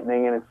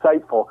enlightening and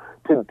insightful,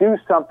 to do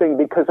something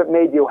because it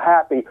made you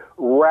happy,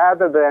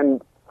 rather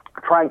than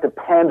trying to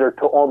pander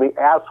to all the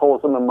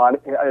assholes in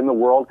the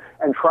world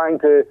and trying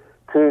to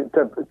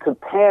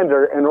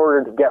pander in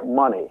order to get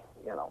money,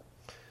 you know.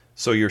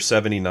 So your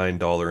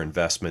 $79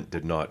 investment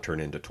did not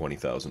turn into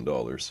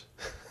 $20,000.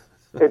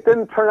 It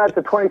didn't turn out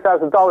to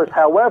 $20,000.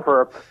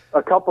 However,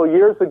 a couple of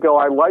years ago,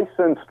 I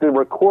licensed the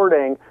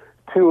recording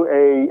to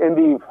a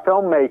indie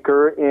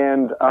filmmaker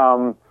in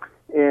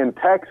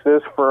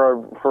Texas for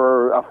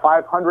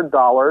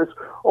 $500.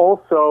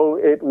 Also,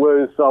 it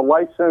was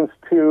licensed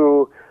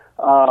to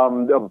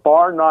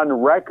Bar None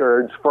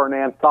Records for an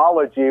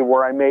anthology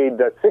where I made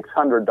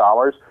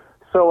 $600.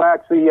 So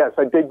actually, yes,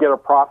 I did get a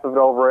profit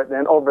over it,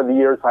 and over the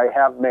years I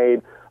have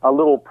made a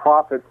little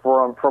profit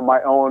from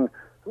my own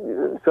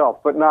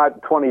self, but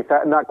not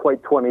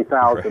quite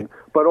 20,000. Right.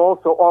 But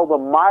also all the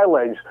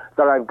mileage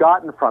that I've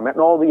gotten from it,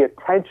 and all the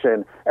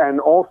attention, and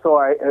also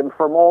and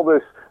from all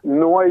this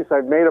noise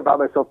I've made about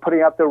myself,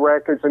 putting out the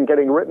records and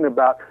getting written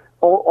about,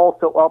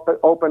 also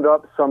opened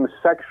up some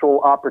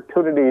sexual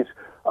opportunities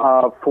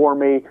for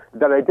me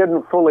that I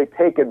didn't fully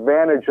take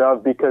advantage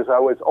of, because I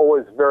was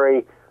always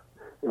very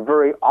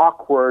very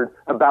awkward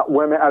about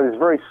women. I was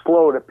very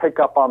slow to pick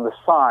up on the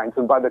signs,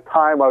 and by the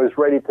time I was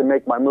ready to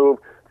make my move,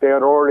 they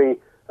had already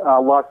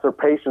lost their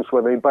patience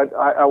with me. But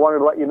I wanted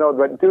to let you know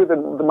that due to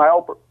my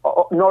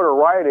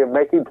notoriety of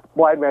making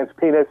Blind Man's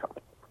Penis,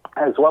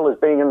 as well as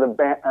being in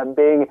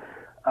the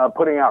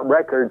putting out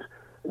records,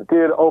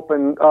 did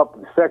open up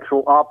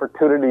sexual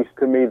opportunities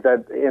to me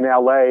that in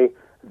LA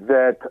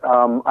that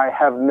I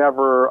have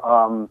never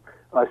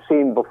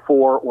seen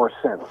before or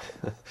since.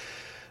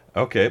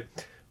 Okay.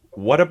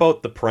 What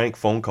about the prank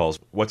phone calls?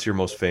 What's your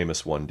most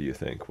famous one, do you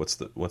think? What's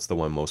the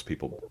one most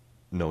people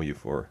know you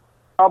for?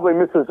 Probably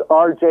Mrs.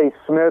 R.J.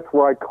 Smith,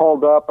 where I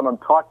called up and I'm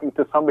talking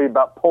to somebody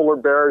about polar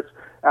bears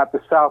at the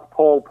South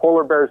Pole.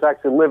 Polar bears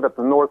actually live at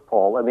the North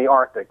Pole in the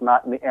Arctic,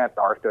 not in the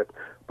Antarctic.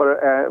 But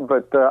I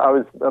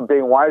was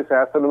being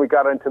wise-ass, and then we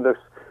got into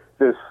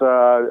this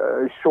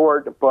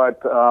short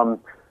but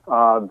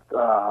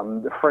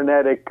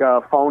frenetic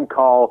phone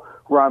call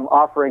where I'm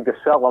offering to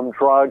sell them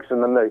drugs,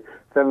 and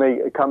then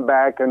they come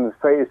back and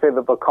say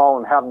that they'll call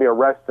and have me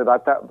arrested. I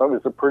thought that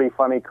was a pretty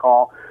funny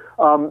call.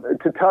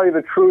 To tell you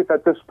the truth,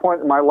 at this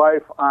point in my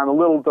life, I'm a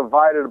little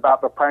divided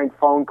about the prank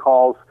phone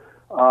calls.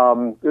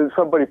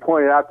 Somebody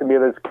pointed out to me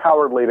that it's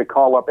cowardly to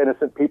call up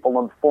innocent people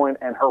on the phone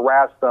and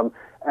harass them,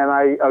 and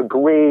I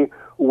agree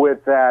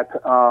with that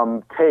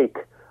take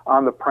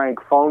on the prank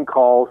phone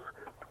calls.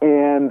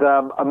 And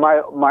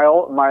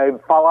my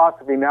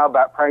philosophy now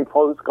about prank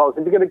phone calls,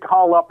 if you're going to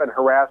call up and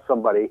harass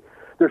somebody,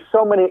 there's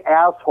so many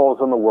assholes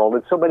in the world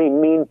and so many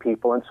mean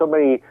people and so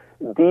many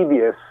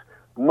devious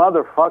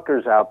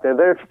motherfuckers out there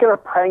that if you're going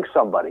to prank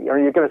somebody or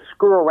you're going to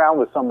screw around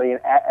with somebody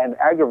and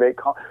aggravate,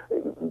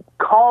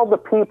 call the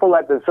people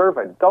that deserve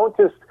it. Don't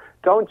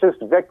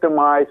just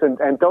victimize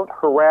and don't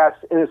harass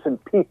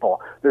innocent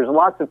people. There's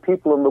lots of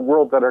people in the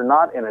world that are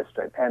not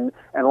innocent, and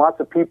lots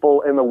of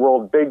people in the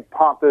world, big,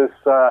 pompous,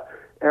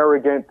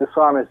 arrogant,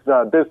 dishonest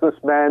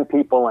businessmen,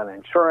 people in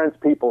insurance,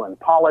 people in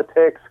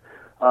politics,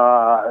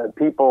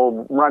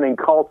 people running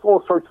cults,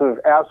 all sorts of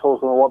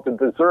assholes in the world that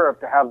deserve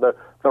to have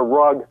the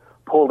rug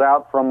pulled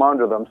out from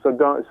under them. So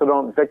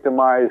don't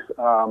victimize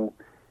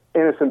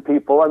innocent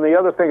people. And the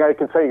other thing I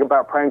can say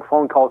about prank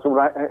phone calls,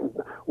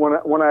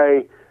 when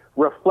I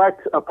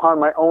reflect upon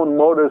my own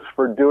motives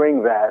for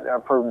doing that,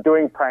 for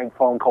doing prank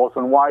phone calls,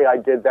 and why I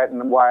did that,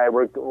 and why I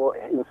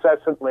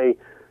incessantly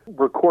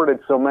recorded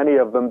so many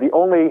of them, the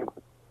only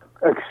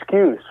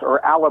excuse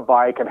or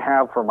alibi I can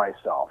have for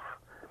myself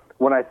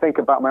when I think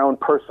about my own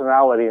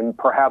personality and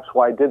perhaps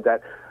why I did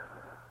that.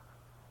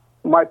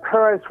 My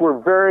parents were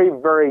very,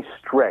 very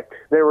strict.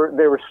 They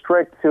were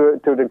strict to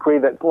a degree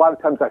that a lot of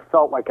times I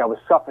felt like I was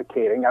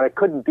suffocating, and I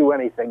couldn't do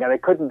anything,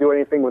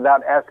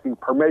 without asking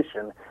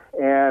permission.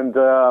 And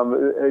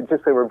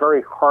they were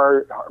very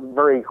hard,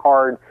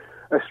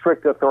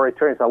 strict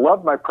authoritarians. I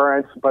loved my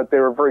parents, but they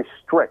were very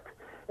strict,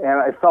 and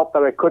I felt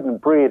that I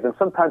couldn't breathe, and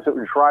sometimes it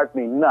would drive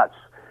me nuts,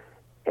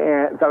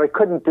 and that I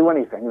couldn't do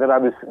anything, that I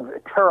was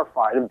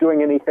terrified of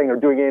doing anything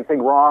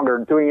wrong or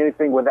doing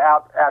anything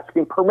without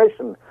asking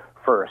permission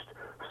first.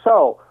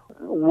 So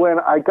when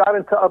I got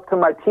up to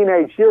my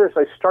teenage years,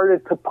 I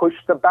started to push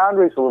the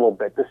boundaries a little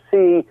bit to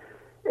see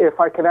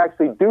if I can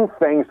actually do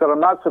things that I'm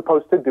not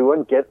supposed to do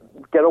and get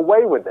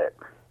away with it.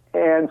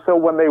 And so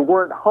when they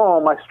weren't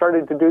home, I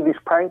started to do these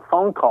prank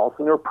phone calls,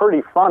 and they were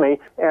pretty funny.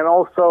 And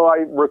also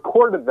I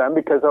recorded them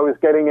because I was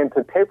getting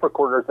into tape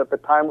recorders at the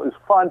time. It was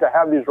fun to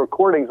have these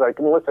recordings I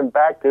can listen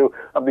back to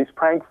of these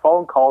prank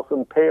phone calls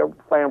and play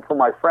them for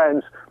my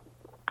friends.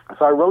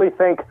 So I really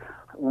think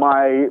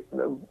my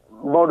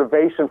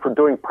motivation for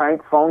doing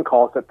prank phone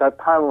calls at that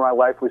time in my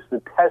life was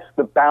to test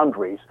the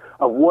boundaries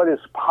of what is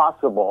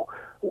possible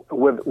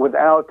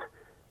without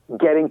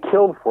getting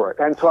killed for it.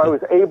 And so I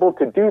was able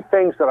to do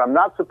things that I'm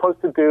not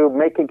supposed to do,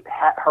 making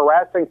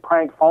harassing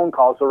prank phone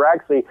calls that are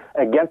actually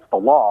against the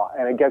law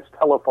and against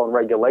telephone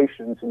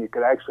regulations, and you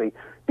could actually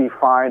be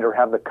fined or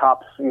have the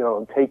cops,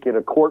 take you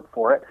to court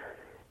for it.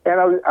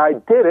 And I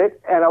did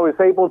it, and I was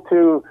able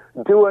to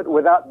do it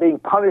without being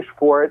punished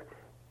for it.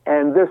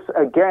 And this,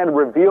 again,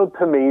 revealed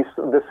to me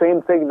the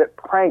same thing that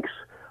pranks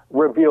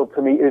revealed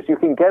to me, is you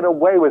can get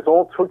away with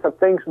all sorts of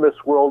things in this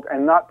world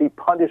and not be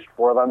punished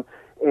for them,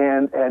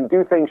 and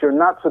do things you're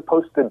not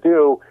supposed to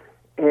do,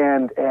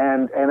 and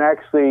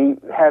actually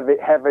have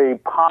a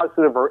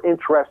positive or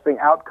interesting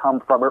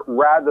outcome from it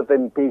rather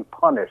than being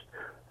punished.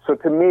 So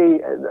to me,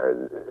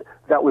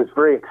 that was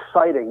very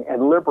exciting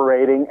and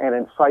liberating and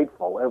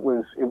insightful. It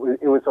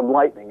was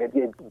enlightening.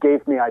 It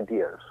gave me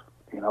ideas.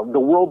 The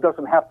world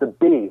doesn't have to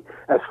be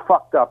as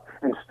fucked up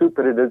and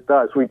stupid as it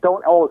does. We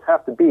don't always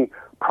have to be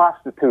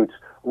prostitutes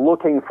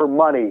looking for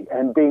money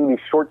and being these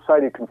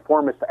short-sighted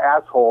conformist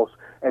assholes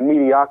and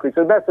mediocrities.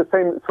 And that's the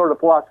same sort of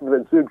philosophy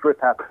that Zoogz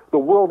has. The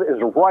world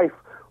is rife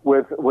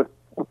with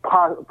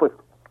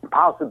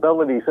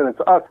possibilities, and it's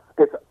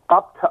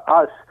up to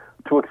us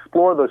to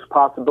explore those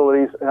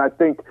possibilities. And I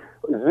think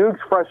Zoogz'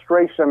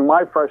 frustration,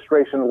 my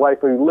frustration in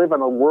life, we live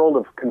in a world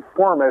of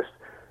conformists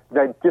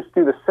that just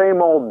do the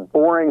same old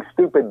boring,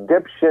 stupid,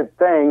 dipshit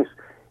things,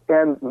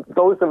 And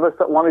those of us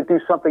that want to do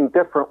something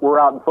different were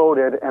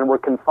outvoted and were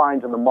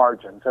confined to the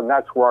margins. And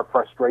that's where our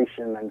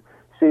frustration and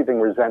seething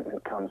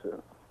resentment comes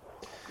in.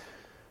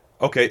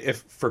 Okay,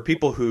 if for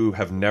people who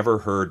have never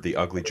heard The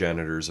Ugly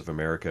Janitors of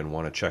America and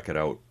want to check it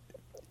out,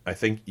 I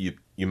think you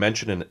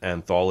mentioned an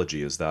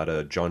anthology. Is that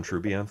a John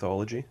Trubee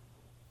anthology?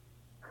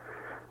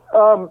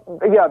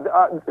 Yeah,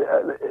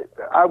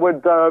 I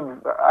would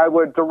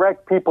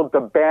direct people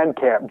to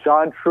Bandcamp,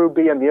 John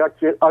Trubee and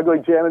the Ugly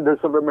Janitors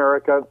of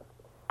America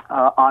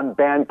on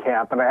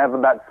Bandcamp, and I have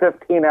about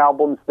 15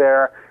 albums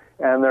there,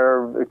 and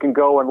you can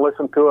go and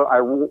listen to it. I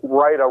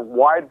write a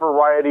wide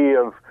variety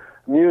of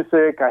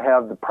music. I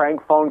have the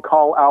prank phone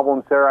call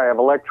albums there. I have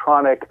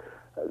electronic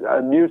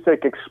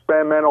music,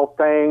 experimental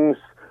things,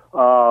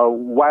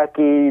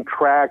 wacky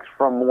tracks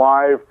from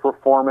live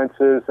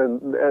performances,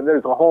 and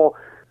there's a whole.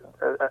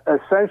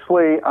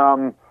 Essentially,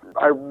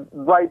 I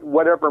write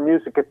whatever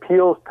music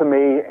appeals to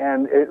me,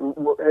 and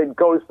it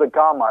goes the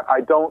gamut.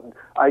 I don't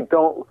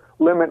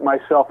limit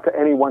myself to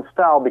any one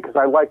style because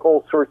I like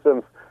all sorts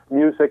of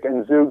music,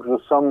 and Zoogz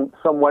was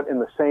somewhat in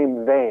the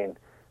same vein.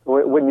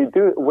 When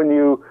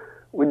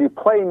you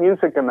play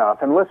music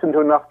enough and listen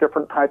to enough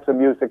different types of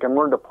music and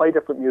learn to play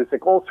different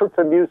music, all sorts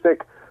of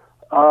music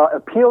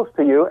appeals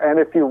to you. And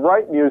if you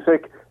write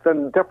music,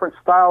 then different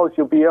styles,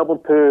 you'll be able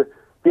to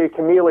be a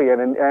chameleon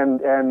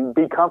and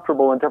be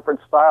comfortable in different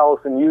styles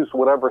and use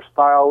whatever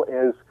style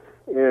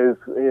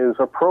is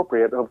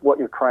appropriate of what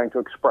you're trying to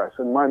express.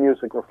 And my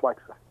music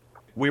reflects that.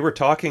 We were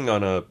talking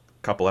on a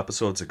couple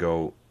episodes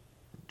ago,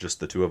 just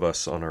the two of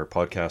us on our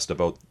podcast,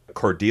 about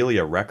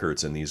Cordelia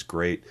Records and these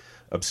great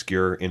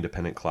obscure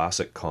independent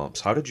classic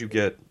comps. How did you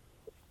get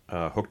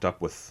hooked up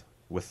with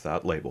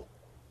that label?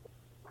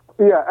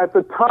 Yeah, at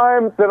the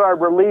time that I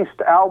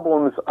released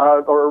albums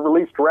or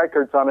released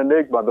records on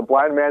Enigma, The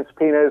Blind Man's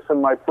Penis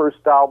and my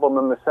first album,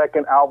 and the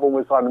second album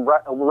was on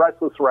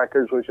Restless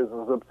Records, which is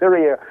a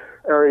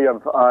subsidiary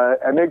of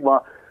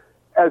Enigma.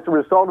 As a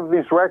result of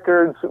these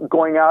records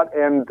going out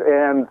and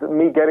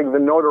me getting the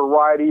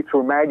notoriety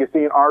through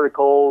magazine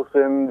articles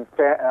and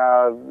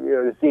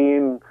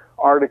zine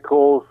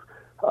articles,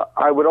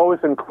 I would always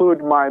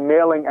include my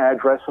mailing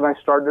address, and I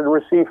started to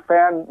receive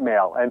fan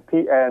mail, and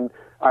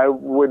I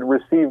would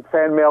receive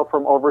fan mail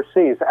from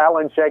overseas.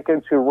 Alan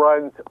Jenkins, who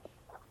runs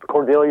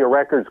Cordelia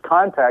Records,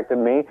 contacted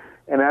me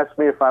and asked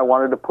me if I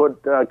wanted to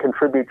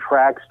contribute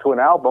tracks to an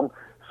album.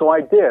 So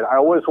I did. I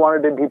always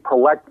wanted to be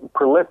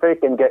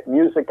prolific and get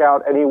music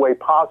out any way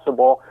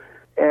possible,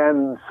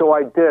 and so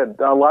I did.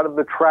 A lot of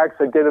the tracks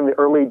I did in the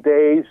early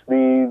days,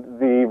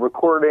 the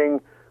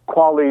recording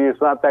quality is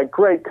not that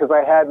great because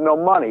I had no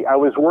money. I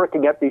was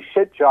working at these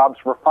shit jobs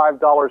for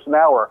 $5 an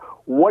hour.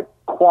 What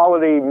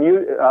quality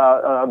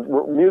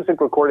music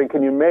recording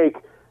can you make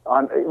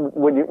on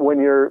when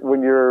you're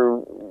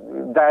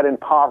that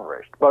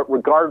impoverished? But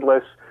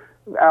regardless,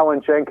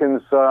 Alan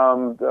Jenkins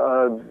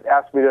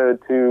asked me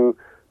to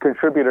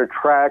contribute a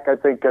track. I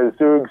think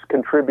Zoogz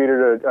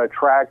contributed a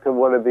track to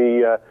one of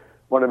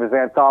his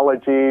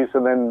anthologies,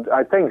 and then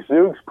I think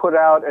Zoogz put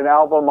out an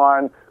album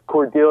on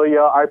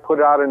Cordelia. I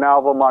put out an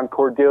album on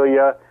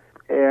Cordelia,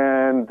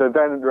 and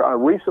then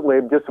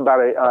recently, just about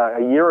a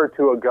year or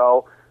two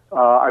ago,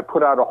 I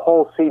put out a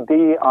whole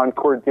CD on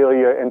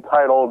Cordelia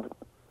entitled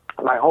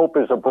 "My Hope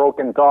Is a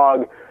Broken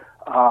Dog,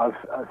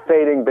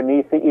 Fading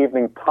Beneath the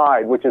Evening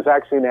Tide," which is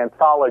actually an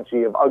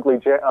anthology of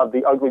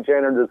the Ugly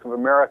Janitors of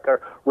America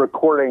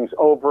recordings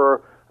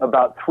over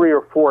about 3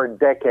 or 4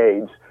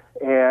 decades.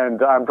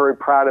 And I'm very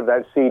proud of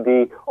that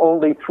CD.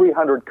 Only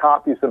 300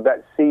 copies of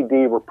that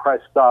CD were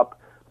pressed up,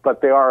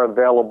 but they are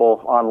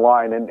available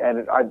online. And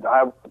I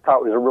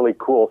thought it was a really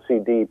cool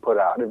CD put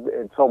out.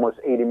 It's almost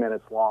 80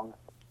 minutes long.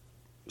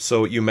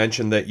 So you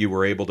mentioned that you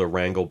were able to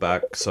wrangle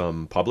back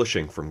some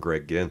publishing from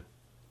Greg Ginn.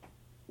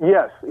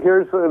 Yes,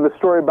 here's the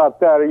story about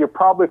that. You're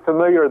probably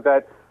familiar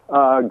that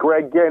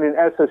Greg Ginn and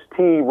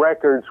SST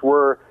Records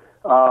were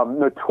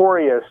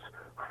notorious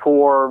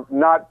for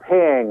not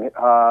paying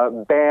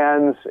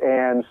bands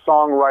and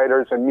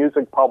songwriters and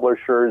music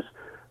publishers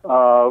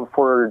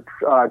for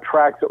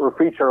tracks that were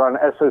featured on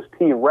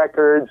SST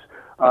Records.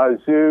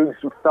 Zoogz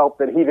felt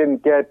that he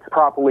didn't get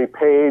properly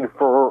paid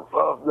for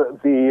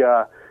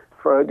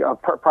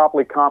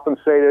properly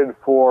compensated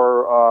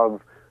for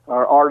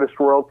artist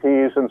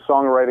royalties and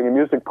songwriting and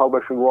music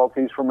publishing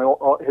royalties from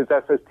his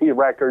SST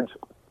Records,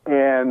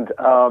 and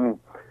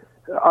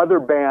other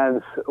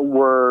bands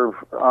were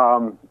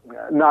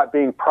not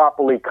being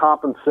properly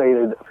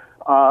compensated.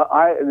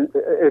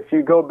 If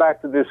you go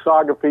back to the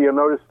discography, you'll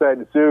notice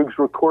that Zoogz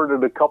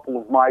recorded a couple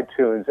of my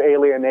tunes,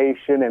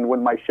 Alienation and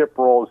When My Ship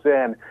Rolls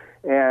In,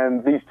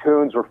 and these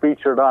tunes were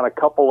featured on a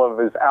couple of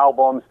his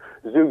albums.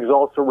 Zoogz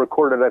also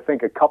recorded, I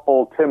think, a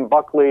couple Tim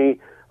Buckley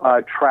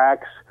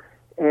tracks,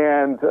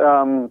 and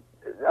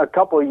a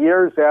couple of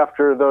years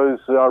after those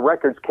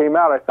records came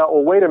out, I thought,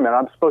 well, wait a minute,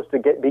 I'm supposed to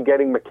be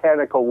getting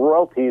mechanical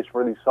royalties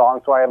for these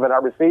songs, so I haven't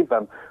received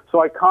them.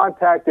 So I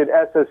contacted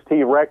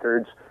SST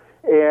Records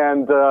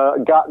and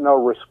got no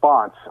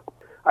response.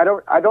 I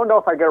don't know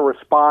if I got a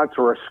response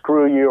or a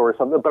screw you or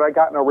something, but I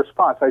got no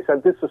response. I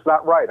said, this is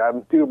not right.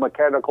 I'm due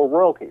mechanical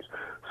royalties.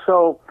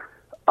 So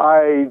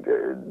I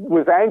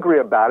was angry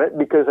about it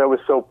because I was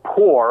so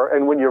poor,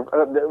 and when you're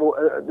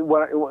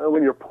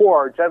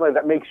poor, generally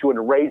that makes you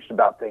enraged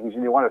about things,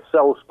 and you want to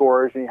sell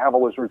stores, and you have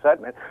all this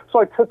resentment. So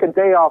I took a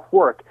day off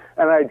work,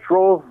 and I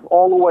drove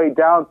all the way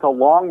down to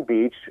Long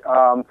Beach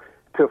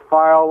to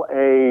file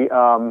a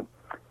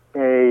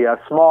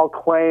small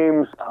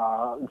claims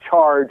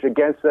charge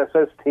against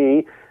SST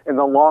in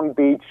the Long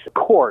Beach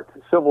court,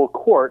 civil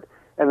court,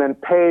 and then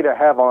pay to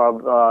have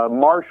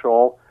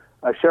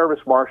a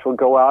sheriff's marshal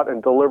go out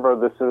and deliver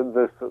the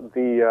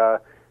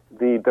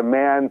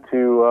demand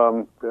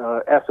to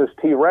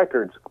SST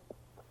Records,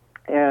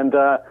 and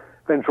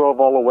then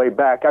drove all the way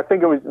back. I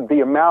think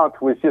the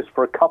amount was just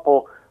for a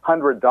couple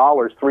 $100,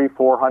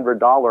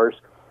 $300-400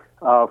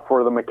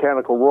 for the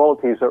mechanical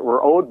royalties that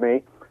were owed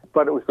me.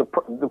 But it was the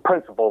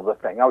principle of the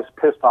thing. I was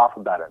pissed off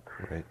about it.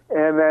 Right.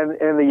 And then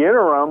in the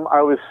interim,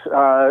 I was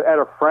at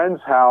a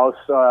friend's house,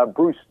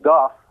 Bruce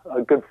Duff,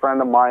 a good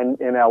friend of mine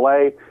in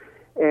L.A.,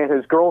 and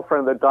his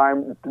girlfriend,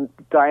 Diane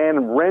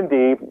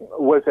Rendy,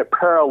 was a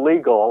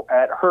paralegal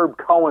at Herb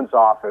Cohen's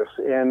office.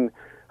 And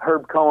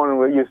Herb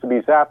Cohen used to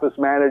be Zappa's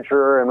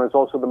manager and was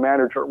also the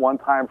manager at one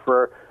time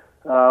for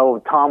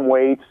Tom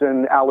Waits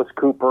and Alice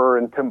Cooper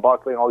and Tim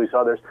Buckley and all these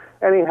others.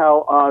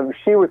 Anyhow,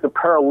 she was a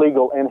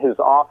paralegal in his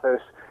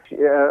office.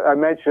 I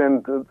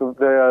mentioned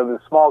the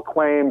small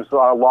claims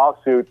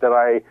lawsuit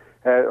that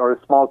or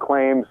small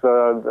claims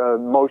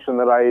motion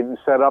that I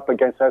set up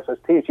against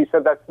SST. She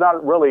said that's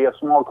not really a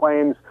small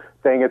claims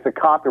thing. It's a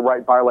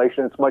copyright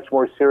violation. It's much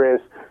more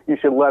serious. You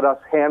should let us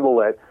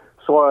handle it.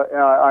 So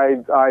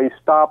I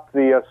stopped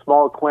the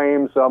small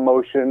claims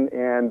motion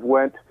and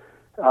went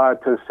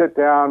to sit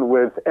down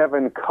with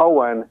Evan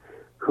Cohen,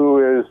 who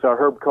is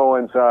Herb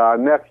Cohen's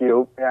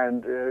nephew.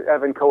 And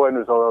Evan Cohen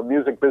is a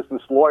music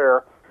business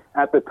lawyer.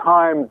 At the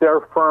time,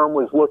 their firm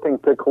was looking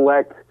to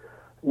collect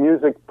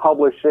music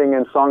publishing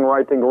and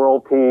songwriting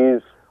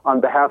royalties on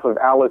behalf of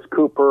Alice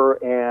Cooper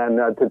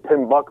and to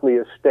Tim Buckley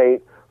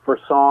estate for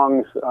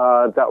songs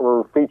that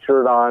were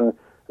featured on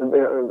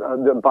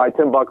by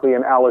Tim Buckley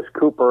and Alice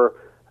Cooper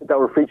that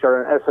were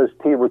featured on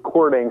SST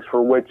recordings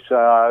for which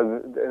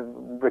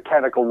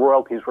mechanical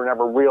royalties were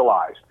never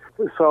realized.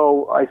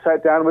 So I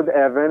sat down with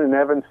Evan, and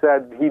Evan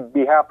said he'd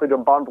be happy to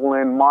bundle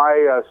in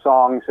my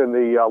songs in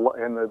the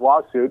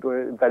lawsuit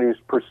that he was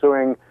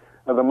pursuing,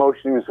 the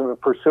motion he was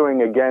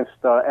pursuing against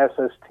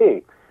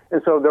SST.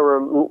 And so there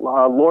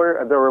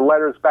were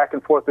letters back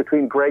and forth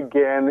between Greg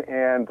Ginn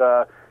and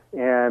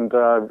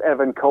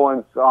Evan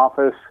Cohen's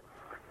office.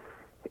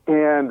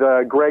 And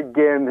Greg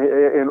Ginn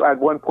at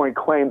one point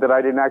claimed that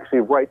I didn't actually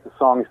write the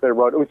songs they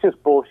wrote. It was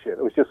just bullshit.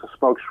 It was just a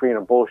smokescreen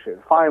of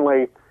bullshit.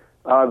 Finally,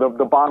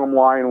 the bottom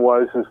line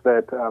was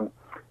that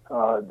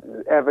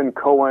Evan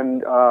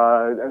Cohen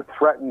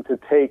threatened to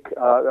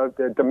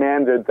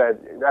demanded that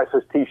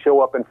SST show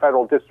up in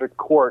federal district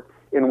court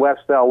in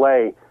West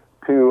L.A.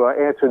 to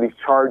answer these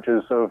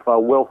charges of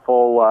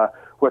willful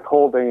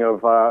withholding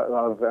of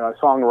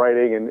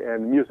songwriting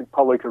and music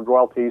publishing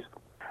royalties.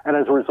 And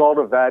as a result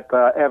of that,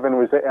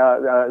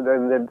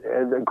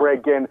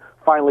 Greg Ginn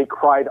finally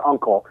cried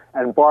uncle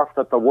and barfed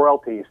at the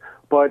royalties.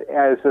 But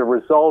as a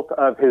result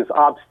of his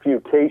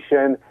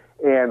obfuscation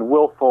and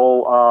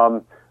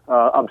willful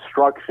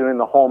obstruction in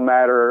the whole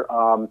matter,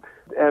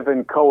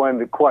 Evan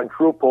Cohen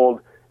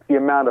quadrupled the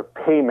amount of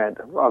payment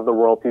of the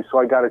royalties. So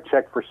I got a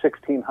check for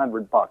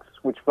 $1,600,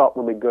 which felt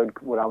really good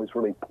when I was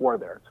really poor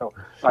there. So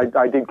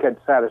I did get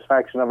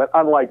satisfaction of it,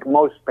 unlike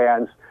most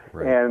bands.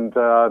 Right. And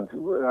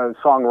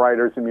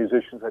songwriters and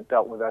musicians that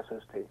dealt with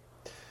SST.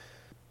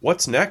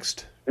 What's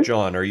next,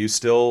 John? Are you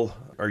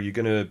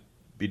going to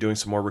be doing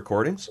some more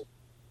recordings?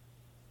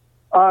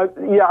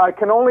 Yeah, I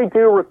can only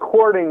do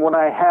recording when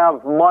I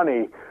have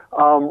money.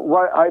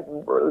 Right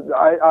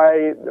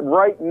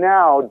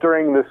now,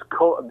 during this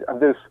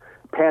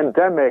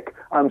pandemic,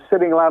 I'm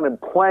sitting around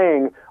and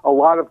playing a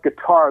lot of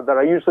guitar that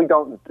I usually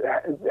don't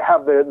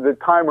have the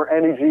time or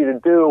energy to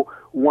do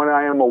when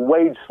I am a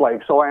wage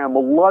slave. So I am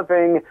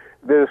loving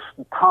this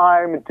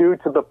time due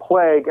to the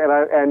plague,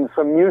 and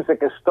some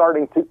music is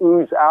starting to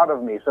ooze out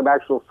of me, some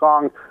actual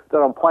songs that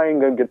I'm playing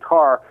the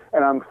guitar,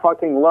 and I'm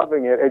fucking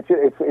loving it.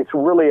 It's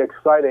really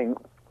exciting.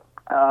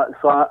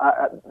 So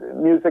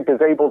music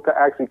is able to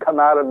actually come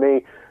out of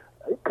me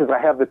because I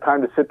have the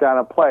time to sit down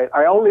and play it.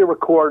 I only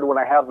record when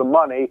I have the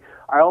money.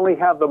 I only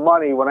have the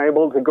money when I'm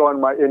able to go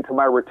into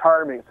my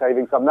retirement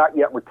savings. I'm not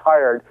yet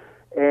retired,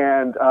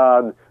 and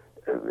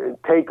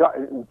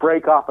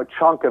break off a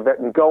chunk of it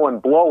and go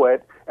and blow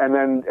it, and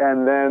then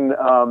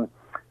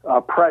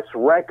press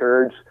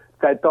records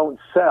that don't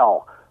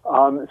sell.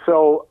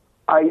 So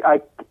I'm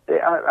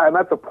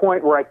at the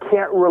point where I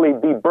can't really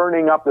be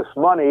burning up this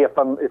money if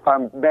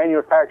I'm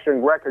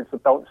manufacturing records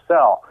that don't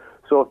sell.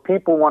 So if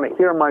people want to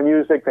hear my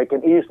music, they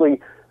can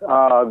easily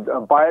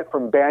buy it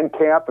from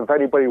Bandcamp. If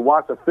anybody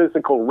wants a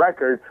physical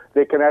record,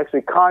 they can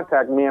actually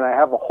contact me, and I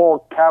have a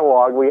whole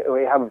catalog.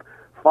 We have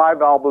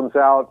 5 albums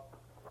out,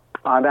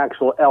 on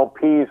actual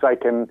LPs I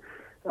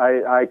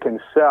can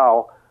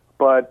sell,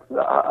 but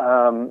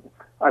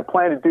I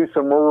plan to do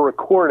some more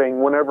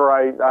recording whenever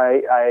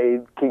I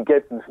can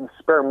get some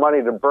spare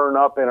money to burn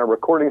up in a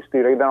recording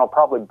studio. Then I'll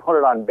probably put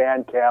it on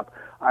Bandcamp.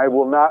 I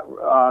will not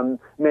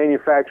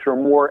manufacture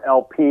more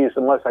LPs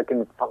unless I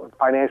can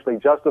financially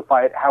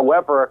justify it.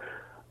 However,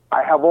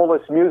 I have all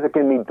this music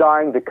in me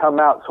dying to come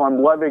out, so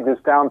I'm levying this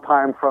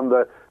downtime from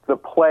the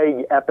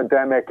plague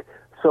epidemic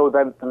so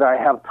that I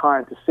have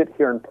time to sit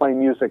here and play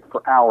music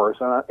for hours.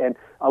 And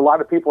a lot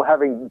of people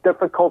having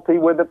difficulty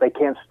with it. They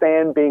can't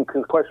stand being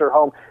sequestered at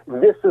home.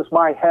 This is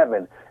my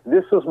heaven.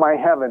 This is my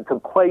heaven, to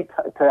play,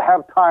 to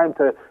have time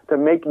to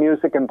make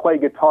music and play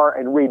guitar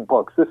and read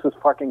books. This is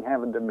fucking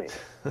heaven to me.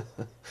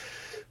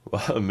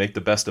 Well, make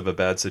the best of a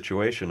bad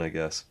situation, I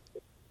guess.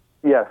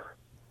 Yes.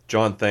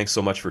 John, thanks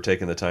so much for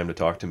taking the time to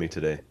talk to me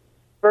today.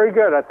 Very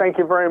good. I thank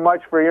you very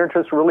much for your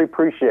interest. Really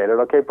appreciate it.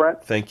 Okay,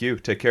 Brent? Thank you.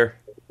 Take care.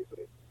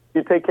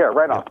 You take care.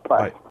 Right on.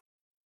 Bye. Bye.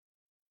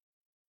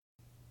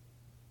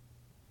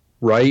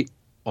 Right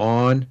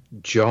on,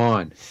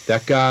 John.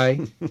 That guy.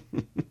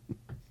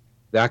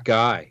 That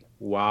guy.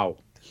 Wow.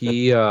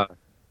 He.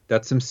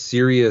 That's some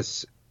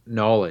serious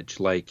knowledge.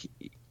 Like,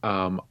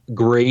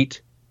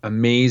 great,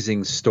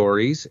 amazing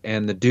stories,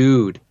 and the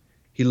dude.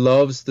 He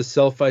loves the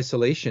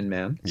self-isolation,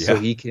 man. Yeah.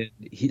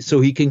 So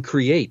he can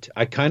create.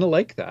 I kind of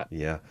like that.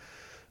 Yeah.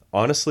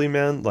 Honestly,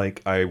 man,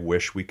 like, I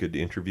wish we could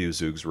interview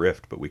Zoogz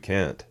Rift, but we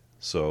can't.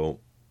 So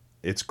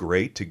it's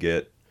great to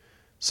get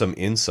some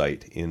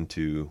insight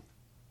into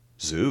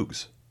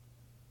Zoogz.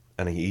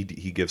 And he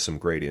gives some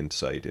great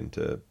insight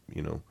into,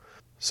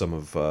 some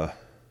of,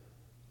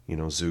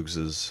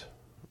 Zoogz's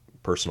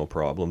personal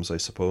problems, I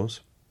suppose.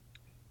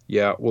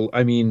 Yeah. Well,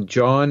 I mean,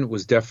 John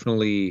was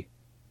definitely...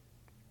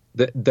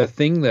 The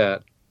thing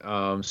that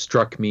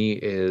struck me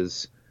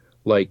is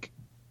like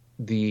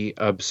the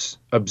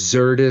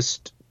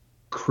absurdist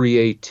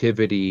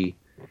creativity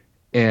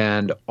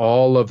and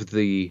all of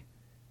the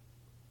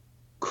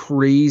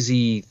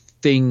crazy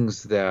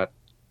things that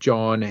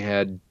John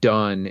had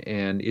done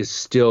and is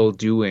still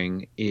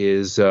doing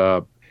is,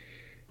 and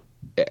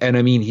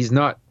I mean, he's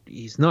not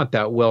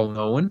that well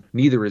known,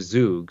 neither is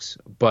Zoogz,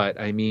 but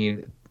I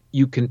mean,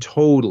 you can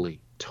totally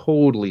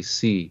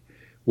see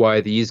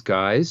why these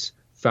guys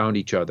found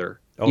each other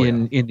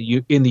in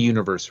the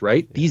universe,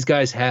 right? Yeah. These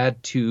guys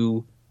had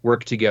to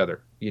work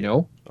together,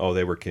 Oh,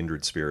 they were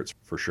kindred spirits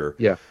for sure.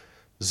 Yeah.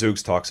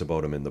 Zoogz talks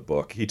about him in the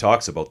book. He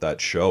talks about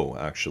that show,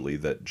 actually,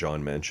 that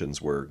John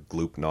mentions where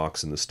Gloop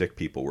Knox and the Stick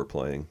People were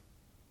playing,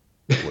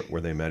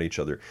 where they met each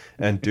other.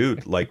 And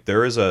dude, like,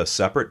 there is a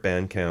separate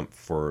Bandcamp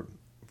for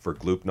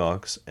Gloop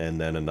Knox and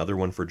then another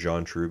one for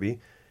John Trubee.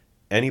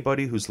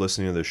 Anybody who's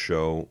listening to this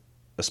show,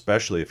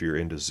 especially if you're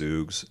into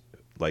Zoogz,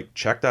 like,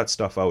 check that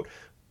stuff out.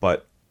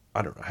 But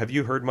I don't know. Have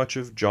you heard much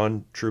of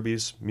John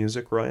Trubee's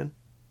music, Ryan?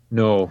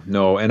 No.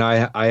 And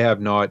I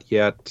have not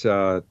yet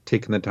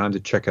taken the time to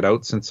check it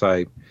out since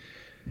I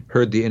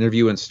heard the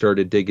interview and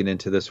started digging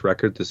into this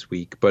record this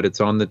week, but it's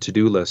on the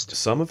to-do list.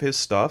 Some of his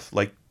stuff,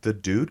 like, the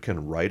dude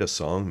can write a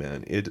song,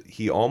 man.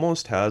 He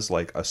almost has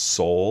like a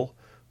soul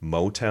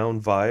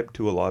Motown vibe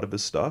to a lot of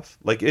his stuff.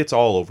 Like, it's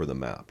all over the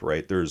map,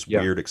 right? There's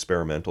weird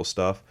experimental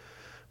stuff,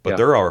 but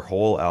there are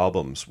whole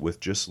albums with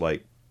just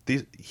like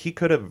these. He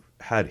could have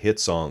had hit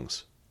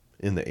songs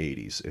in the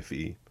 80s if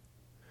he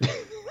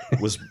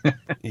was,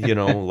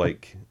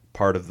 like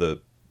part of the,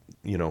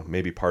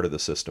 maybe part of the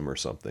system or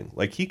something.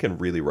 Like, he can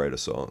really write a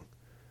song.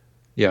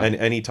 Yeah.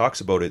 And he talks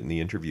about it in the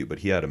interview, but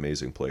he had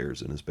amazing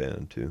players in his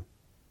band too.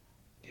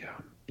 Yeah.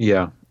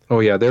 Yeah.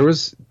 Oh yeah. There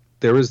was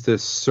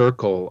this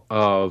circle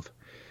of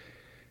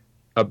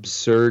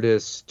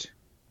absurdist,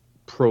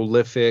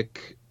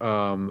 prolific,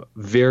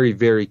 very,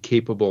 very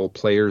capable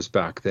players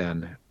back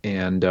then.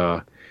 And,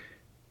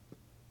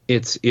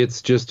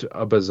 it's just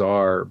a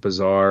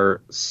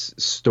bizarre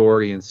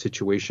story and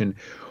situation.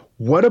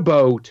 What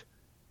about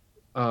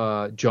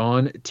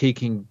John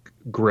taking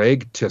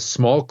Greg to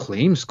small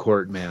claims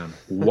court, man?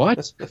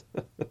 What?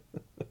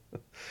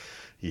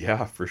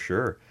 Yeah, for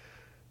sure.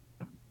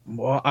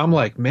 Well, I'm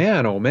like,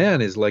 man, oh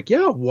man, is like,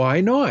 yeah, why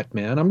not,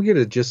 man? I'm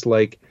gonna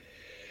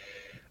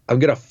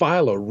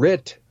file a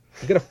writ.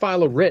 I'm gonna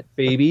file a writ,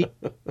 baby.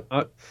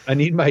 I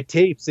need my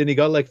tapes, and he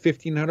got like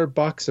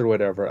 $1,500 or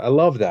whatever. I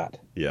love that.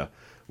 Yeah.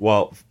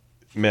 Well,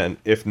 man,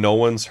 if no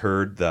one's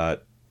heard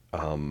that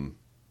Blind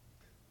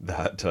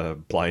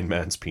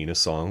Man's Penis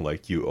song,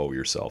 like, you owe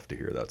yourself to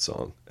hear that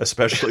song,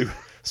 especially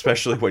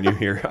when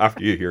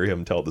after you hear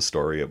him tell the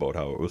story about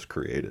how it was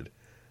created.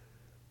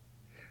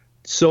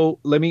 So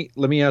let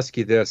me ask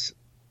you this: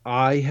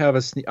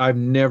 I've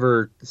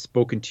never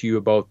spoken to you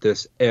about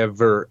this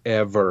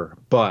ever,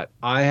 but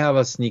I have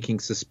a sneaking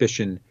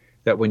suspicion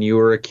that when you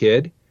were a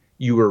kid,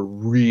 you were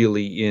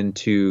really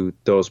into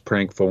those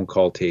prank phone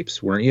call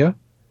tapes, weren't you?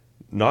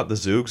 Not the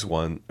Zoogz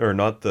one, or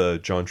not the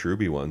John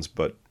Trubee ones,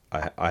 but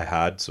I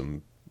had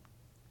some.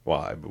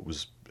 Well,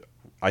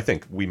 I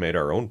think we made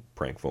our own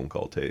prank phone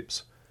call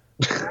tapes.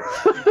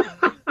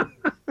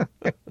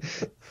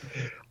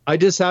 I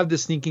just have the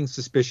sneaking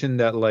suspicion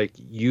that like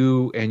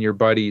you and your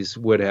buddies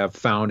would have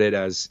found it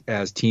as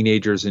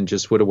teenagers and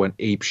just would have went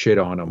ape shit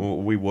on them. Well,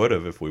 we would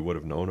have if we would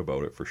have known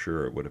about it for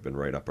sure. It would have been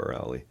right up our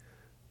alley.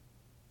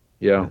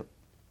 Yeah.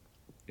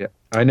 Yeah.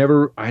 I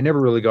never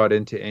really got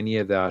into any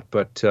of that,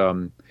 but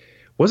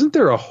wasn't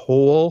there a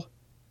whole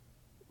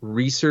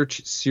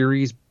research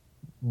series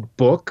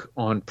book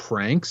on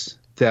pranks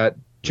that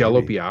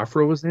Jello Maybe.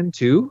 Biafra was in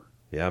too?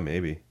 Yeah,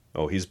 maybe.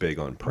 Oh, he's big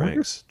on I wonder.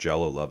 pranks.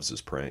 Jello loves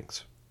his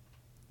pranks.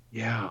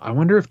 Yeah, I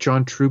wonder if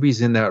John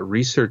Truby's in that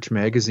research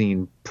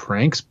magazine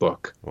pranks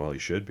book. Well, he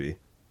should be.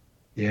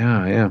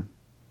 Yeah, yeah.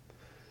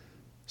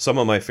 Some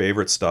of my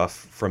favorite stuff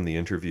from the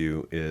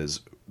interview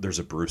is there's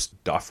a Bruce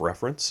Duff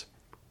reference.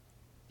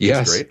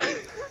 Yes. Great.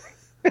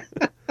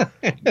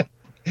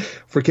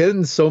 For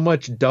getting so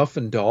much Duff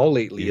and Doll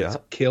lately, Yeah. it's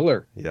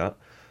killer. Yeah.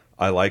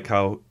 I like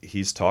how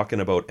he's talking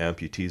about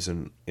amputees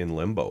in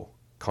limbo,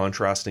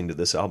 contrasting to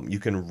this album. You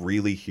can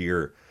really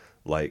hear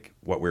like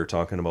what we were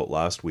talking about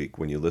last week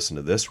when you listen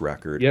to this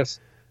record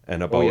Yes.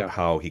 and about yeah.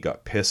 how he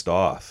got pissed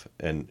off.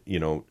 And,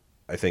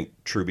 I think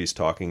Trubee's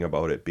talking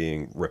about it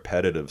being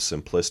repetitive,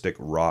 simplistic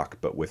rock,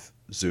 but with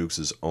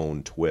Zoogz'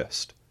 own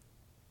twist.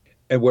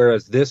 And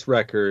whereas this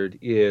record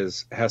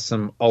has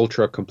some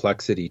ultra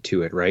complexity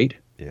to it, right?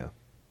 Yeah.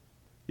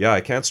 Yeah,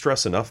 I can't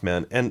stress enough,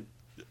 man. And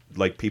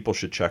like people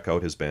should check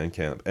out his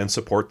Bandcamp and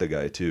support the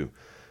guy too.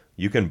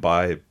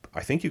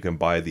 I think you can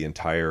buy the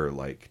entire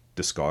like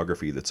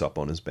discography that's up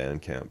on his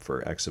Bandcamp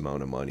for X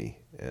amount of money,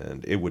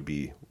 and it would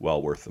be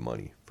well worth the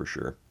money for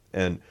sure.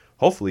 And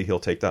hopefully he'll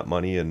take that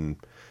money and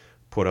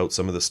put out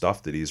some of the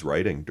stuff that he's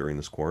writing during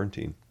this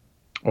quarantine.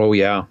 Oh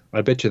yeah,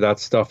 I bet you that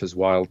stuff is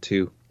wild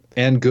too,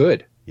 and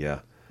good. Yeah.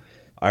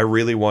 I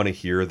really want to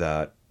hear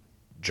that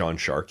John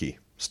Sharkey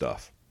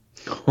stuff.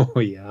 Oh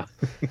yeah.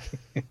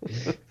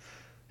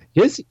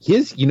 His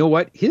you know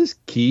what? His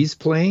keys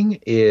playing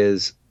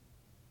is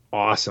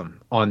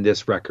awesome on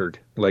this record.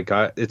 Like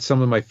it's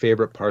some of my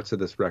favorite parts of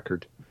this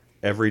record.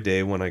 Every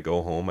day when I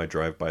go home, I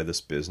drive by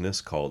this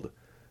business called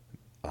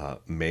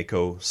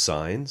Mako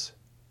Signs,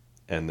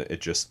 and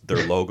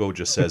their logo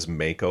just says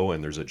Mako,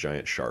 and there's a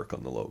giant shark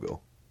on the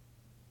logo.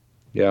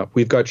 Yeah,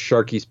 we've got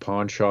Sharky's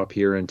Pawn Shop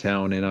here in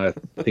town, and I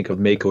think of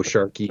Mako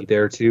Sharky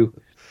there too.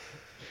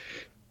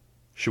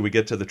 Should we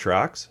get to the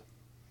tracks?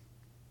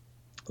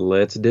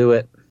 Let's do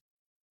it.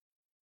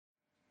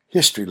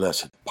 History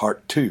Lesson,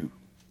 Part 2.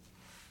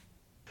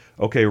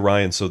 Okay,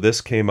 Ryan, so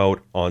this came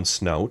out on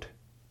Snout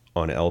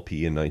on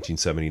LP in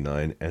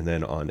 1979, and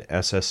then on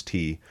SST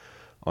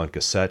on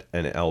cassette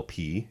and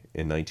LP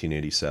in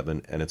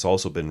 1987, and it's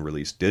also been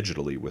released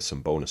digitally with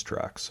some bonus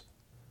tracks.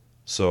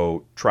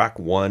 So track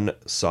 1,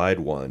 side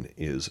 1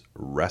 is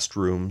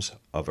Restrooms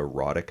of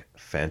Erotic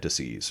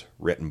Fantasies,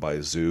 written by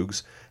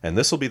Zoogz, and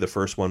this will be the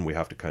first one we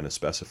have to kind of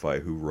specify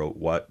who wrote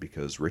what,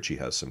 because Richie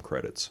has some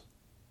credits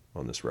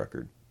on this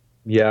record.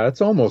 Yeah,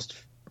 it's almost.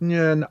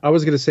 Yeah, I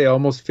was going to say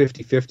almost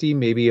 50-50,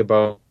 maybe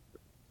about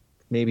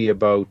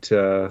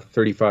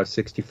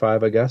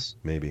 35-65, I guess.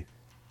 Maybe.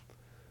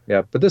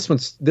 Yeah, but this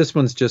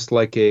one's just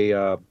like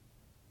a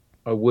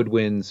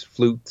woodwinds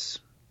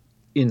flutes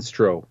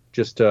instro,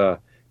 just to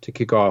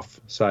kick off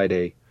side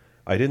A.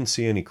 I didn't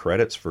see any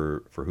credits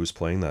for who's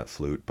playing that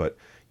flute, but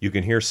you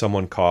can hear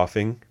someone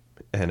coughing,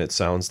 and it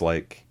sounds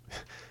like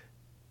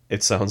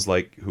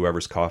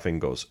whoever's coughing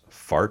goes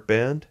fart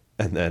band,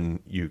 and then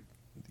you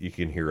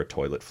can hear a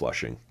toilet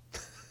flushing.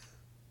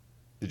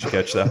 Did you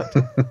catch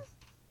that?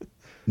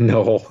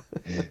 No.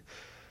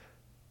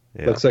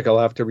 Yeah. Looks like I'll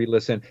have to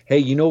re-listen. Hey,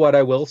 you know what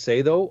I will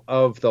say though?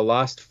 Of the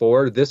last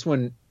four, this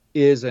one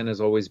is and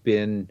has always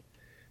been,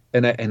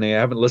 and I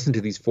haven't listened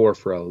to these four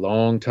for a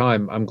long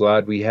time. I'm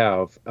glad we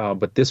have,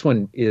 but this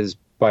one is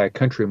by a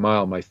country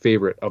mile my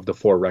favorite of the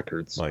four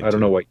records. Mine I don't too.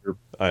 know what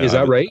is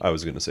that right? I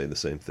was going to say the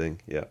same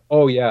thing. Yeah.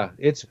 Oh yeah,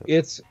 it's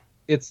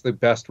the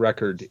best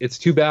record. It's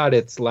too bad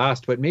it's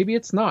last, but maybe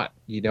it's not.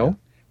 Yeah.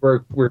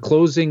 We're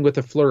closing with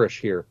a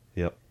flourish here.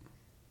 Yep.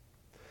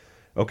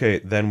 Okay,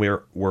 then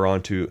we're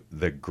on to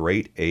The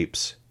Great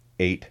Apes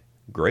Ate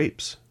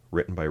Grapes,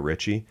 written by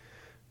Richie.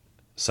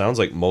 Sounds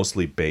like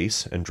mostly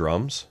bass and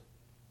drums.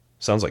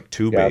 Sounds like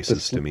two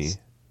basses to me.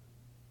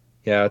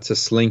 Yeah, it's a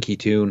slinky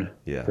tune.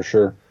 Yeah. For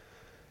sure.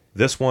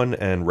 This one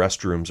and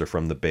Restrooms are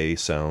from the Bay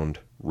Sound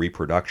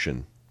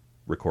reproduction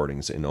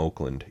recordings in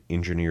Oakland,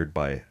 engineered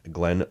by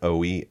Glenn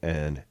Owie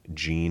and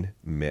Gene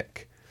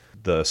Mick.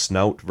 The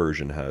Snout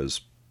version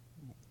has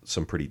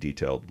some pretty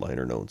detailed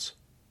liner notes.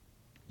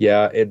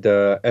 Yeah,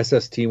 the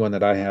SST one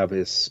that I have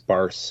is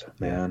sparse,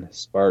 man.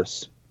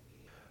 Sparse.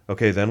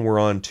 Okay, then we're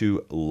on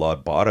to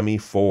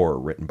Lobotomy 4,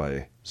 written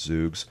by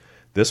Zoogz.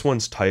 This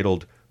one's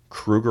titled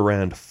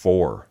Krugerrand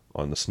 4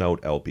 on the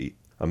Snout LP.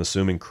 I'm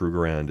assuming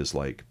Krugerrand is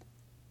like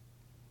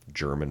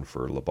German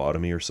for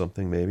lobotomy or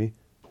something, maybe?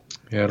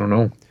 Yeah, I don't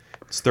know.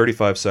 It's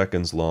 35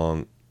 seconds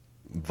long.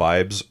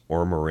 Vibes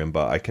or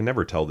marimba. I can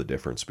never tell the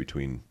difference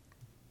between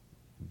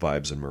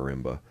vibes and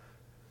marimba.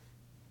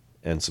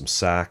 And some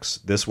sax.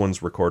 This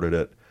one's recorded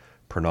at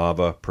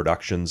Pernava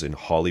Productions in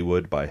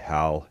Hollywood by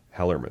Hal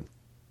Hellerman.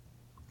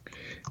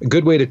 A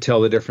good way to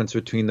tell the difference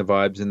between the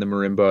vibes and the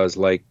marimba is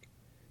like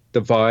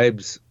the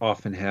vibes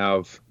often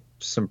have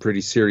some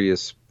pretty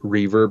serious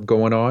reverb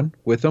going on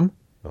with them,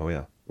 Oh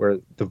yeah. where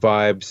the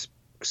vibes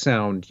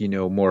sound,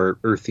 more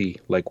earthy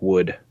like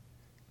wood.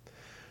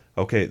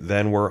 Okay,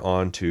 then we're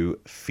on to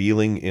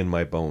Feeling in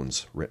My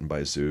Bones, written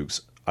by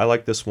Zoogz. I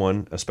like this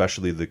one,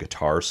 especially the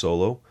guitar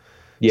solo.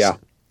 Yeah.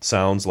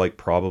 Sounds like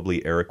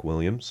probably Eric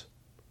Williams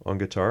on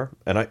guitar.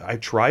 And I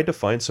tried to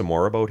find some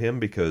more about him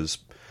because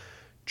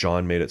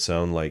John made it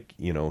sound like,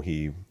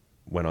 he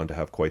went on to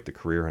have quite the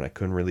career, and I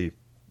couldn't really.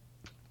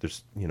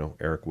 There's,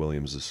 Eric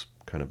Williams is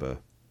kind of a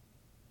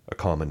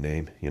common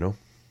name,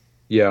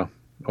 Yeah.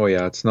 Oh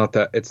yeah, it's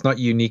not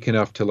unique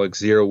enough to like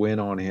zero in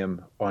on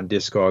him on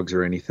Discogs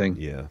or anything.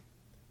 Yeah.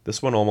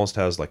 This one almost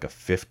has like a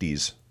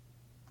 50s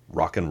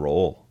rock and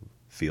roll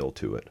feel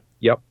to it.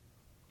 Yep,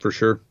 for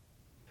sure.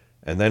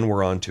 And then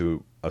we're on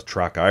to a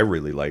track I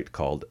really liked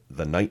called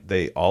The Night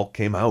They All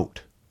Came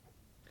Out,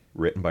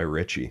 written by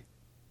Richie.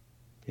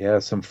 Yeah,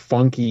 some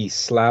funky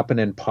slapping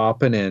and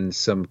popping and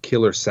some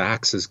killer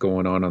saxes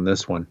going on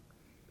this one.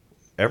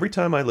 Every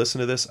time I listen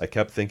to this, I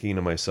kept thinking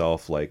to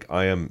myself, like,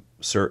 I am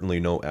certainly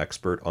no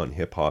expert on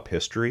hip-hop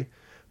history,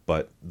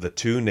 but the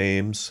two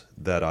names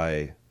that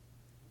I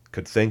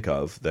could think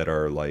of that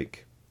are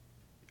like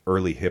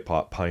early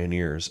hip-hop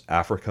pioneers,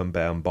 African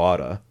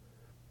Bambaataa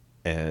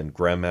and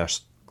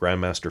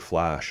Grandmaster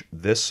Flash,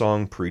 this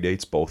song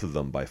predates both of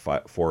them by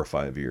 4 or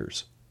 5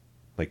 years.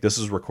 Like, this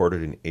is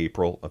recorded in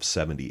April of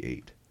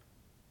 78.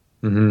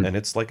 Mm-hmm. And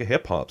it's like a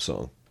hip-hop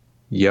song.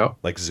 Yep.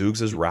 Like,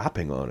 Zoogz is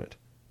rapping on it.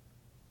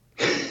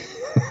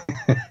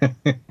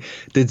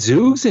 Did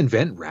Zoogz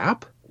invent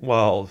rap?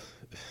 Well,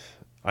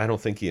 I don't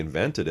think he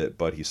invented it,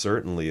 but he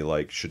certainly,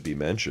 like, should be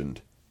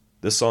mentioned.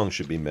 This song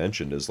should be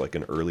mentioned as, like,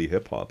 an early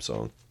hip-hop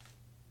song.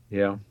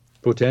 Yeah,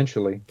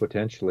 potentially.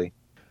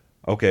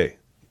 Okay,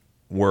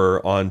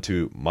 we're on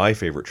to my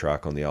favorite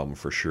track on the album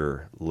for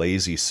sure,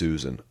 Lazy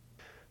Susan.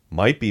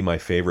 Might be my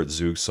favorite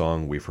Zoogz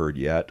song we've heard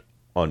yet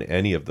on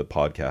any of the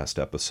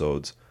podcast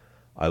episodes.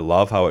 I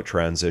love how it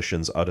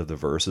transitions out of the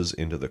verses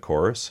into the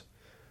chorus,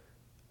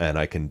 and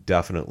I can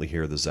definitely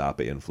hear the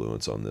Zappa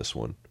influence on this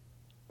one.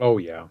 Oh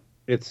yeah,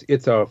 it's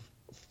a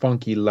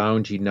funky,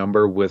 loungy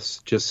number with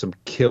just some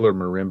killer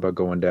marimba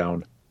going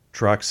down.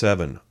 Track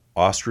 7,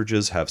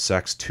 Ostriches Have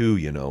Sex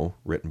Too,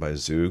 written by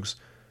Zoogz.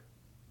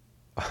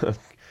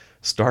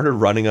 Started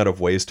running out of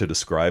ways to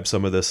describe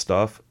some of this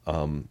stuff.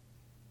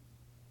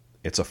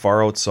 It's a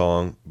far out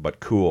song,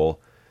 but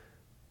cool.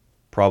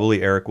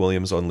 Probably Eric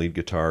Williams on lead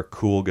guitar,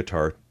 cool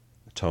guitar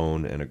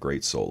tone, and a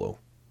great solo.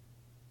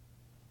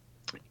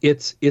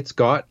 It's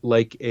got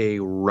like a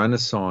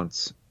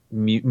Renaissance,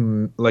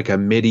 like a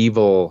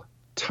medieval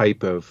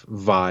type of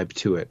vibe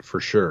to it for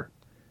sure.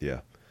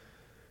 Yeah,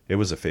 it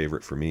was a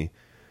favorite for me.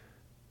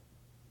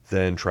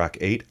 Then track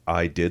 8,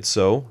 I Did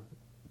So.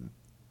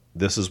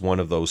 This is one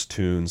of those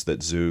tunes that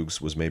Zoogz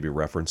was maybe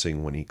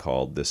referencing when he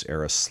called this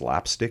era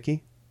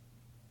slapsticky.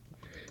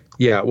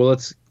 Yeah, well,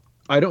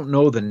 I don't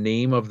know the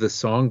name of the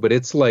song, but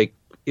it's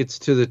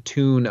to the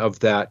tune of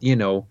that,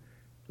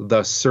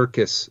 the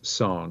circus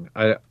song.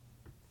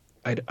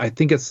 I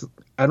think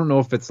I don't know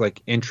if it's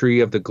like Entry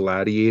of the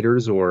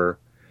Gladiators or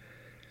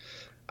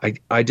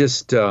I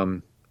just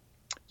the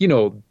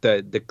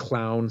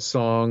clown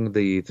song,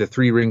 the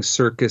Three Ring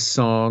Circus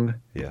song.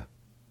 Yeah.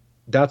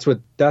 That's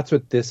what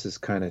this is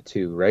kind of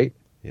too, right?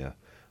 Yeah.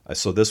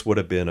 So this would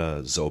have been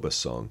a Zobus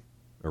song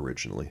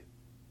originally.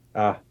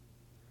 Ah.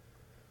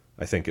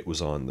 I think it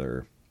was on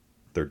their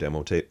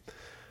demo tape.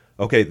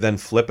 Okay, then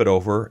flip it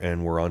over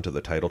and we're on to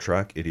the title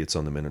track, Idiots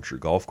on the Miniature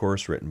Golf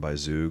Course, written by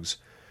Zoogz.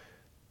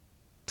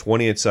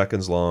 28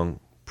 seconds long,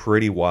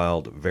 pretty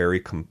wild,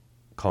 very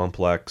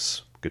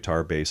complex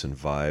guitar, bass, and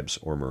vibes,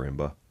 or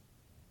marimba.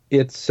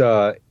 It's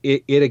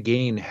it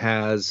again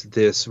has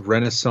this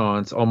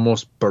Renaissance,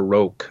 almost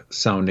Baroque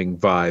sounding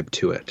vibe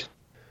to it.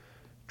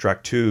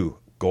 Track 2,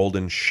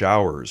 Golden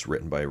Showers,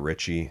 written by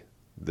Richie.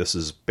 This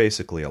is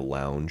basically a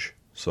lounge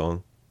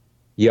song.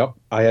 Yep,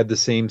 I had the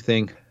same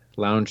thing,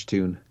 lounge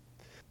tune.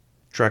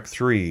 Track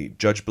 3,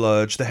 Judge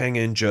Bludge, the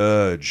Hanging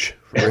Judge,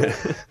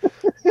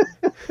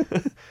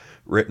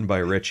 written by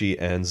Richie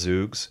and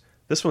Zoogz.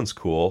 This one's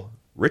cool.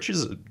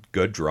 Richie's a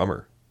good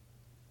drummer.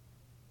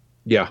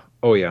 Yeah,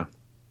 oh yeah.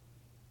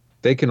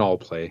 They can all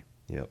play.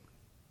 Yep.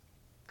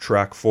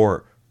 Track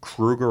 4,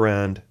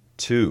 Krugerrand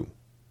 2.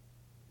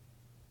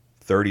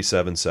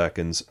 37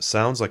 seconds.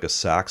 Sounds like a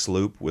sax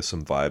loop with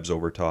some vibes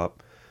over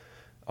top.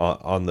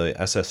 On the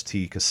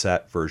SST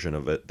cassette version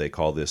of it, they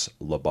call this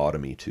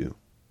Lobotomy 2.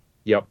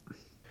 Yep.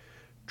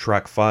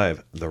 Track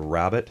 5, The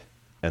Rabbit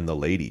and the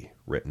Lady,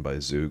 written by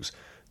Zoogz.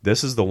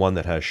 This is the one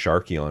that has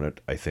Sharky on it,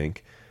 I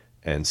think,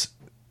 and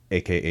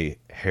a.k.a.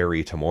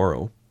 Harry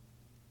Tomorrow.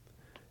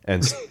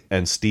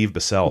 And Steve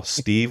Bissell.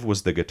 Steve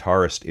was the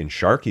guitarist in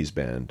Sharky's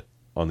band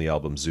on the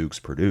album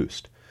Zoogz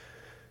produced.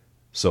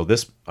 So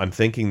I'm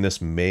thinking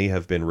this may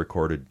have been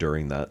recorded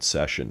during that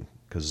session,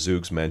 because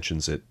Zoogz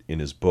mentions it in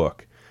his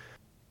book.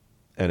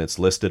 And it's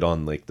listed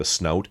on like the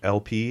Snout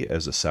LP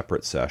as a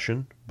separate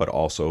session, but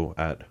also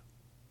at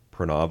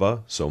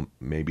Chronava, so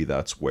maybe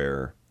that's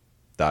where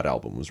that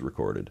album was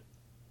recorded.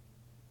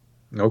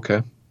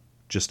 Okay.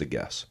 Just a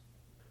guess.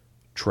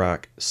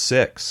 Track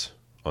 6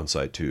 on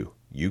side 2,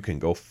 You Can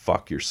Go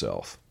Fuck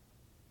Yourself.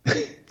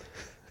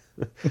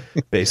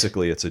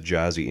 Basically, it's a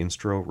jazzy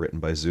intro written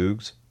by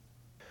Zoogz.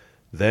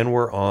 Then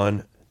we're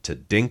on to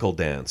Dinkle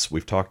Dance.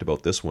 We've talked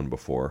about this one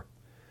before.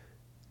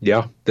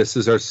 Yeah, this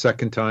is our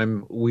second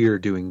time we're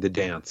doing the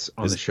dance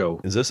on the show.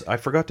 Is this? I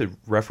forgot to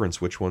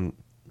reference which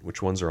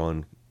ones are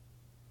on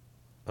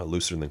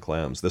Looser Than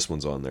Clams. This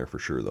one's on there for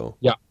sure, though.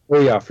 Yeah.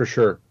 Oh, yeah, for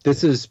sure.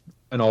 This is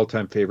an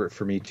all-time favorite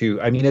for me, too.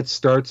 I mean, it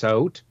starts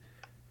out,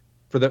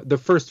 for the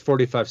first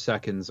 45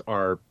 seconds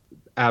are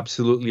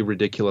absolutely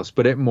ridiculous,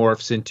 but it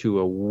morphs into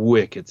a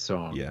wicked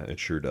song. Yeah, it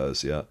sure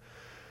does, yeah.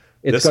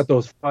 It's got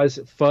those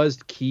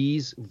fuzzed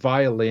keys,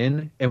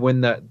 violin, and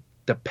when the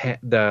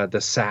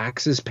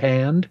sax is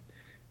panned,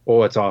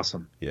 oh, it's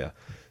awesome. Yeah.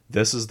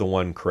 This is the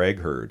one Craig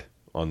heard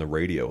on the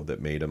radio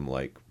that made him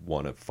like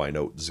want to find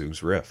out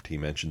Zoogz riff. He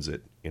mentions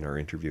it in our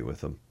interview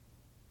with him.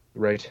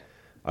 Right.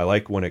 I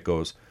like when it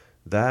goes,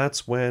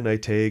 that's when I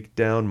take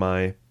down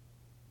my,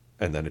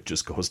 and then it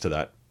just goes to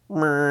that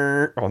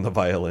on the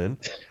violin.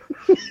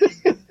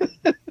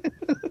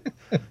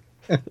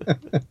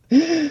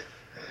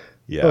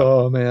 Yeah.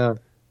 Oh, man.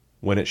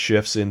 When it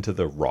shifts into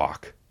the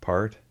rock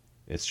part,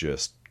 it's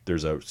just,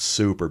 there's a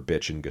super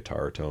bitchin'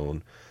 guitar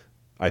tone.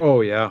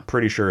 Yeah.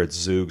 Pretty sure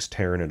it's Zoogz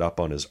tearing it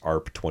up on his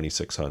ARP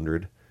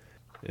 2600.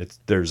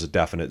 There's a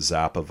definite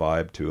Zappa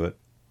vibe to it.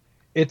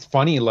 It's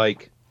funny,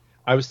 like,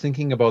 I was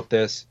thinking about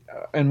this,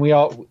 and we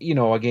all,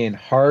 again,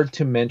 hard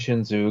to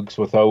mention Zoogz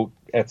without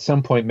at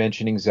some point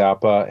mentioning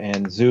Zappa,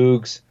 and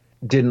Zoogz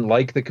didn't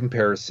like the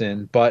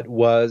comparison, but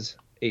was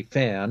a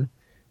fan.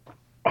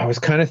 I was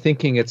kind of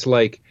thinking it's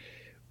like,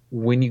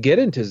 when you get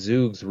into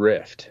Zoogz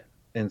Rift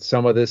and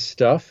some of this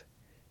stuff,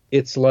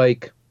 it's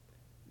like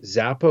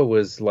Zappa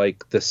was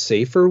like the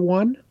safer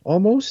one,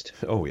 almost.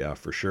 Oh, yeah,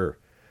 for sure.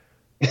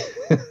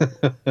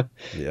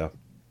 Yeah.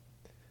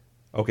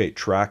 Okay,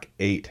 track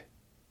 8.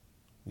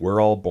 We're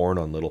All Born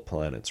on Little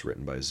Planets,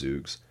 written by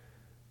Zoogz.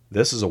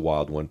 This is a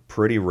wild one.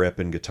 Pretty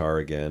ripping guitar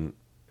again.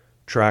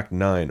 Track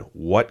 9,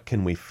 What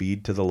Can We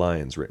Feed to the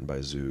Lions, written by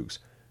Zoogz.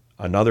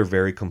 Another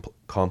very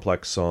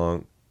complex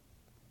song.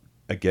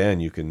 Again,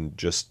 you can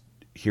just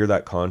hear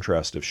that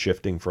contrast of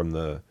shifting from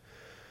the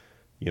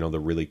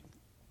really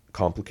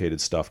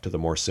complicated stuff to the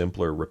more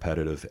simpler,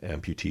 repetitive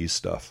amputee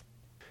stuff.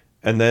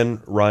 And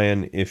then,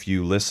 Ryan, if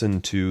you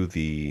listen to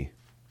the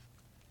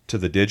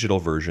digital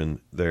version,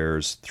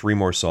 there's 3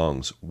 more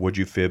songs. Would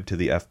You Fib to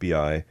the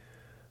FBI,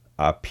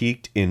 I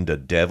Peeked into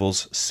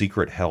Devil's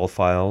Secret Hell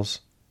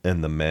Files,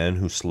 and The Man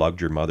Who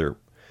Slugged Your Mother.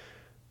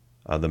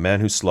 The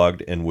Man Who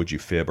Slugged and Would You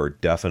Fib are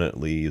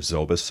definitely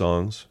Zoogz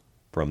songs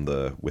from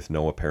the With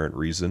No Apparent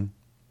Reason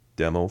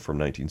demo from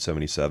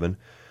 1977.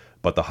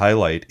 But the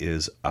highlight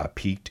is I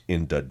Peeked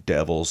into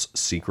Devil's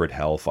Secret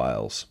Hell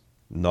Files.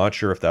 Not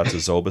sure if that's a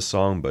Zoogz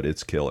song, but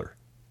it's killer.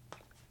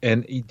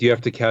 And do you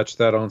have to catch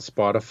that on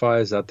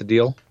Spotify? Is that the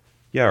deal?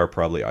 Yeah, or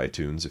probably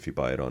iTunes if you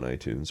buy it on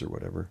iTunes or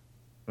whatever.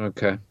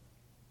 Okay.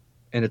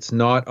 And it's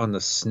not on the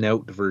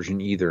Snout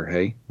version either,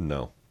 hey?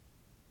 No.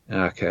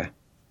 Okay.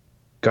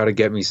 Got to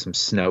get me some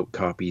Snout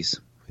copies.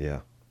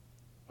 Yeah.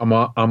 I'm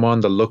on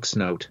the Look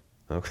Snout.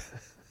 Okay.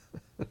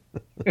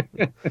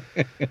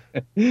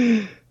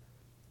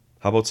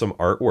 How about some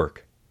artwork?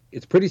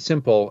 It's pretty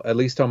simple, at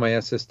least on my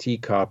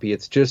SST copy.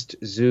 It's just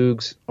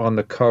Zoogz on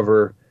the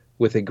cover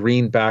with a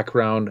green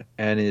background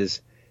and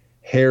his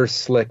hair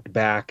slicked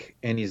back,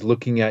 and he's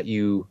looking at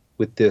you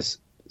with this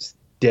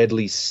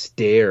deadly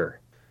stare.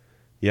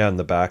 Yeah, and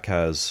the back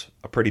has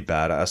a pretty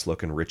badass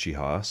looking Richie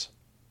Haas.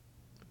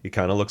 He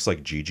kind of looks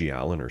like Gigi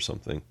Allen or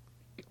something.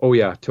 Oh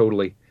yeah,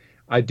 totally.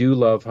 I do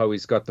love how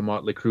he's got the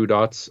Motley Crue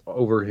dots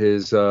over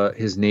his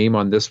name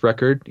on this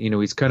record.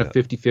 He's kind of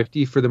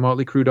 50-50 for the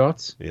Motley Crue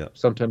dots. Yeah.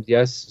 Sometimes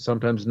yes,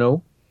 sometimes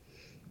no.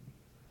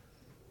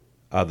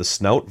 The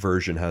Snout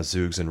version has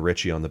Zoogz and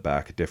Richie on the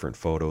back, a different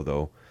photo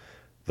though.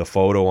 The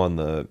photo on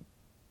the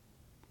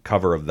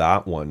cover of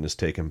that one is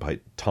taken by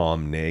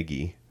Tom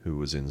Nagy, who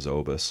was in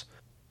Zoogz.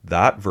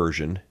 That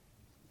version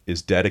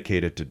is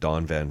dedicated to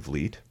Don Van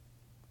Vliet.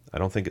 I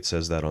don't think it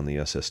says that on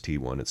the SST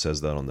one. It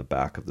says that on the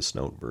back of the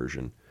Snout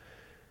version.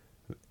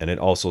 And it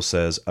also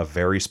says, a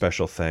very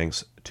special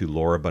thanks to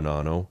Laura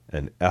Bonanno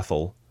and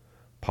Ethel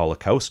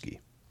Polakowski.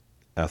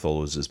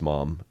 Ethel is his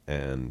mom,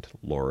 and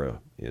Laura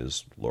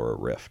is Laura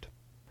Rift.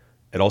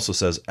 It also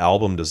says,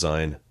 album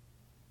design,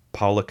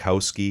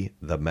 Polakowski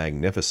the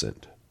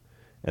Magnificent.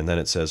 And then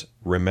it says,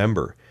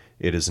 remember,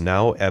 it is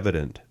now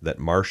evident that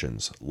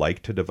Martians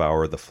like to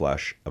devour the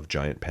flesh of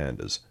giant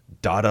pandas.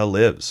 Dada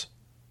lives.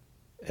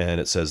 And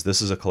it says,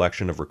 this is a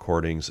collection of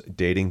recordings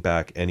dating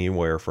back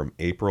anywhere from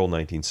April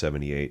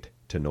 1978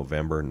 to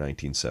November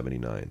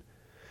 1979.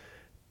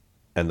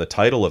 And the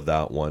title of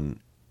that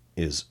one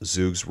is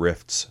Zoogz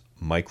Rift's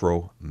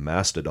Micro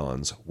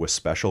Mastodons with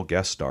special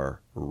guest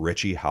star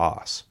Richie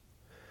Haas.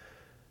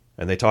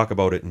 And they talk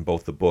about it in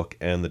both the book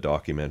and the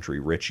documentary.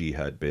 Richie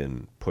had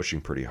been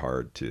pushing pretty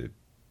hard to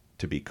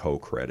to be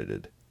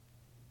co-credited.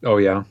 Oh,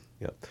 yeah.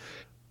 Yeah.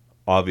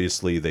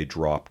 Obviously, they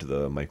dropped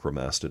the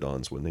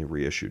Micromastodons when they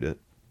reissued it.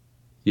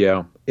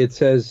 Yeah. It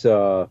says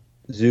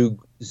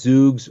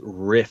Zoogz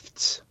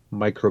Rifts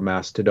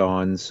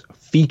Micromastodons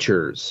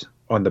features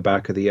on the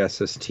back of the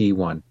SST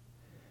one.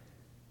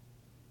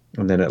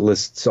 And then it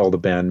lists all the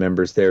band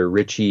members there.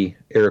 Richie,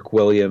 Eric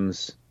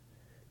Williams,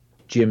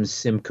 Jim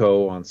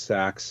Simcoe on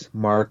sax,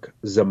 Mark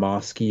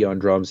Zamoski on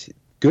drums.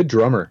 Good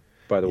drummer,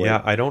 by the way.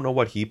 Yeah, I don't know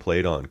what he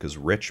played on, because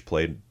Rich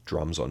played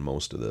drums on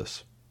most of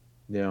this.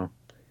 Yeah.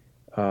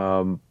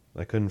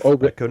 I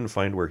couldn't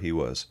find where he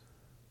was.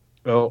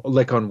 Oh,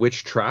 like on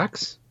which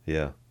tracks?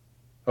 Yeah.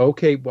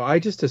 Okay, well, I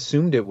just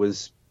assumed it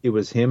was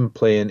him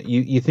playing.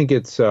 You think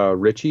it's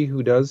Richie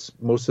who does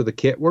most of the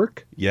kit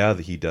work? Yeah,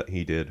 he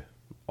did.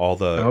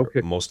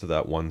 Most of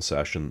that one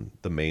session,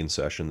 the main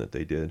session that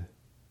they did.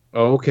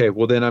 Oh, okay.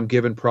 Well, then I'm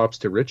giving props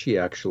to Richie,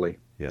 actually.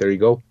 Yeah. There you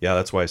go. Yeah,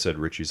 that's why I said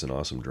Richie's an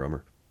awesome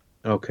drummer.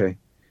 Okay.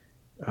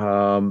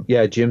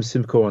 Yeah, Jim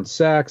Simcoe on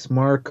sax,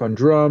 Mark on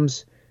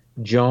drums,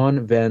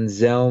 John Van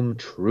Zelm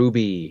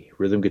Trubee,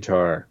 rhythm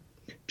guitar,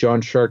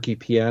 John Sharkey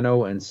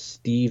piano, and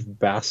Steve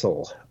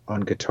Bassel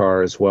on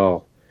guitar as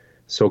well.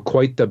 So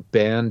quite the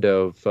band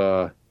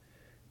of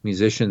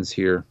musicians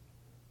here.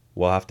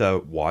 We'll have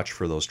to watch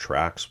for those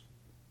tracks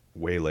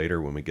way later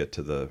when we get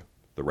to the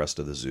rest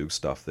of the Zoogz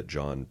stuff that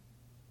John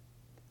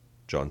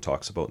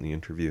talks about in the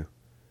interview.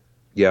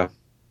 Yeah.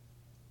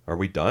 Are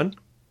we done?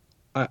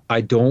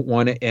 I don't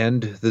want to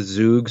end the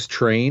Zoogz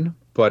train,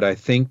 but I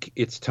think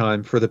it's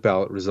time for the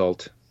ballot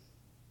result.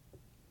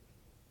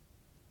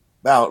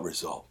 Ballot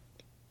result.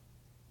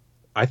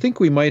 I think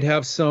we might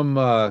have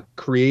some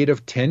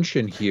creative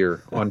tension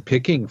here on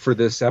picking for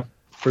this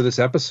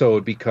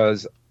episode,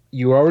 because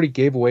you already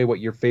gave away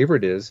what your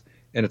favorite is,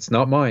 and it's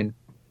not mine.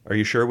 Are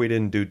you sure we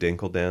didn't do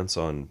Dinkle Dance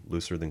on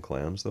Looser Than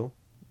Clams, though?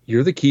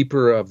 You're the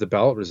keeper of the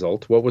ballot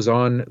result. What was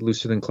on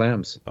Looser Than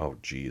Clams? Oh,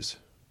 geez.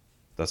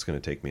 That's going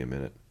to take me a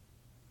minute.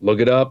 Look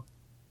it up.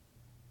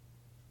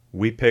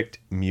 We picked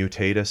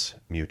Mutatus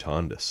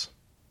Mutandus.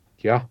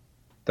 Yeah,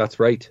 that's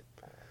right.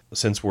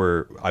 Since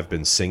I've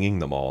been singing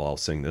them all, I'll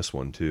sing this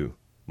one too.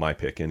 My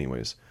pick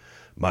anyways.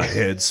 My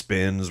head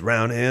spins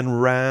round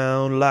and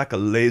round like a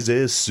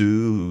lazy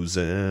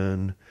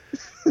Susan.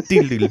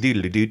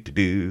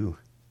 Diddle-diddle-diddle-diddle-doo.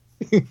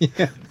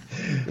 Yeah.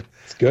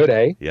 It's good,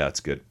 eh? Yeah,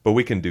 it's good. But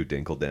we can do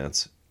Dinkle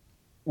Dance.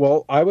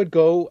 Well, I would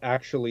go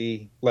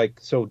actually,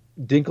 so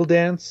Dinkle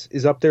Dance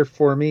is up there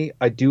for me.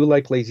 I do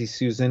like Lazy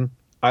Susan.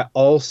 I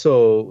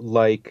also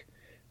like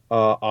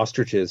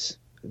Ostriches.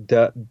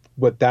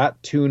 What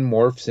that tune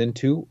morphs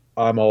into,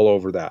 I'm all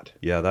over that.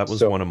 Yeah, that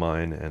was one of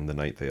mine, and The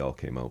Night They All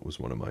Came Out was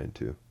one of mine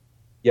too.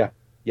 Yeah.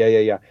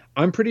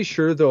 I'm pretty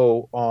sure,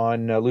 though,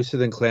 on Looser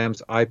Than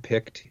Clams, I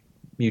picked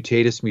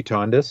Mutatus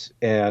Mutandus,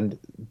 and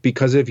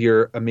because of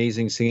your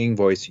amazing singing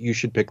voice, you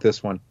should pick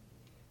this one.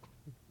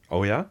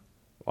 Oh, yeah?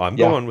 I'm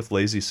going with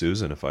Lazy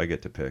Susan if I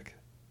get to pick.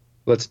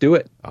 Let's do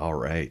it. All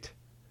right.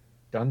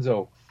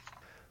 Dunzo.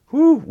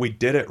 Whew, we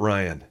did it,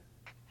 Ryan.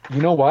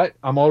 You know what?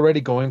 I'm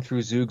already going through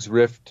Zoogz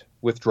Rift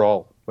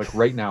withdrawal,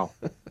 right now.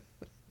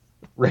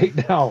 Right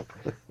now.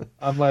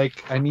 I'm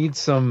like, I need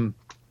some,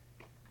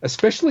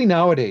 especially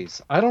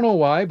nowadays. I don't know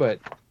why, but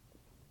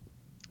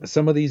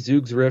some of these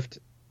Zoogz Rift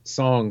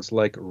songs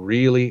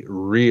really,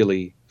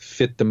 really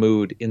fit the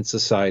mood in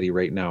society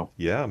right now.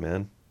 Yeah,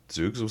 man.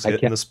 Zoogz was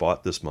hitting the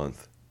spot this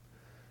month.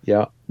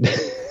 Yeah.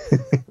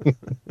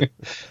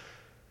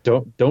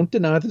 Don't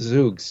deny the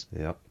Zoogz.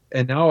 Yeah.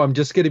 And now I'm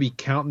just going to be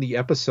counting the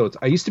episodes.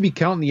 I used to be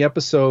counting the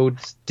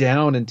episodes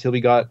down until we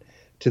got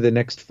to the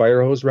next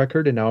Firehose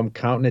record, and now I'm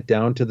counting it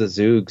down to the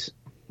Zoogz.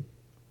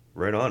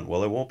 Right on.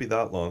 Well, it won't be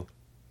that long.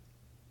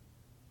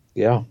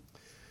 Yeah.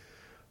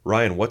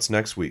 Ryan, what's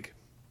next week?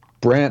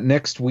 Brant,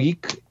 next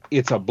week,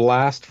 it's a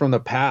blast from the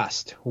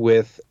past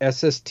with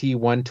SST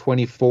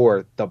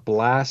 124, the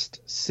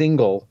blast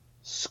single,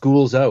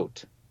 School's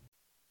Out.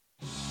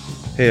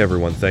 Hey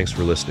everyone, thanks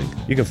for listening.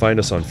 You can find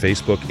us on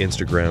Facebook,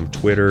 Instagram,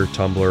 Twitter,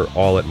 Tumblr,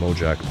 all at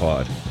Mojack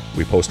Pod.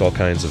 We post all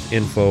kinds of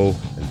info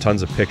and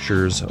tons of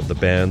pictures of the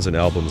bands and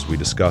albums we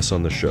discuss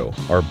on the show.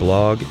 Our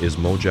blog is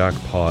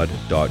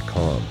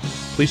mojackpod.com.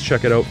 Please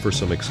check it out for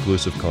some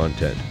exclusive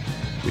content.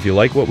 If you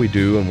like what we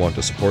do and want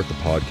to support the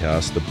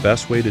podcast, the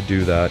best way to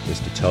do that is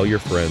to tell your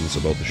friends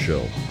about the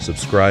show.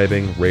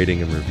 Subscribing,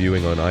 rating, and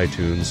reviewing on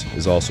iTunes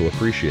is also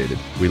appreciated.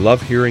 We love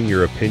hearing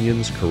your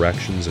opinions,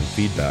 corrections, and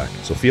feedback,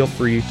 so feel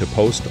free to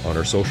post on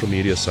our social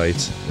media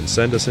sites and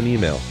send us an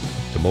email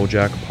to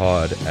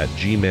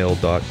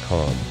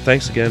mojackpod@gmail.com.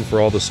 Thanks again for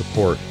all the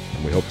support,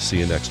 and we hope to see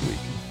you next week.